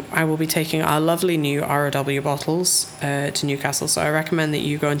I will be taking our lovely new ROW bottles to Newcastle. So I recommend that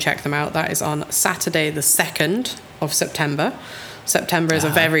you go and check them out. That is on Saturday the 2nd of September. September is a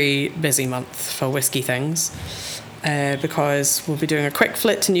very busy month for whiskey things because we'll be doing a quick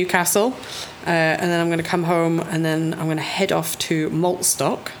flit to Newcastle and then I'm going to come home and then I'm going to head off to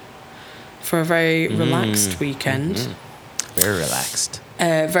Maltstock for a very relaxed weekend. Very relaxed.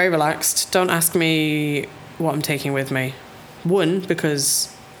 Very relaxed. Don't ask me what I'm taking with me. 1,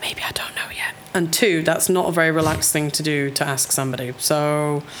 because maybe I don't know yet. And 2, that's not a very relaxed thing to do, to ask somebody.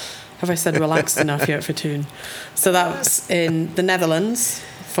 So, have I said relaxed enough yet for Toon? So that's in the Netherlands.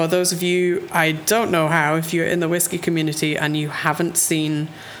 For those of you, I don't know how, if you're in the whiskey community and you haven't seen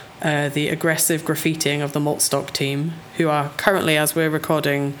the aggressive graffitiing of the Maltstock team, who are currently, as we're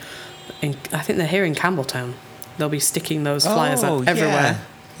recording, I think they're here in Campbelltown. They'll be sticking those flyers up everywhere.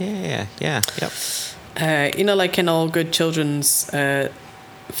 Yeah. Yep. You know, like in all good children's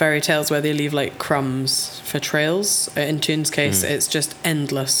fairy tales where they leave like crumbs for trails. In Toon's case, it's just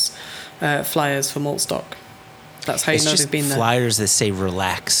endless flyers for Maltstock. That's how you know they've been there. Flyers that say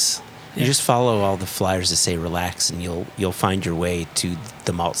relax. You just follow all the flyers that say relax, and you'll find your way to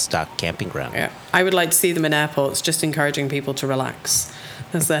the Maltstock camping ground. Yeah, I would like to see them in airports, just encouraging people to relax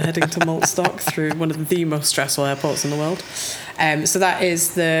as they're heading to Maltstock through one of the most stressful airports in the world. So that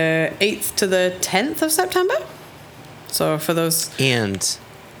is the 8th to the 10th of September. So for those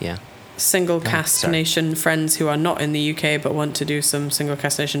single cask nation friends who are not in the UK but want to do some single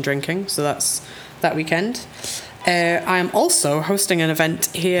cask nation drinking, so that's that weekend. I am also hosting an event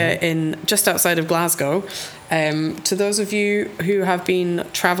here in just outside of Glasgow. To those of you who have been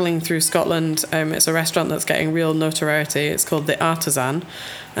travelling through Scotland, it's a restaurant that's getting real notoriety. It's called The Artisan,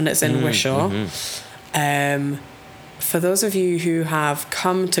 and it's in Wishaw. For those of you who have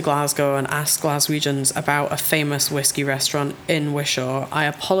come to Glasgow and asked Glaswegians about a famous whiskey restaurant in Wishaw, I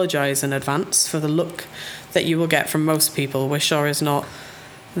apologise in advance for the look that you will get from most people. Wishaw is not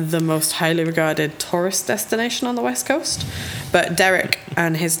the most highly regarded tourist destination on the West Coast, but Derek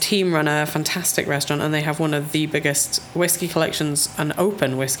and his team run a fantastic restaurant, and they have one of the biggest whiskey collections and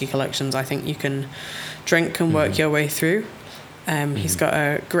open whiskey collections I think you can drink and work your way through. He's got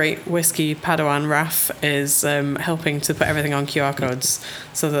a great whiskey Padawan. Raf is helping to put everything on QR codes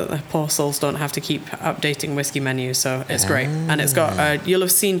so that the poor souls don't have to keep updating whiskey menus, so it's great. And it's got you'll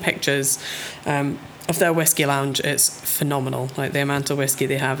have seen pictures of their whiskey lounge. It's phenomenal. Like, the amount of whiskey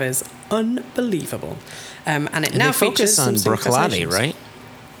they have is unbelievable. And it now features on Bruichladdich, right?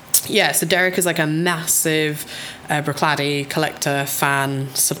 Yeah, so Derek is like a massive Bruichladdich collector, fan,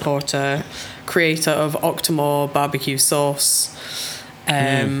 supporter, creator of Octomore barbecue sauce.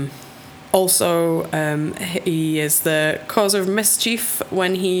 Also, he is the cause of mischief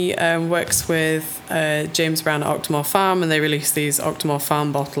when he works with James Brown at Octomore Farm, and they release these Octomore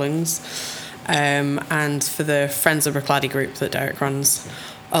Farm bottlings. And for the Friends of Bruichladdich group that Derek runs,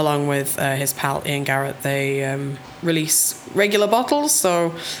 along with his pal Ian Garrett, they release regular bottles.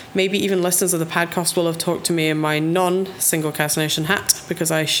 So maybe even listeners of the podcast will have talked to me in my non-single cask nation hat,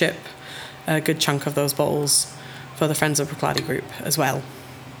 because I ship a good chunk of those bottles for the Friends of Bruichladdich group as well.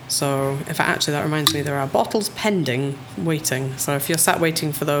 So in fact, actually, that reminds me, there are bottles pending, waiting. So if you're sat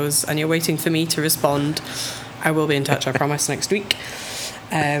waiting for those and you're waiting for me to respond, I will be in touch, I promise, next week.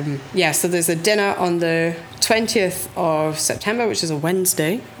 So there's a dinner on the 20th of September, which is a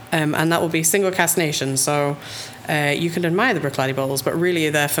Wednesday, and that will be single cask nation. So you can admire the Bruichladdich bottles, but really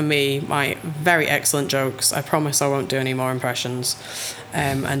they're, for me, my very excellent jokes. I promise I won't do any more impressions.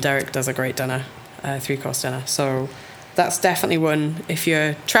 And Derek does a great dinner, 3-course dinner. So that's definitely one. If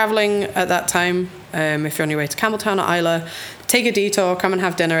you're travelling at that time, if you're on your way to Campbelltown or Islay, take a detour, come and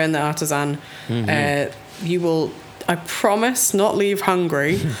have dinner in the Artisan. You will, I promise, not leave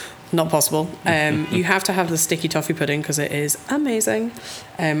hungry. Not possible. You have to have the sticky toffee pudding because it is amazing.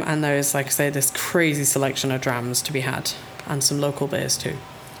 And there's, like I say, this crazy selection of drams to be had, and some local beers too.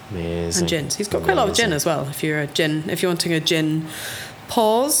 Amazing. And gins. He's got quite a lot of gin as well. If you're wanting a gin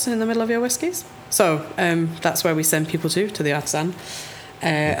pause in the middle of your whiskies. So that's where we send people to the Artisan.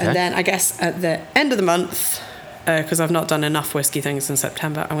 And then I guess at the end of the month, because I've not done enough whiskey things in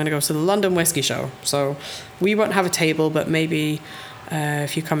September, I'm going to go to the London Whiskey Show. So we won't have a table, but maybe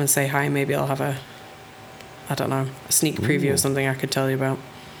if you come and say hi, maybe I'll have a sneak preview of something I could tell you about.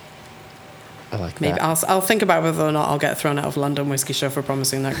 I like maybe that. I'll think about whether or not I'll get thrown out of London Whiskey Show for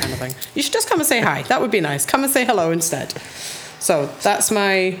promising that kind of thing. You should just come and say hi. That would be nice. Come and say hello instead. So that's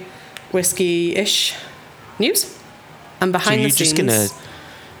my whiskey-ish news. And behind the scenes,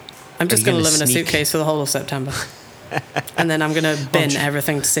 I'm just going to live in a suitcase for the whole of September. And then I'm going to bin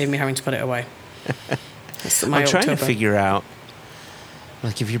everything to save me having to put it away. I'm trying to figure out,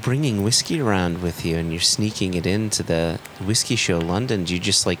 like, if you're bringing whiskey around with you and you're sneaking it into the Whiskey Show London, do you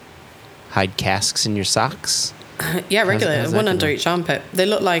just, like, hide casks in your socks? Yeah, regularly. One under each armpit. They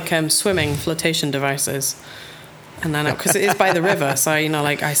look like swimming flotation devices. And then, because it is by the river, so,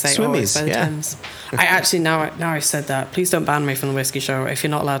 like I say, it's by the Thames. I actually, now I've said that, please don't ban me from the whiskey show. If you're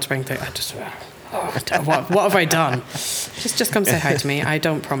not allowed to bring things, what have I done? Just come say hi to me. I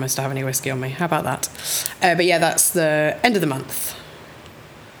don't promise to have any whiskey on me. How about that? But yeah, that's the end of the month.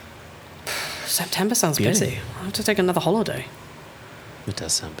 September sounds busy. I'll have to take another holiday. It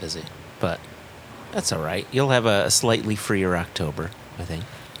does sound busy, but that's all right. You'll have a slightly freer October, I think.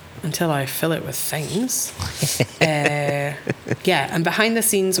 Until I fill it with things. And behind the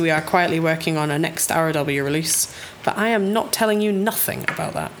scenes, we are quietly working on a next ROW release, but I am not telling you nothing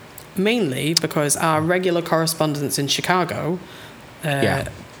about that. Mainly because our regular correspondents in Chicago,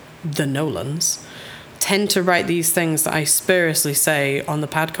 the Nolans, tend to write these things that I spuriously say on the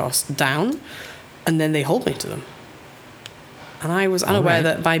podcast down, and then they hold me to them. And I was unaware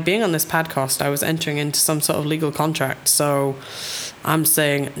that by being on this podcast, I was entering into some sort of legal contract. So I'm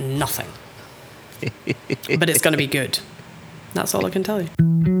saying nothing. But it's going to be good. That's all I can tell you.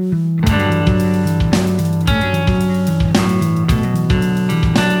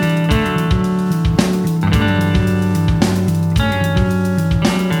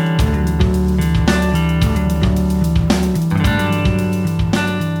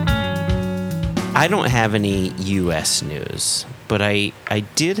 I don't have any U.S. news, but I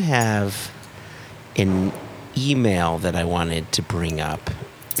did have an email that I wanted to bring up.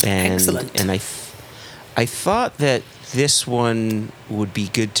 Excellent. And I thought that this one would be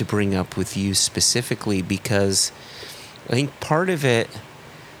good to bring up with you specifically because I think part of it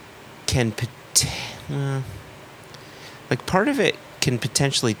can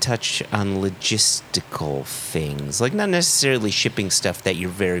potentially touch on logistical things, like not necessarily shipping stuff that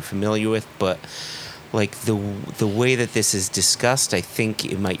you're very familiar with, but like the way that this is discussed, I think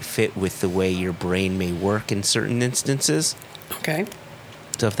it might fit with the way your brain may work in certain instances. Okay.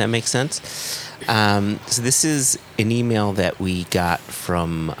 So if that makes sense. So this is an email that we got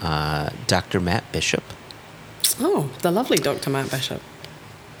from Dr. Matt Bishop. Oh, the lovely Dr. Matt Bishop.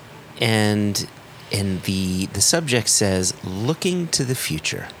 And the subject says, looking to the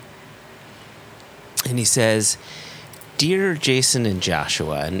future. And he says, Dear Jason and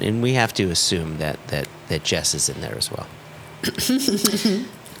Joshua, and we have to assume that Jess is in there as well.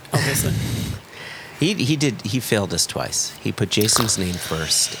 Obviously. He failed us twice. He put Jason's name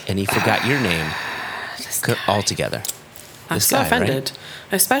first, and he forgot your name altogether. I'm so offended. Right?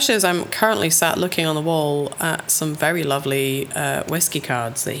 Especially as I'm currently sat looking on the wall at some very lovely whiskey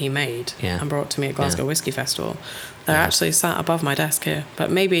cards that he made and brought to me at Glasgow Whiskey Festival. They're actually sat above my desk here.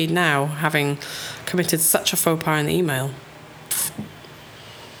 But maybe now, having committed such a faux pas in the email,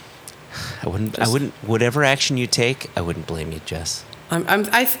 I wouldn't. Whatever action you take, I wouldn't blame you, Jess.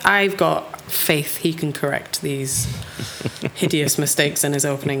 I've got faith he can correct these hideous mistakes in his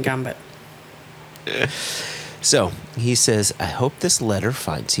opening gambit. So, he says, I hope this letter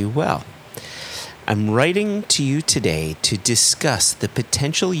finds you well. I'm writing to you today to discuss the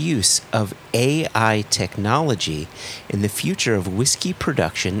potential use of AI technology in the future of whiskey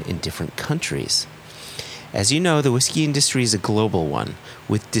production in different countries. As you know, the whiskey industry is a global one,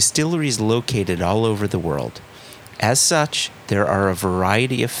 with distilleries located all over the world. As such, there are a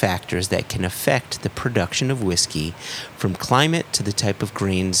variety of factors that can affect the production of whiskey, from climate to the type of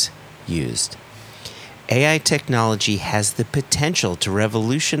grains used. AI technology has the potential to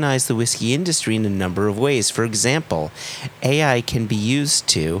revolutionize the whiskey industry in a number of ways. For example, AI can be used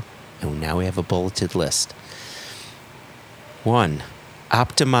to, and now we have a bulleted list. 1.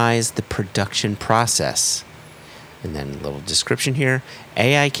 Optimize the production process. And then a little description here.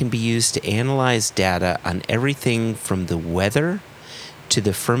 AI can be used to analyze data on everything from the weather to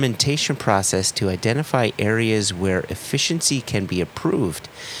the fermentation process to identify areas where efficiency can be improved.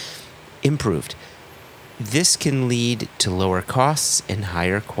 This can lead to lower costs and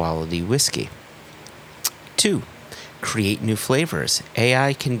higher quality whiskey. 2. Create new flavors.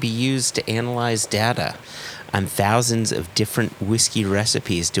 AI can be used to analyze data on thousands of different whiskey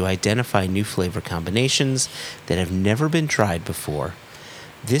recipes to identify new flavor combinations that have never been tried before.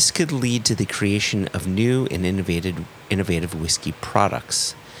 This could lead to the creation of new and innovative whiskey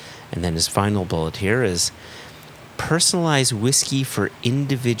products. And then his final bullet here is personalize whiskey for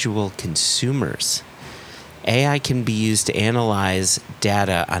individual consumers. AI can be used to analyze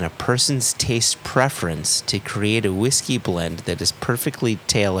data on a person's taste preference to create a whiskey blend that is perfectly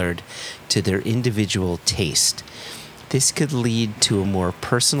tailored to their individual taste. This could lead to a more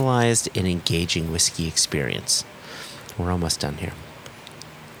personalized and engaging whiskey experience. We're almost done here.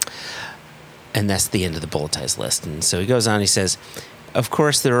 And that's the end of the bulletized list. And so he goes on, he says, Of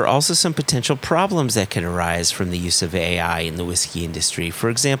course, there are also some potential problems that could arise from the use of AI in the whiskey industry. For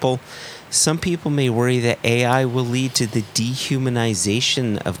example, some people may worry that AI will lead to the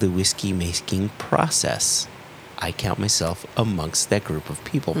dehumanization of the whiskey making process. I count myself amongst that group of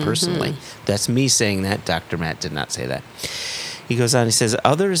people personally. That's me saying that. Dr. Matt did not say that. He goes on, he says,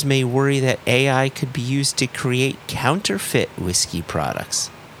 others may worry that AI could be used to create counterfeit whiskey products.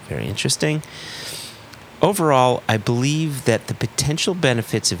 Very interesting. Overall, I believe that the potential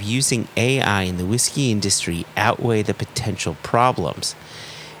benefits of using AI in the whiskey industry outweigh the potential problems.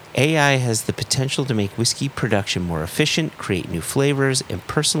 AI has the potential to make whiskey production more efficient, create new flavors, and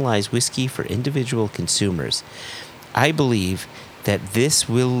personalize whiskey for individual consumers. I believe that this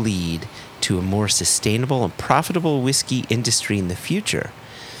will lead to a more sustainable and profitable whiskey industry in the future.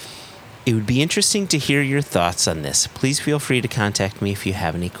 It would be interesting to hear your thoughts on this. Please feel free to contact me if you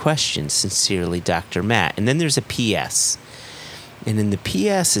have any questions. Sincerely, Dr. Matt. And then there's a PS. And in the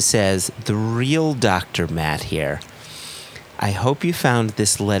PS it says, the real Dr. Matt here. I hope you found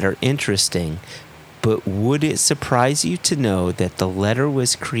this letter interesting, but would it surprise you to know that the letter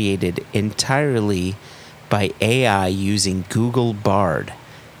was created entirely by AI using Google Bard?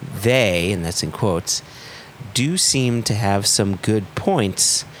 They, and that's in quotes, do seem to have some good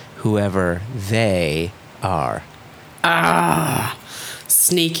points, whoever they are.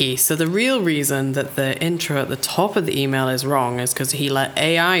 Sneaky. So the real reason that the intro at the top of the email is wrong is because he let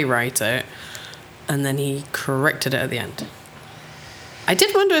AI write it, and then he corrected it at the end. I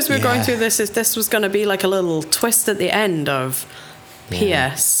did wonder as we were going through this if this was going to be like a little twist at the end of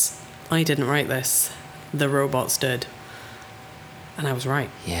P.S. I didn't write this. The robots did. And I was right.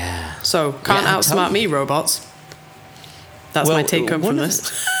 Yeah. So, can't outsmart me, robots. That's my take home from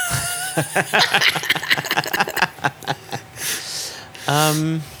this.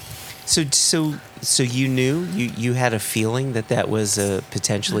 So you knew? You had a feeling that was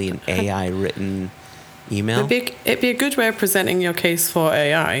potentially an AI written email? It'd be a good way of presenting your case for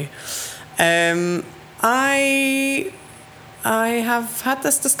AI. I have had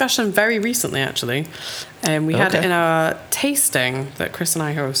this discussion very recently, actually. We had it in our tasting that Chris and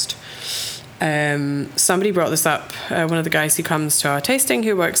I host. Somebody brought this up. One of the guys who comes to our tasting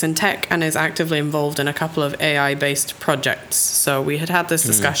who works in tech and is actively involved in a couple of AI-based projects. So we had this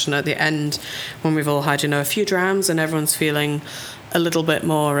discussion at the end when we've all had, a few drams and everyone's feeling a little bit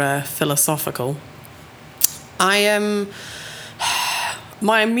more philosophical.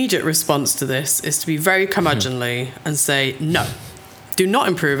 My immediate response to this is to be very curmudgeonly and say, no, do not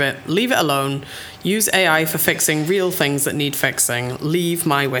improve it. Leave it alone. Use AI for fixing real things that need fixing. Leave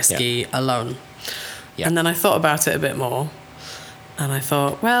my whiskey alone. Yep. And then I thought about it a bit more. And I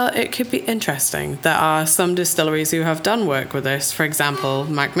thought, well, it could be interesting. There are some distilleries who have done work with this. For example,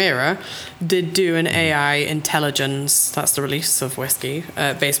 Macmira did do an AI intelligence, that's the release of whiskey,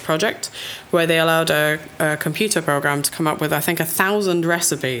 based project, where they allowed a computer program to come up with, I think, 1,000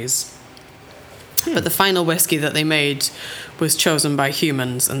 recipes. But the final whiskey that they made was chosen by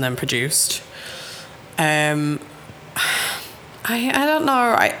humans and then produced. I don't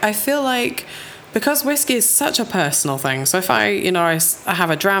know. I feel like because whiskey is such a personal thing. So if I have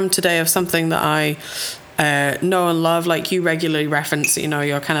a dram today of something that I know and love, like you regularly reference,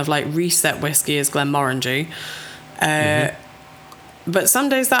 your kind of like reset whiskey is Glenmorangie. But some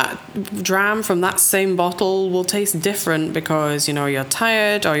days that dram from that same bottle will taste different because, you're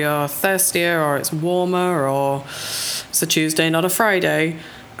tired or you're thirstier or it's warmer or it's a Tuesday, not a Friday.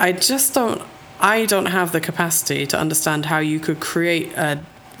 I don't have the capacity to understand how you could create a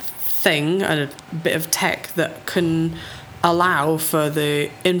bit of tech that can allow for the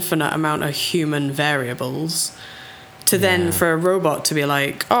infinite amount of human variables to then for a robot to be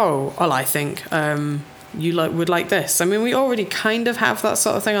like, oh, well, I think you would like this. I mean, we already kind of have that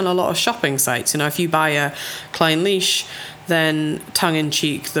sort of thing on a lot of shopping sites. If you buy a Klein Leash, then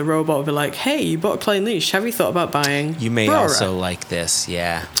tongue-in-cheek, the robot will be like, hey, you bought a Klein Leash. Have you thought about buying You may Brora? also like this,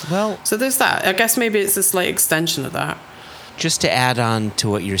 yeah. Well, so there's that. I guess maybe it's a slight extension of that. Just to add on to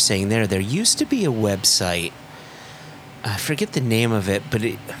what you're saying there used to be a website, I forget the name of it, but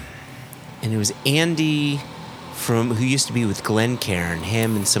it was Andy who used to be with Glencairn.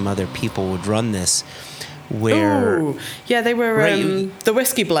 Him and some other people would run this. Where they were the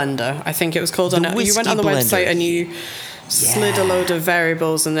whiskey blender, I think it was called. You went on the website and you slid a load of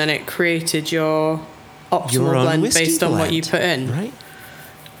variables, and then it created your optimal blend based on what you put in, right?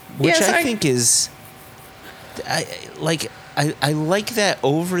 Which I think is, I like that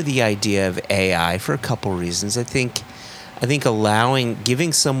over the idea of AI for a couple reasons. I think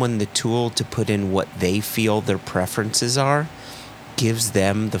giving someone the tool to put in what they feel their preferences are gives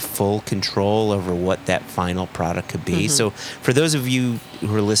them the full control over what that final product could be. So for those of you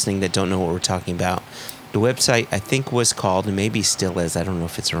who are listening that don't know what we're talking about, the website, I think, was called, and maybe still is, I don't know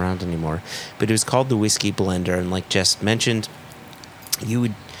if it's around anymore, but it was called the Whiskey Blender. And like Jess mentioned,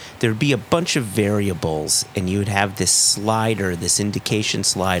 there'd be a bunch of variables, and you would have this slider, this indication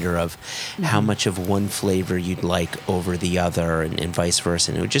slider of how much of one flavor you'd like over the other, and vice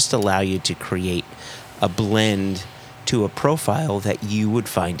versa. And it would just allow you to create a blend to a profile that you would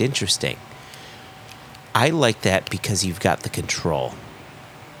find interesting. I like that because you've got the control.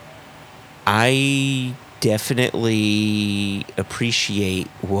 I definitely appreciate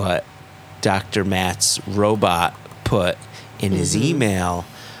what Dr. Matt's robot put in his email,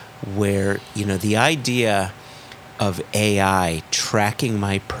 where, the idea of AI tracking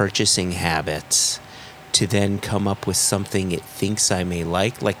my purchasing habits to then come up with something it thinks I may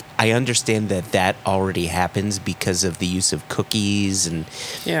like. Like, I understand that already happens because of the use of cookies and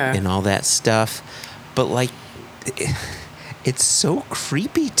all that stuff. But, like, it's so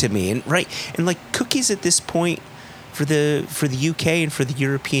creepy to me. And like cookies at this point for the UK and for the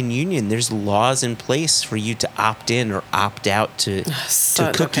European Union, there's laws in place for you to opt in or opt out to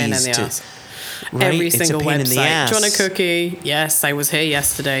Such cookies. A pain in the ass. Right? Every It's single a pain website. in the ass. Do you want a cookie? Yes, I was here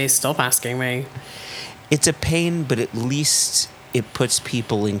yesterday. Stop asking me. It's a pain, but at least it puts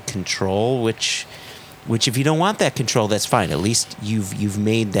people in control, which if you don't want that control, that's fine. At least you've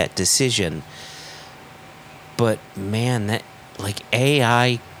made that decision. But man, that, like,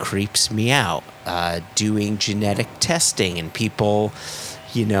 AI creeps me out. Doing genetic testing and people,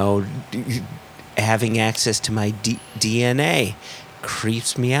 having access to my DNA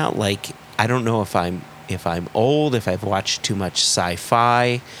creeps me out. Like, I don't know if I'm old, if I've watched too much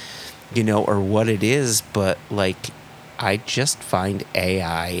sci-fi, or what it is, but like, I just find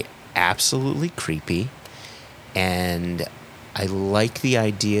AI absolutely creepy, and I like the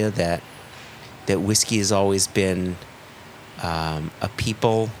idea that whiskey has always been a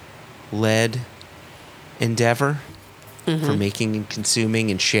people-led endeavor for making and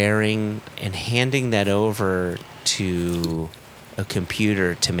consuming and sharing, and handing that over to a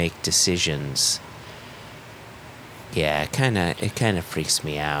computer to make decisions. Yeah, it kind of freaks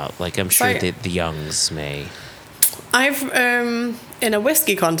me out. Like, I'm sure that the youngs may. I've, in a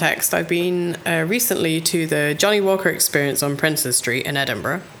whiskey context, I've been recently to the Johnny Walker Experience on Princes Street in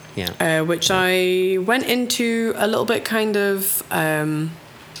Edinburgh. Yeah. Which I went into a little bit kind of.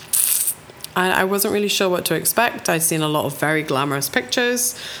 I wasn't really sure what to expect. I'd seen a lot of very glamorous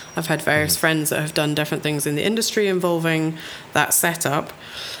pictures. I've had various friends that have done different things in the industry involving that setup.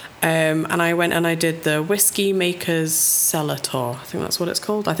 And I went and I did the Whiskey Makers Cellar Tour. I think that's what it's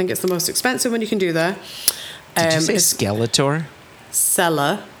called. I think it's the most expensive one you can do there. Did you say Skeletor?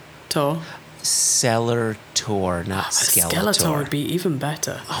 Cellar Tour. Cellar Tour, not Skeletor. Skeletor would be even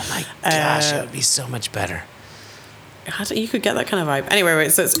better. Oh my gosh, it would be so much better. You could get that kind of vibe. Anyway,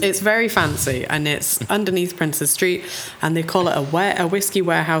 so it's very fancy, and it's underneath Princes Street, and they call it a whiskey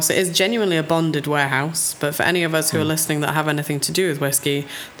warehouse. It is genuinely a bonded warehouse, but for any of us who are listening that have anything to do with whiskey,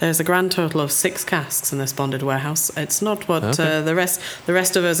 there's a grand total of 6 casks in this bonded warehouse. It's not what the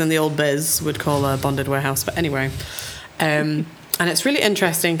rest of us in the old biz would call a bonded warehouse, but anyway. And it's really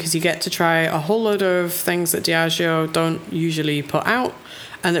interesting because you get to try a whole load of things that Diageo don't usually put out,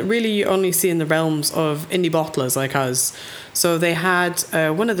 and that really you only see in the realms of indie bottlers like us. So they had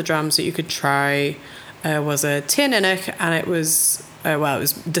one of the drams that you could try was a Tir Ninach, and it was it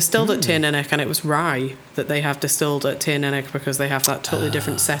was distilled at Tir Ninach, and it was rye that they have distilled at Tir Ninach because they have that totally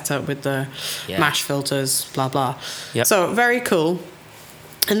different setup with the mash filters, blah blah. Yep. So very cool.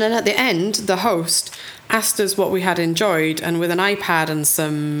 And then at the end, the host asked us what we had enjoyed, and with an iPad and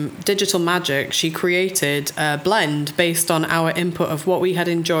some digital magic, she created a blend based on our input of what we had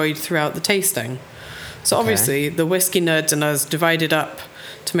enjoyed throughout the tasting. So obviously, the whiskey nerds and us divided up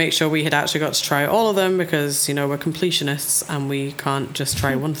to make sure we had actually got to try all of them, because, we're completionists and we can't just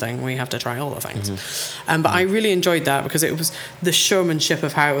try one thing, we have to try all the things. But I really enjoyed that because it was the showmanship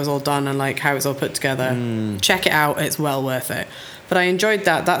of how it was all done and like how it was all put together. Check it out, it's well worth it. But I enjoyed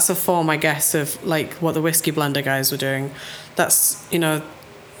that. That's a form, I guess, of like what the Whiskey Blender guys were doing. That's,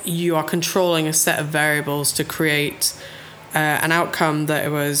 you are controlling a set of variables to create an outcome that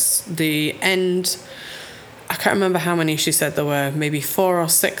was the end. I can't remember how many she said there were, maybe 4 or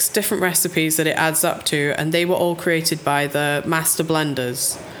 6 different recipes that it adds up to, and they were all created by the master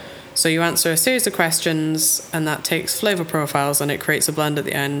blenders. So you answer a series of questions, and that takes flavor profiles, and it creates a blend at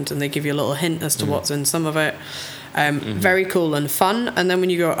the end, and they give you a little hint as to what's in some of it. Very cool and fun. And then when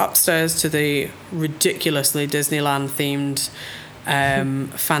you go upstairs to the ridiculously Disneyland themed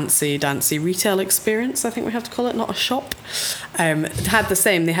fancy dancy retail experience, I think we have to call it, not a shop, had the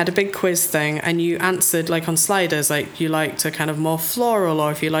same. They had a big quiz thing, and you answered like on sliders, like you liked a kind of more floral,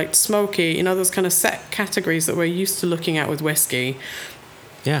 or if you liked smoky, you know, those kind of set categories that we're used to looking at with whiskey.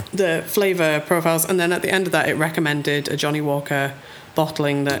 Yeah. The flavour profiles, and then at the end of that it recommended a Johnny Walker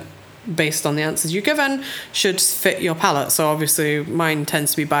bottling that, based on the answers you're given, should fit your palate. So obviously mine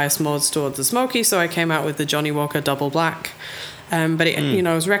tends to be biased more towards the smoky, so I came out with the Johnny Walker Double Black. But it, you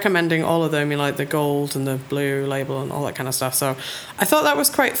know, I was recommending all of them, you know, like the gold and the blue label and all that kind of stuff. So I thought that was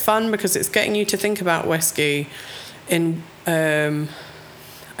quite fun, because it's getting you to think about whiskey in, can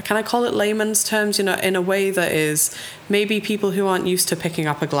I call it layman's terms, you know, in a way that is maybe people who aren't used to picking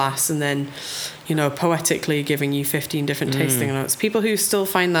up a glass and then, you know, poetically giving you 15 different tasting notes. People who still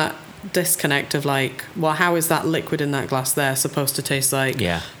find that disconnect of like, well, how is that liquid in that glass there supposed to taste like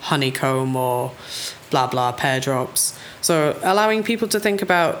honeycomb or blah blah pear drops. So allowing people to think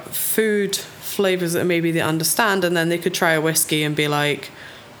about food flavors that maybe they understand, and then they could try a whiskey and be like,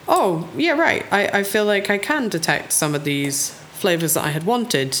 oh yeah, right, I feel like I can detect some of these flavors that I had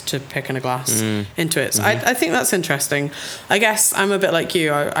wanted to pick in a glass into it. So I think that's interesting. I guess I'm a bit like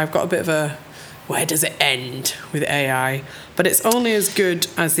you. I've got a bit of a, where does it end with AI? But it's only as good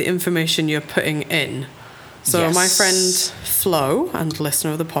as the information you're putting in. So my friend Flo, and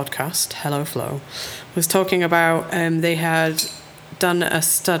listener of the podcast, hello Flo, was talking about they had done a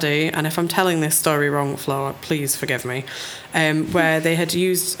study, and if I'm telling this story wrong, Flo, please forgive me, where they had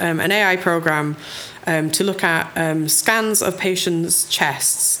used an AI program to look at scans of patients'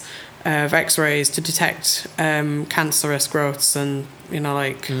 chests, of X-rays, to detect cancerous growths and, you know,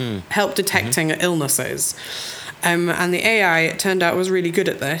 like help detecting illnesses. And the AI, it turned out, was really good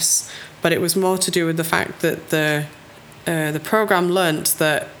at this, but it was more to do with the fact that the program learnt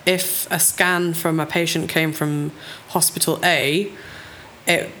that if a scan from a patient came from hospital A,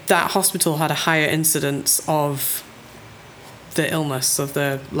 that hospital had a higher incidence of the illness of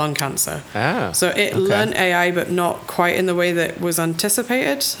the lung cancer. So it learned AI, but not quite in the way that was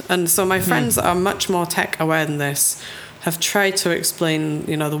anticipated. And so my friends that are much more tech aware than this have tried to explain,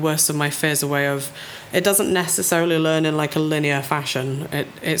 you know, the worst of my fears away of, it doesn't necessarily learn in like a linear fashion.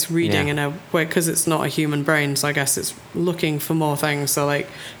 It's reading in a way, because it's not a human brain, so I guess it's looking for more things. So like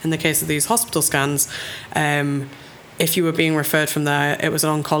in the case of these hospital scans, if you were being referred from there, it was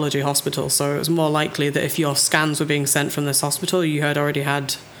an oncology hospital, so it was more likely that if your scans were being sent from this hospital, you had already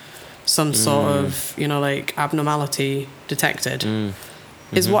had some sort of, you know, like abnormality detected.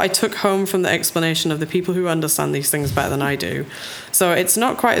 Is what I took home from the explanation of the people who understand these things better than I do. So it's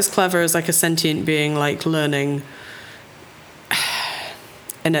not quite as clever as like a sentient being, like learning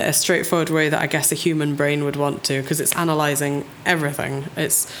in a straightforward way that I guess a human brain would want to, because it's analysing everything.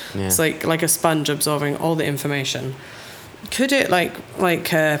 It's like a sponge absorbing all the information. Could it, like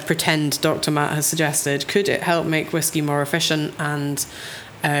pretend Dr. Matt has suggested, could it help make whiskey more efficient and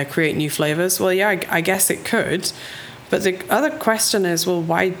create new flavours? Well, yeah, I guess it could. But the other question is, well,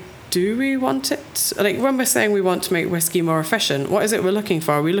 why do we want it? Like when we're saying we want to make whiskey more efficient, what is it we're looking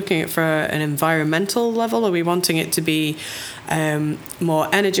for? Are we looking at for an environmental level? Are we wanting it to be more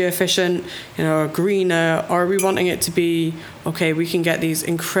energy efficient, you know, greener? Or are we wanting it to be, okay, we can get these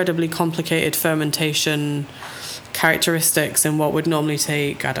incredibly complicated fermentation characteristics in what would normally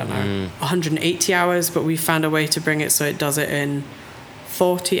take, I don't know, 180 hours, but we found a way to bring it so it does it in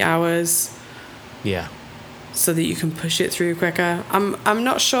 40 hours. Yeah. So that you can push it through quicker. I'm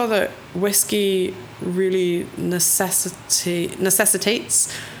not sure that whiskey really necessitates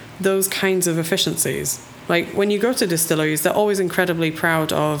those kinds of efficiencies. Like when you go to distilleries, they're always incredibly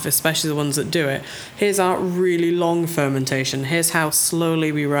proud of, especially the ones that do it, here's our really long fermentation, here's how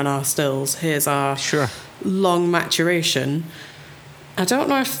slowly we run our stills, here's our long maturation. I don't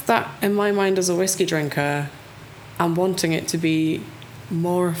know if that, in my mind as a whiskey drinker, I'm wanting it to be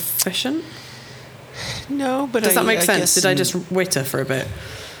more efficient. No, but does that make sense? Guess, did I just witter for a bit?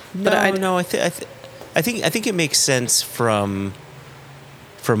 No. I think it makes sense from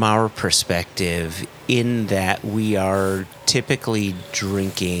our perspective, in that we are typically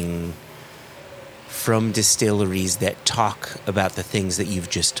drinking from distilleries that talk about the things that you've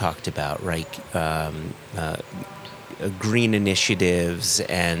just talked about, right? Green initiatives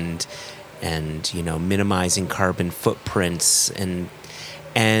and you know, minimizing carbon footprints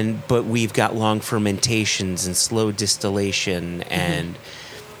but we've got long fermentations and slow distillation, and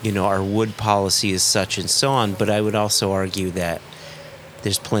you know, our wood policy is such and so on. But I would also argue that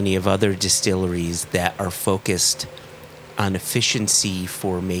there's plenty of other distilleries that are focused on efficiency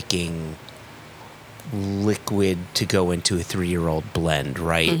for making liquid to go into a 3-year-old blend,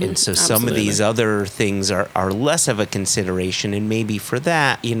 right? And so some of absolutely. these other things are less of a consideration, and maybe for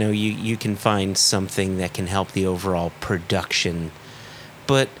that, you can find something that can help the overall production.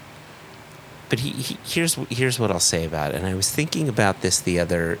 But here's what I'll say about it. And I was thinking about this the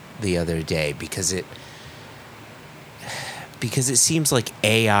other day because it seems like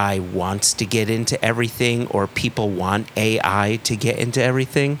AI wants to get into everything, or people want AI to get into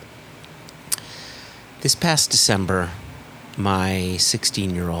everything. This past December, my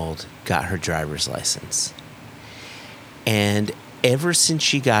 16-year-old got her driver's license. And ever since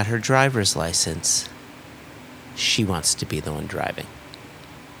she got her driver's license, she wants to be the one driving.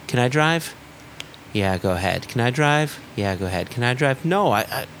 Can I drive? Yeah, go ahead. Can I drive? Yeah, go ahead. Can I drive? No,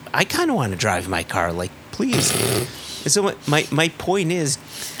 I kind of want to drive my car. Like, please. And so my point is,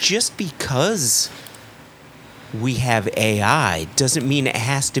 just because we have AI doesn't mean it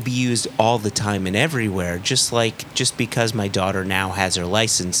has to be used all the time and everywhere. Just because my daughter now has her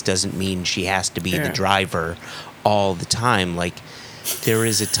license doesn't mean she has to be the driver all the time. Like, there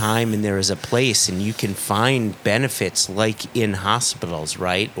is a time and there is a place, and you can find benefits like in hospitals,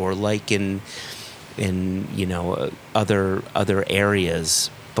 right? Or like in other areas.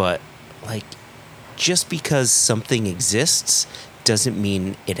 But like, just because something exists doesn't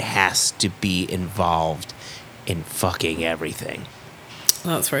mean it has to be involved in fucking everything.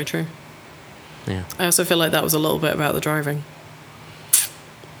 That's very true. Yeah. I also feel like that was a little bit about the driving.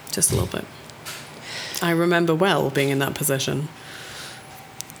 Just a little bit. I remember well being in that position.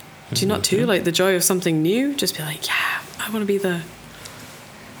 Do you not too? Like the joy of something new? Just be like, yeah, I want to be the...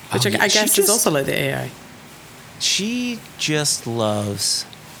 Which I guess is also like the AI. She just loves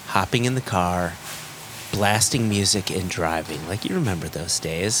hopping in the car, blasting music and driving. Like, you remember those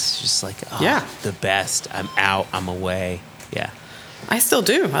days. Just like, the best. I'm out. I'm away. Yeah. I still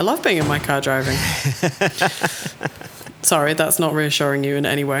do. I love being in my car driving. Sorry, that's not reassuring you in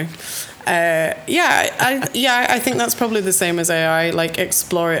any way. I think that's probably the same as AI. Like,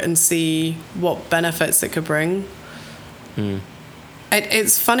 explore it and see what benefits it could bring.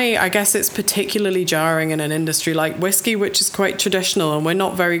 It's funny. I guess it's particularly jarring in an industry like whiskey, which is quite traditional, and we're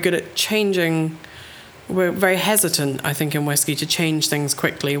not very good at changing. We're very hesitant, I think, in whiskey to change things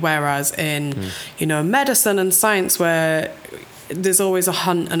quickly, whereas in, medicine and science, where there's always a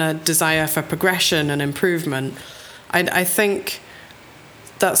hunt and a desire for progression and improvement, I think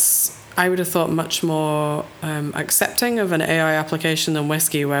I would have thought much more accepting of an AI application than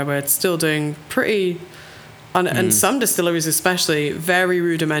whiskey, where we're still doing pretty, and some distilleries especially, very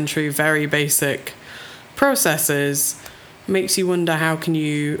rudimentary, very basic processes. Makes you wonder, how can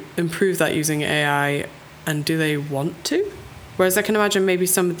you improve that using AI, and do they want to? Whereas I can imagine maybe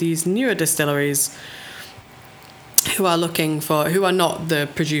some of these newer distilleries who are not the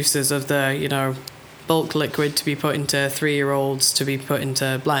producers of the, bulk liquid to be put into 3-year-olds, to be put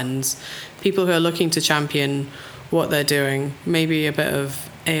into blends, people who are looking to champion what they're doing, maybe a bit of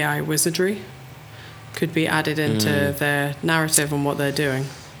AI wizardry could be added into their narrative and what they're doing.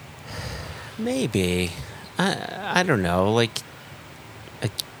 Maybe. I don't know, like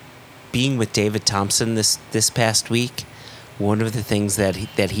being with David Thompson this past week, one of the things that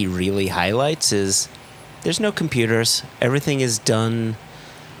he really highlights is there's no computers. Everything is done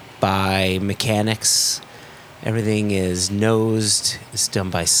by mechanics. Everything is nosed. It's done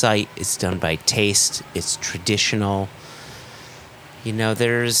by sight. It's done by taste. It's traditional.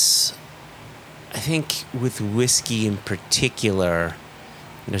 I think with whiskey in particular,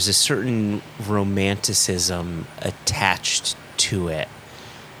 there's a certain romanticism attached to it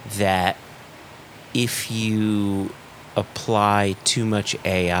that if you apply too much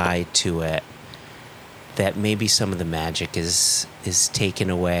AI to it, that maybe some of the magic is taken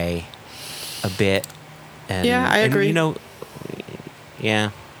away a bit. And, I agree.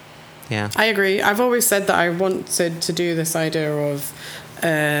 Yeah. I agree. I've always said that I wanted to do this idea of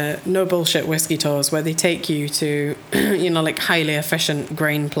no bullshit whiskey tours where they take you to, like highly efficient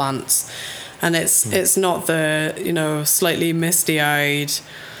grain plants, and it's not the slightly misty-eyed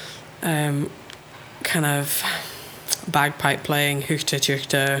kind of bagpipe playing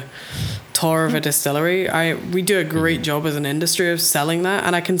hookta tour of a distillery. We do a great job as an industry of selling that,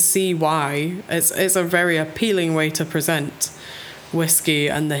 and I can see why. It's a very appealing way to present whiskey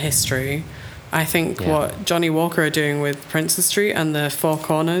and the history. I think what Johnny Walker are doing with Princes Street and the Four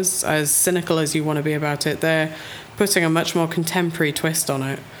Corners, as cynical as you want to be about it, they're putting a much more contemporary twist on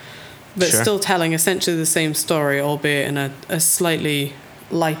it, but still telling essentially the same story, albeit in a slightly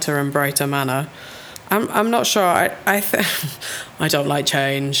lighter and brighter manner. I'm not sure. I don't like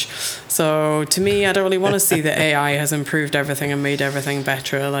change, so to me, I don't really want to see that AI has improved everything and made everything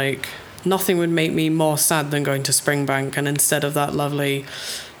better. Like, Nothing would make me more sad than going to Springbank and instead of that lovely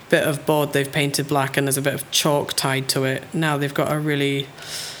bit of board they've painted black and there's a bit of chalk tied to it, now they've got a really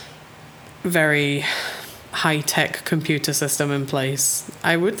very high-tech computer system in place.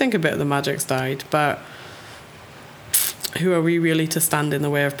 I would think a bit of the magic's died, but who are we really to stand in the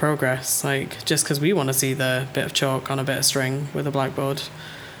way of progress? Like, just because we want to see the bit of chalk on a bit of string with a blackboard.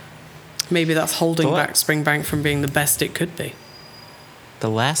 Maybe that's holding back Springbank from being the best it could be. The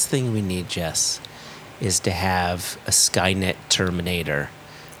last thing we need, Jess, is to have a Skynet Terminator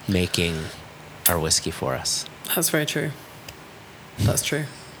making our whiskey for us. That's very true. That's true.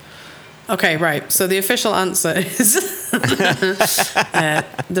 Okay, right. So the official answer is the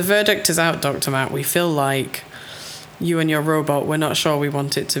verdict is out, Dr. Matt. We feel like you and your robot, we're not sure we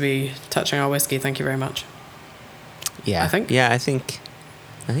want it to be touching our whiskey. Thank you very much. Yeah. I think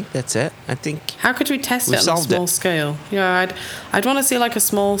that's it. I think. How could we test it on a small scale? Yeah, I'd want to see like a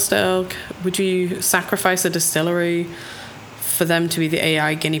small scale. Would you sacrifice a distillery for them to be the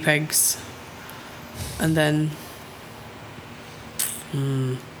AI guinea pigs? And then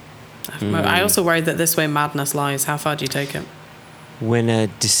I also worry that this way madness lies. How far do you take it? When a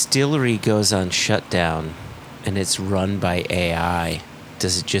distillery goes on shutdown and it's run by AI,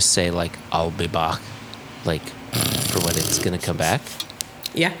 does it just say like "I'll be back," like for when it's going to come back?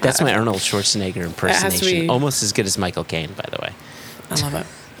 Yeah, that's my Arnold Schwarzenegger impersonation. Almost as good as Michael Caine, by the way. I love it.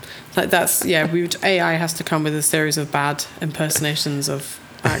 Like that's AI has to come with a series of bad impersonations of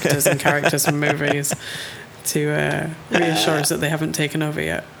actors and characters from movies to reassure us that they haven't taken over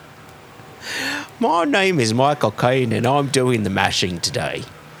yet. My name is Michael Caine and I'm doing the mashing today.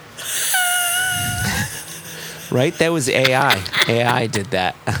 Right? That was AI. AI did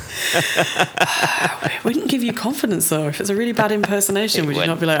that. It wouldn't give you confidence, though. If it's a really bad impersonation, would you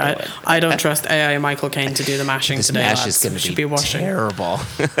not be like, I don't trust AI Michael Caine to do the mashing this today. Mash is going to be washing. Terrible.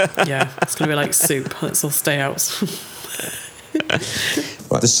 Yeah, it's going to be like soup. Let's all stay out.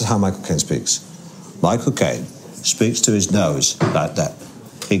 Right, this is how Michael Caine speaks. Michael Caine speaks to his nose like that.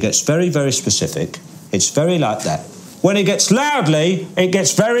 He gets very, very specific. It's very like that. When he gets loudly, it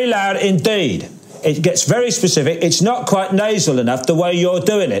gets very loud indeed. It gets very specific. It's not quite nasal enough the way you're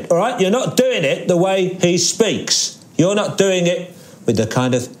doing it, all right? You're not doing it the way he speaks. You're not doing it with the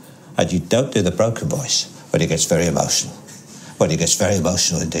kind of... And you don't do the broken voice when he gets very emotional. When he gets very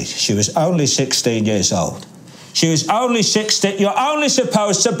emotional indeed. She was only 16 years old. She was only 16. You're only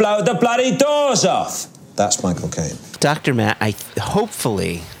supposed to blow the bloody doors off. That's Michael Caine. Dr. Matt,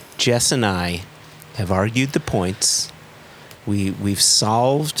 hopefully Jess and I have argued the points. We've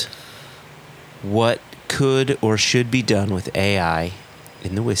solved what could or should be done with AI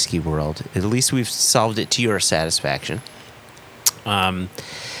in the whiskey world. At least we've solved it to your satisfaction.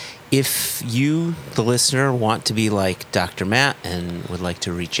 If you, the listener, want to be like Dr. Matt and would like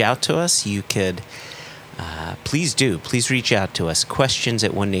to reach out to us, you could please do. Please reach out to us. Questions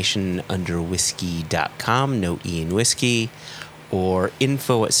at onenationunderwhiskey.com, no E in whiskey, or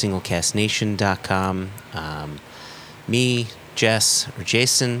info@singlecastnation.com. Me, Jess, or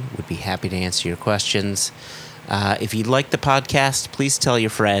Jason would be happy to answer your questions. If you like the podcast, please tell your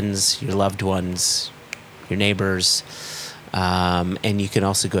friends, your loved ones, your neighbors. And you can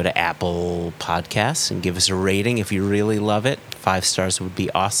also go to Apple Podcasts and give us a rating if you really love it. 5 stars would be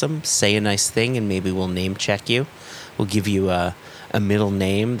awesome. Say a nice thing and maybe we'll name check you. We'll give you a middle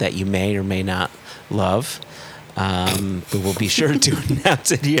name that you may or may not love. But we'll be sure to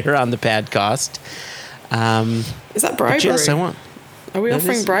announce it here on the podcast. Is that bribery? Jess, are we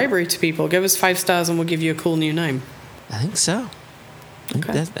offering bribery to people? Give us 5 stars and we'll give you a cool new name. I think so.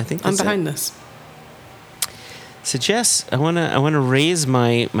 Okay. I think I'm behind this. So Jess, I wanna raise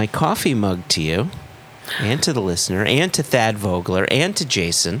my coffee mug to you, and to the listener, and to Thad Vogler, and to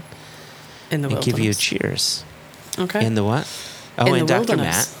Jason, and give you a cheers. Okay. And the what? Oh, in and the Dr.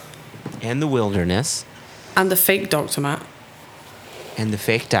 wilderness. Matt, and the wilderness, and the fake Dr. Matt, and the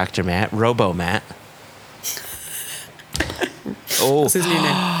fake Dr. Matt, Robo Matt. Oh, that's his new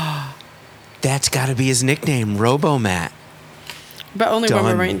name. That's got to be his nickname, Robo Matt. But only Done.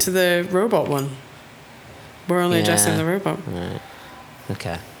 when we're writing to the robot one. We're only addressing the robot. Right.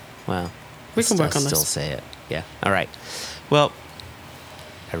 Okay. Well, we can work on still this. Say it. Yeah. All right. Well,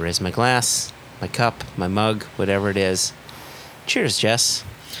 I raise my glass, my cup, my mug, whatever it is. Cheers, Jess.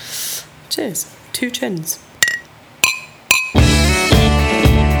 Cheers. 2 chins.